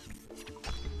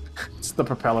 It's the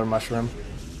propeller mushroom.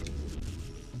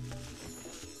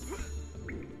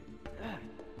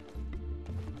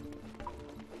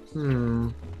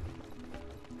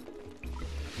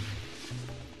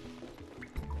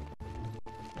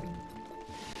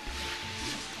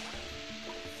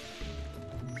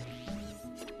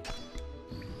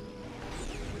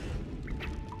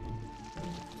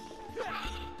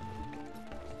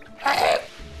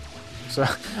 So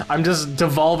I'm just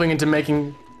devolving into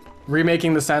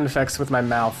remaking the sound effects with my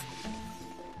mouth.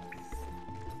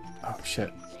 Oh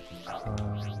shit.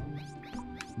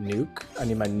 Nuke? I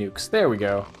need my nukes. There we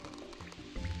go.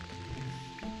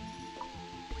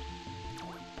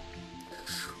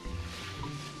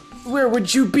 Where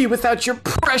would you be without your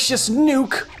precious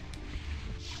nuke?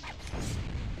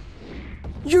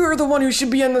 You're the one who should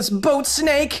be in this boat,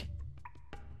 Snake!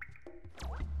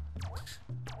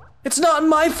 It's not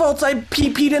my fault I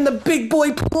pee-peed in the big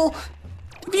boy pool!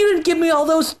 If you didn't give me all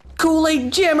those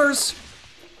Kool-Aid jammers!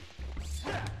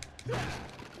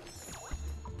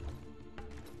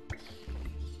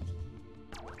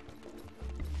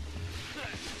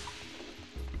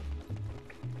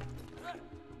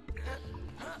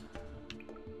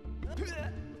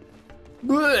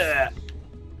 Blech.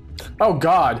 Oh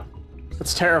god,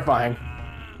 that's terrifying.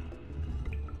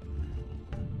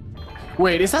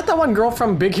 Wait, is that the one girl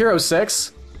from Big Hero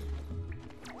 6?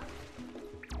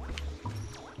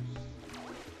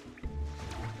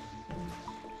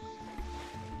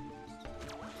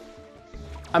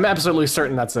 I'm absolutely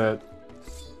certain that's it.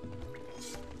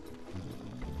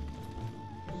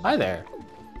 Hi there.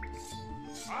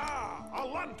 Ah, a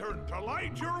lantern to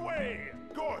light your way.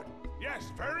 Good.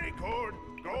 Yes, very good.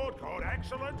 Good, good,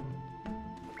 excellent.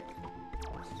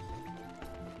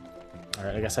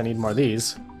 Alright, I guess I need more of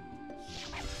these.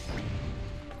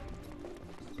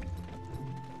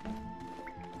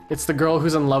 It's the girl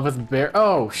who's in love with Bear.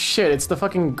 Oh, shit, it's the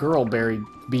fucking girl, Barry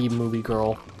B movie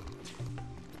girl.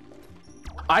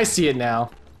 I see it now.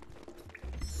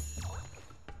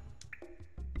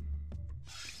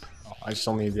 Oh, I just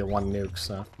only need the one nuke,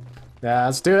 so. Yeah,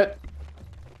 let's do it.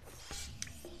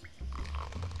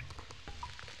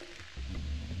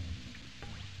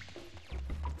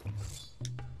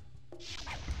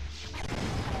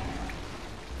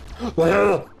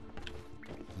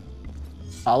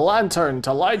 A lantern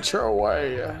to light your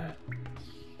way.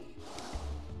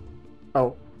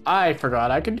 Oh, I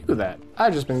forgot I could do that.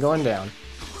 I've just been going down.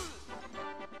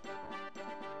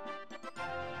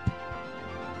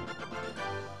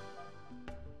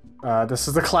 This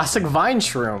is the classic Vine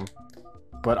shroom,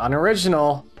 but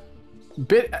unoriginal.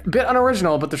 Bit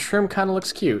unoriginal, but the shroom kind of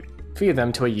looks cute. Feed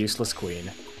them to a useless queen.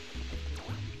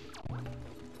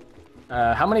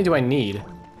 How many do I need?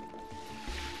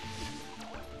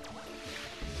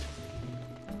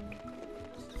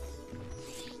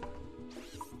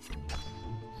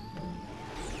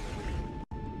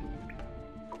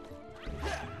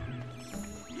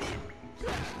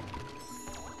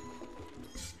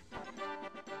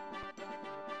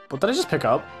 What did I just pick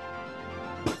up?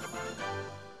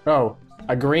 Oh,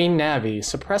 a green navy.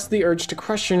 Suppress the urge to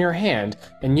crush in your hand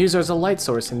and use it as a light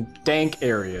source in dank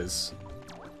areas.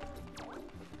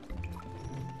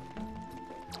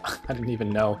 I didn't even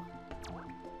know.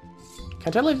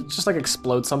 Can't I like, just like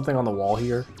explode something on the wall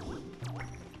here?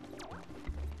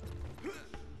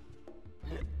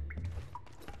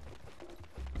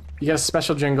 You get a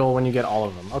special jingle when you get all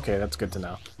of them. Okay, that's good to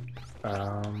know.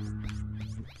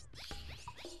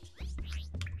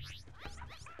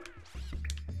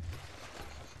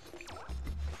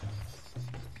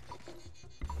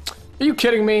 Are you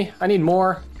kidding me? I need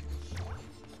more.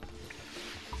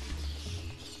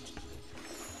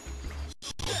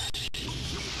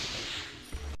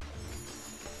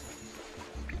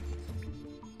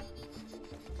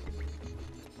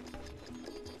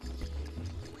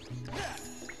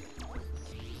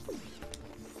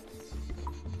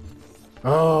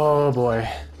 Oh boy.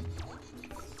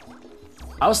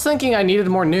 I was thinking I needed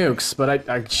more nukes, but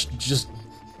I just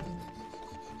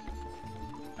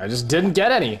didn't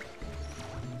get any.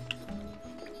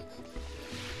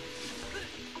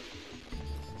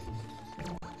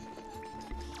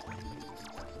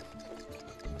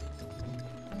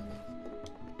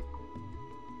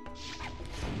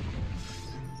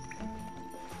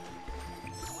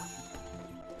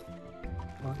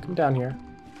 Come down here.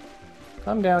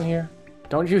 Come down here.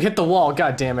 Don't you hit the wall,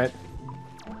 god damn it.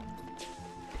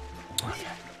 Okay,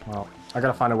 well, I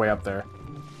gotta find a way up there.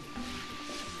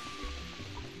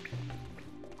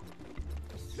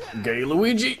 Gay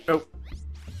Luigi! Oh.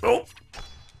 Oh!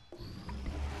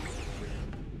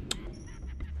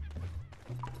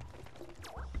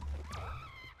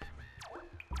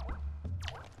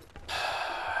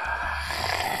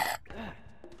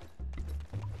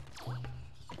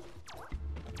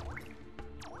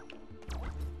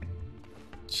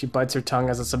 She bites her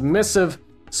tongue as a submissive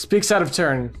speaks out of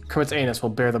turn. Kermit's anus will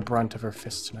bear the brunt of her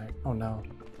fists tonight. Oh no.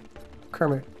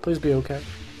 Kermit, please be okay.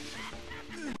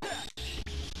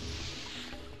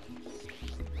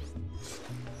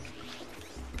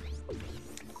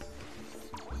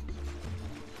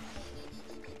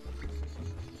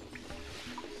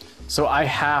 So I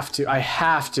have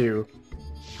to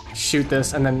shoot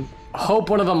this and then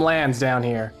hope one of them lands down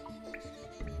here.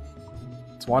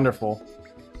 It's wonderful.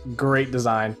 Great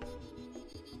design.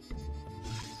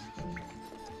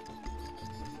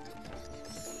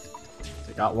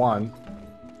 They got one.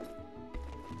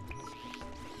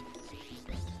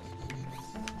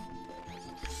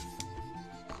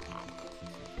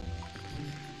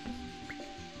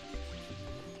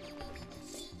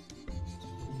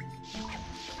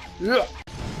 Yeah.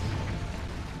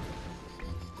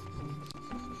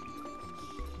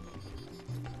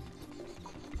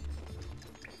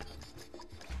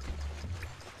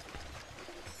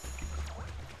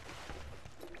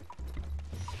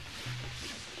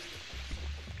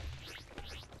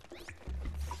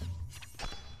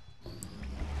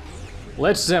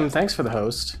 Lich Zim, thanks for the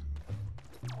host.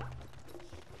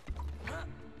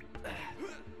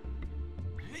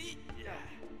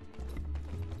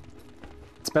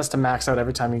 best to max out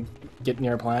every time you get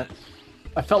near a plant.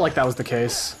 I felt like that was the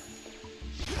case.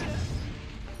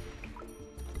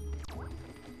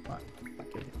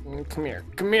 Come here,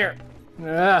 come here.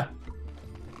 Ah.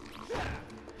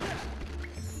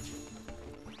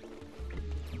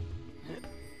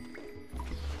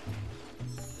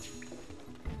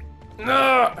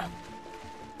 No.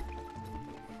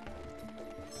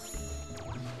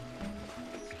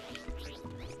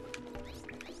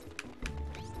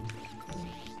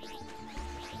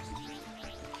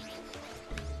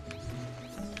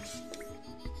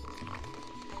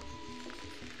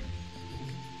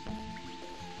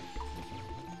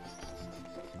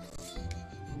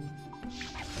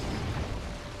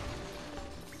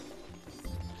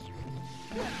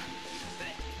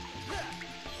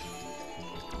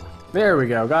 There we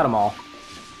go, got them all.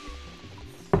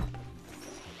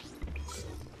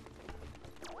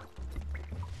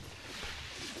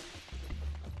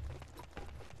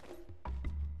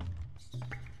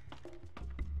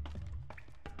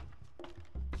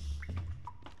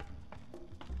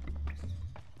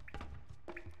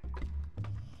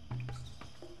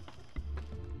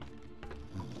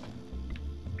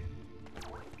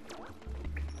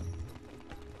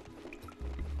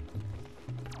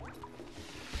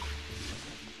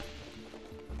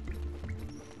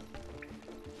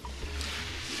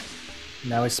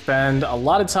 Now we spend a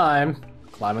lot of time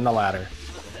climbing the ladder.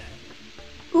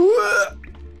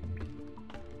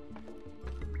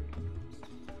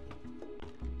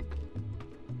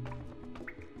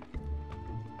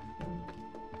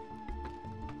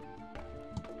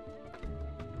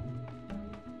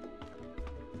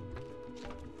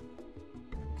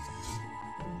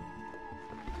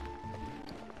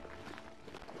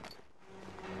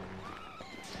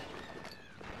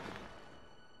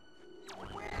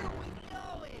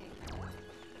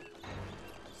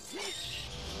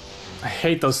 I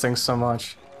hate those things so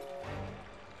much.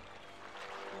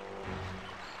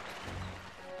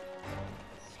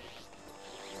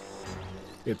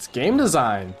 It's game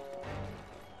design.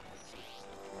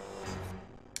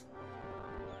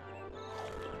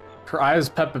 Her eye is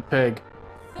Peppa Pig,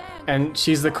 and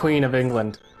she's the Queen of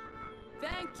England.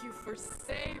 Thank you for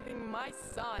saving my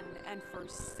son and for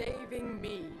saving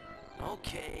me.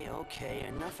 Okay, okay,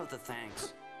 enough of the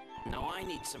thanks. No, I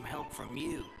need some help from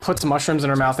you. Puts mushrooms in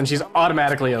her mouth and she's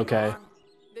automatically okay.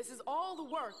 This is all the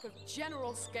work of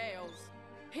General Scales.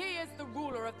 He is the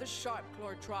ruler of the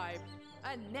Sharpclaw tribe,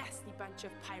 a nasty bunch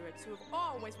of pirates who have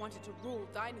always wanted to rule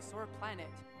Dinosaur Planet.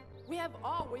 We have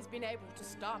always been able to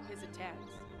stop his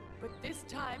attempts, but this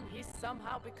time he's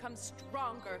somehow become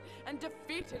stronger and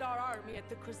defeated our army at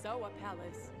the Krazoa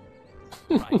Palace.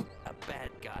 Right, a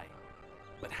bad guy.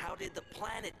 But how did the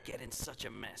planet get in such a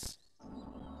mess?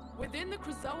 Within the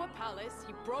Krazoa Palace,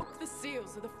 he broke the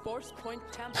seals of the Force Point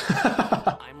Temple.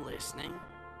 I'm listening.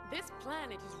 This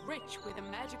planet is rich with a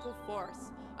magical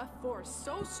force, a force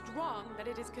so strong that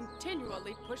it is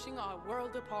continually pushing our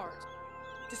world apart.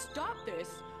 To stop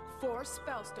this, 4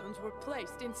 spellstones were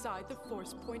placed inside the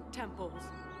Force Point temples.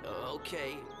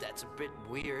 Okay, that's a bit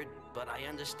weird, but I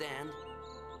understand.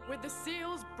 With the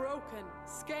seals broken,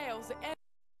 Scales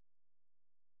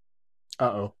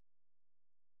Uh-oh.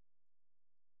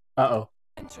 Uh-oh.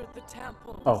 entered the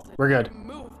temple. Oh, we're good. And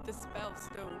removed the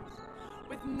spellstones.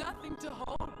 With nothing to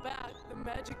hold back the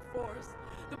magic force,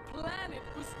 the planet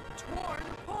was torn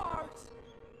apart.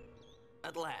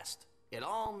 At last, it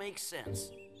all makes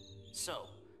sense. So,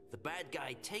 the bad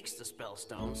guy takes the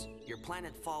spellstones, your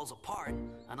planet falls apart,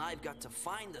 and I've got to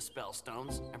find the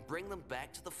spellstones and bring them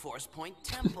back to the Force Point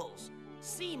temples.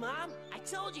 See, Mom? I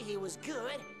told you he was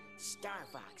good.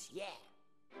 Starfox, yeah.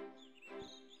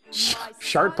 My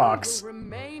Sharkbox. son will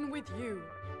remain with you,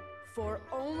 for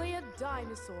only a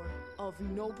dinosaur of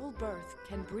noble birth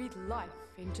can breathe life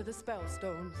into the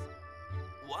spellstones.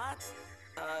 What?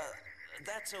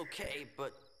 That's okay,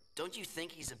 but don't you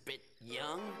think he's a bit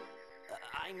young?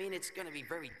 I mean, it's gonna be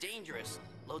very dangerous.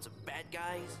 Loads of bad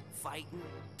guys, fighting,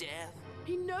 death.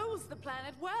 He knows the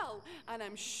planet well, and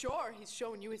I'm sure he's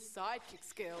shown you his sidekick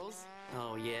skills.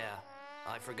 Oh yeah,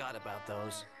 I forgot about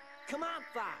those. Come on,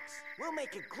 Fox. We'll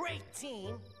make a great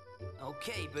team.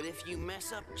 Okay, but if you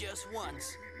mess up just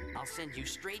once, I'll send you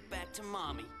straight back to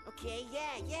Mommy. Okay,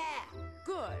 yeah.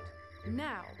 Good.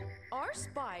 Now, our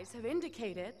spies have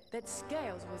indicated that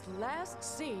Scales was last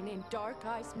seen in Dark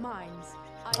Ice Mines.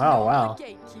 Oh, wow. The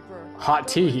gatekeeper. Hot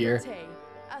tea here.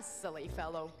 A silly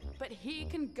fellow, but he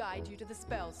can guide you to the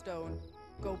Spellstone.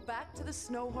 Go back to the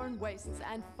Snowhorn Wastes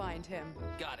and find him.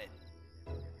 Got it.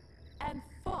 And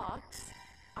Fox,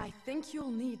 I think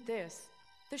you'll need this.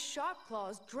 The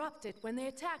Sharpclaws dropped it when they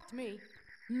attacked me.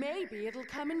 Maybe it'll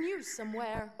come in use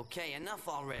somewhere. Okay, enough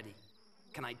already.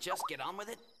 Can I just get on with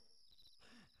it?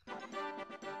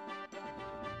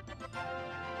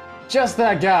 Just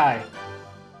that guy.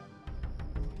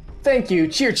 Thank you,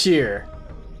 cheer cheer.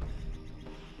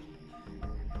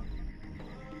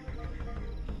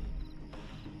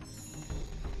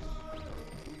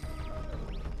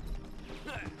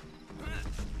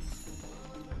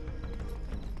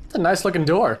 It's a nice looking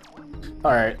door.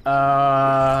 All right,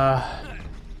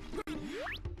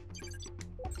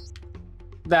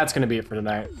 that's gonna be it for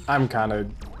tonight. I'm kind of,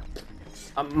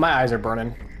 my eyes are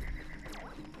burning.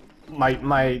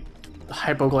 My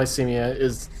hypoglycemia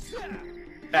is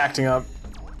acting up.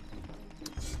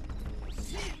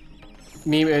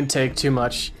 Meme intake too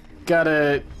much.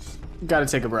 Gotta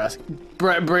take a breath.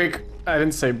 Break. I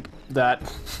didn't say that.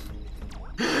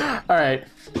 All right.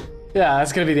 Yeah,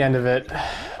 that's gonna be the end of it.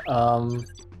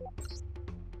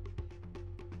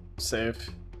 Save.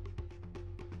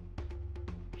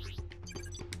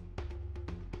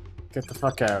 Get the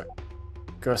fuck out.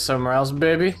 Go somewhere else,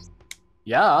 baby.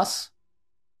 Yes.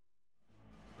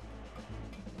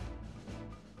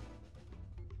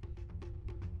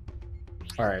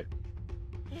 All right.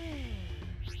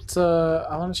 Let's,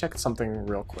 I want to check something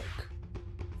real quick.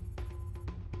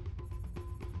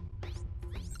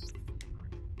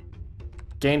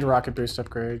 Gained rocket boost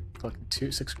upgrade.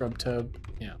 Collected 6 grub tub.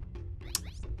 Yeah.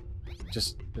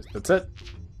 Just that's it.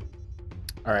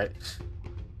 All right.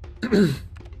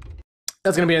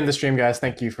 That's gonna be the end of the stream, guys.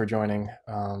 Thank you for joining.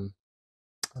 Let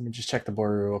me just check the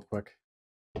board real quick.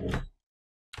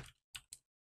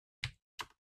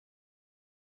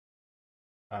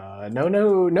 No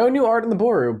new art in the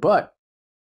Boru, but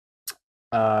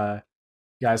you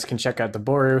guys can check out the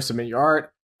Boru, submit your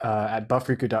art at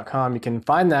buffriku.com. You can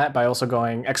find that by also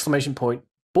going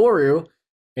 !Boru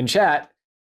in chat,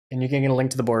 and you can get a link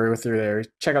to the Boru through there.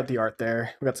 Check out the art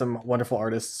there. We've got some wonderful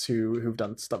artists who've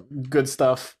done good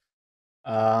stuff.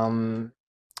 Let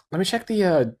me check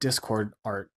the Discord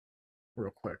art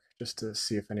real quick, just to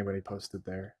see if anybody posted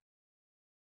there.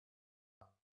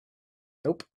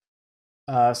 Nope.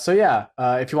 So yeah,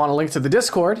 if you want a link to the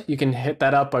Discord, you can hit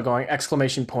that up by going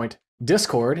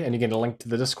 !Discord, and you get a link to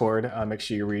the Discord. Make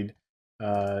sure you read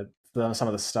some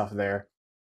of the stuff there.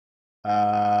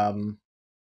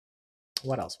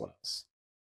 What else?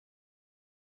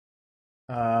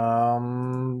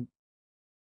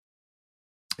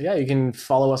 Yeah, you can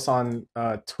follow us on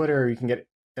Twitter. You can get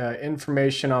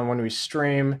information on when we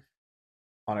stream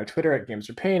on our Twitter at Games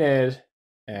Repainted,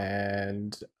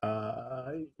 and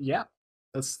yeah.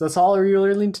 That's all you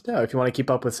really need to know. If you want to keep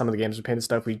up with some of the Games Repainted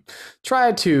stuff, we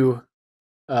try to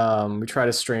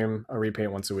stream a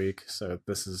repaint once a week. So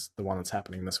this is the one that's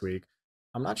happening this week.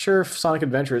 I'm not sure if Sonic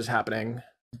Adventure is happening,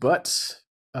 but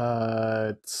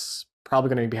it's probably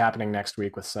going to be happening next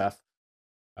week with Seth.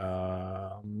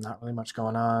 Not really much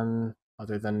going on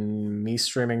other than me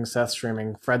streaming, Seth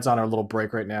streaming. Fred's on a little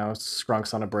break right now.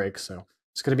 Skrunk's on a break, so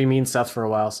it's going to be me and Seth for a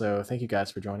while. So thank you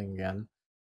guys for joining again.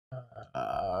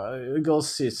 Go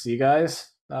see you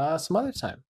guys some other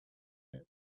time.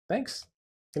 Thanks.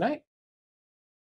 Good night.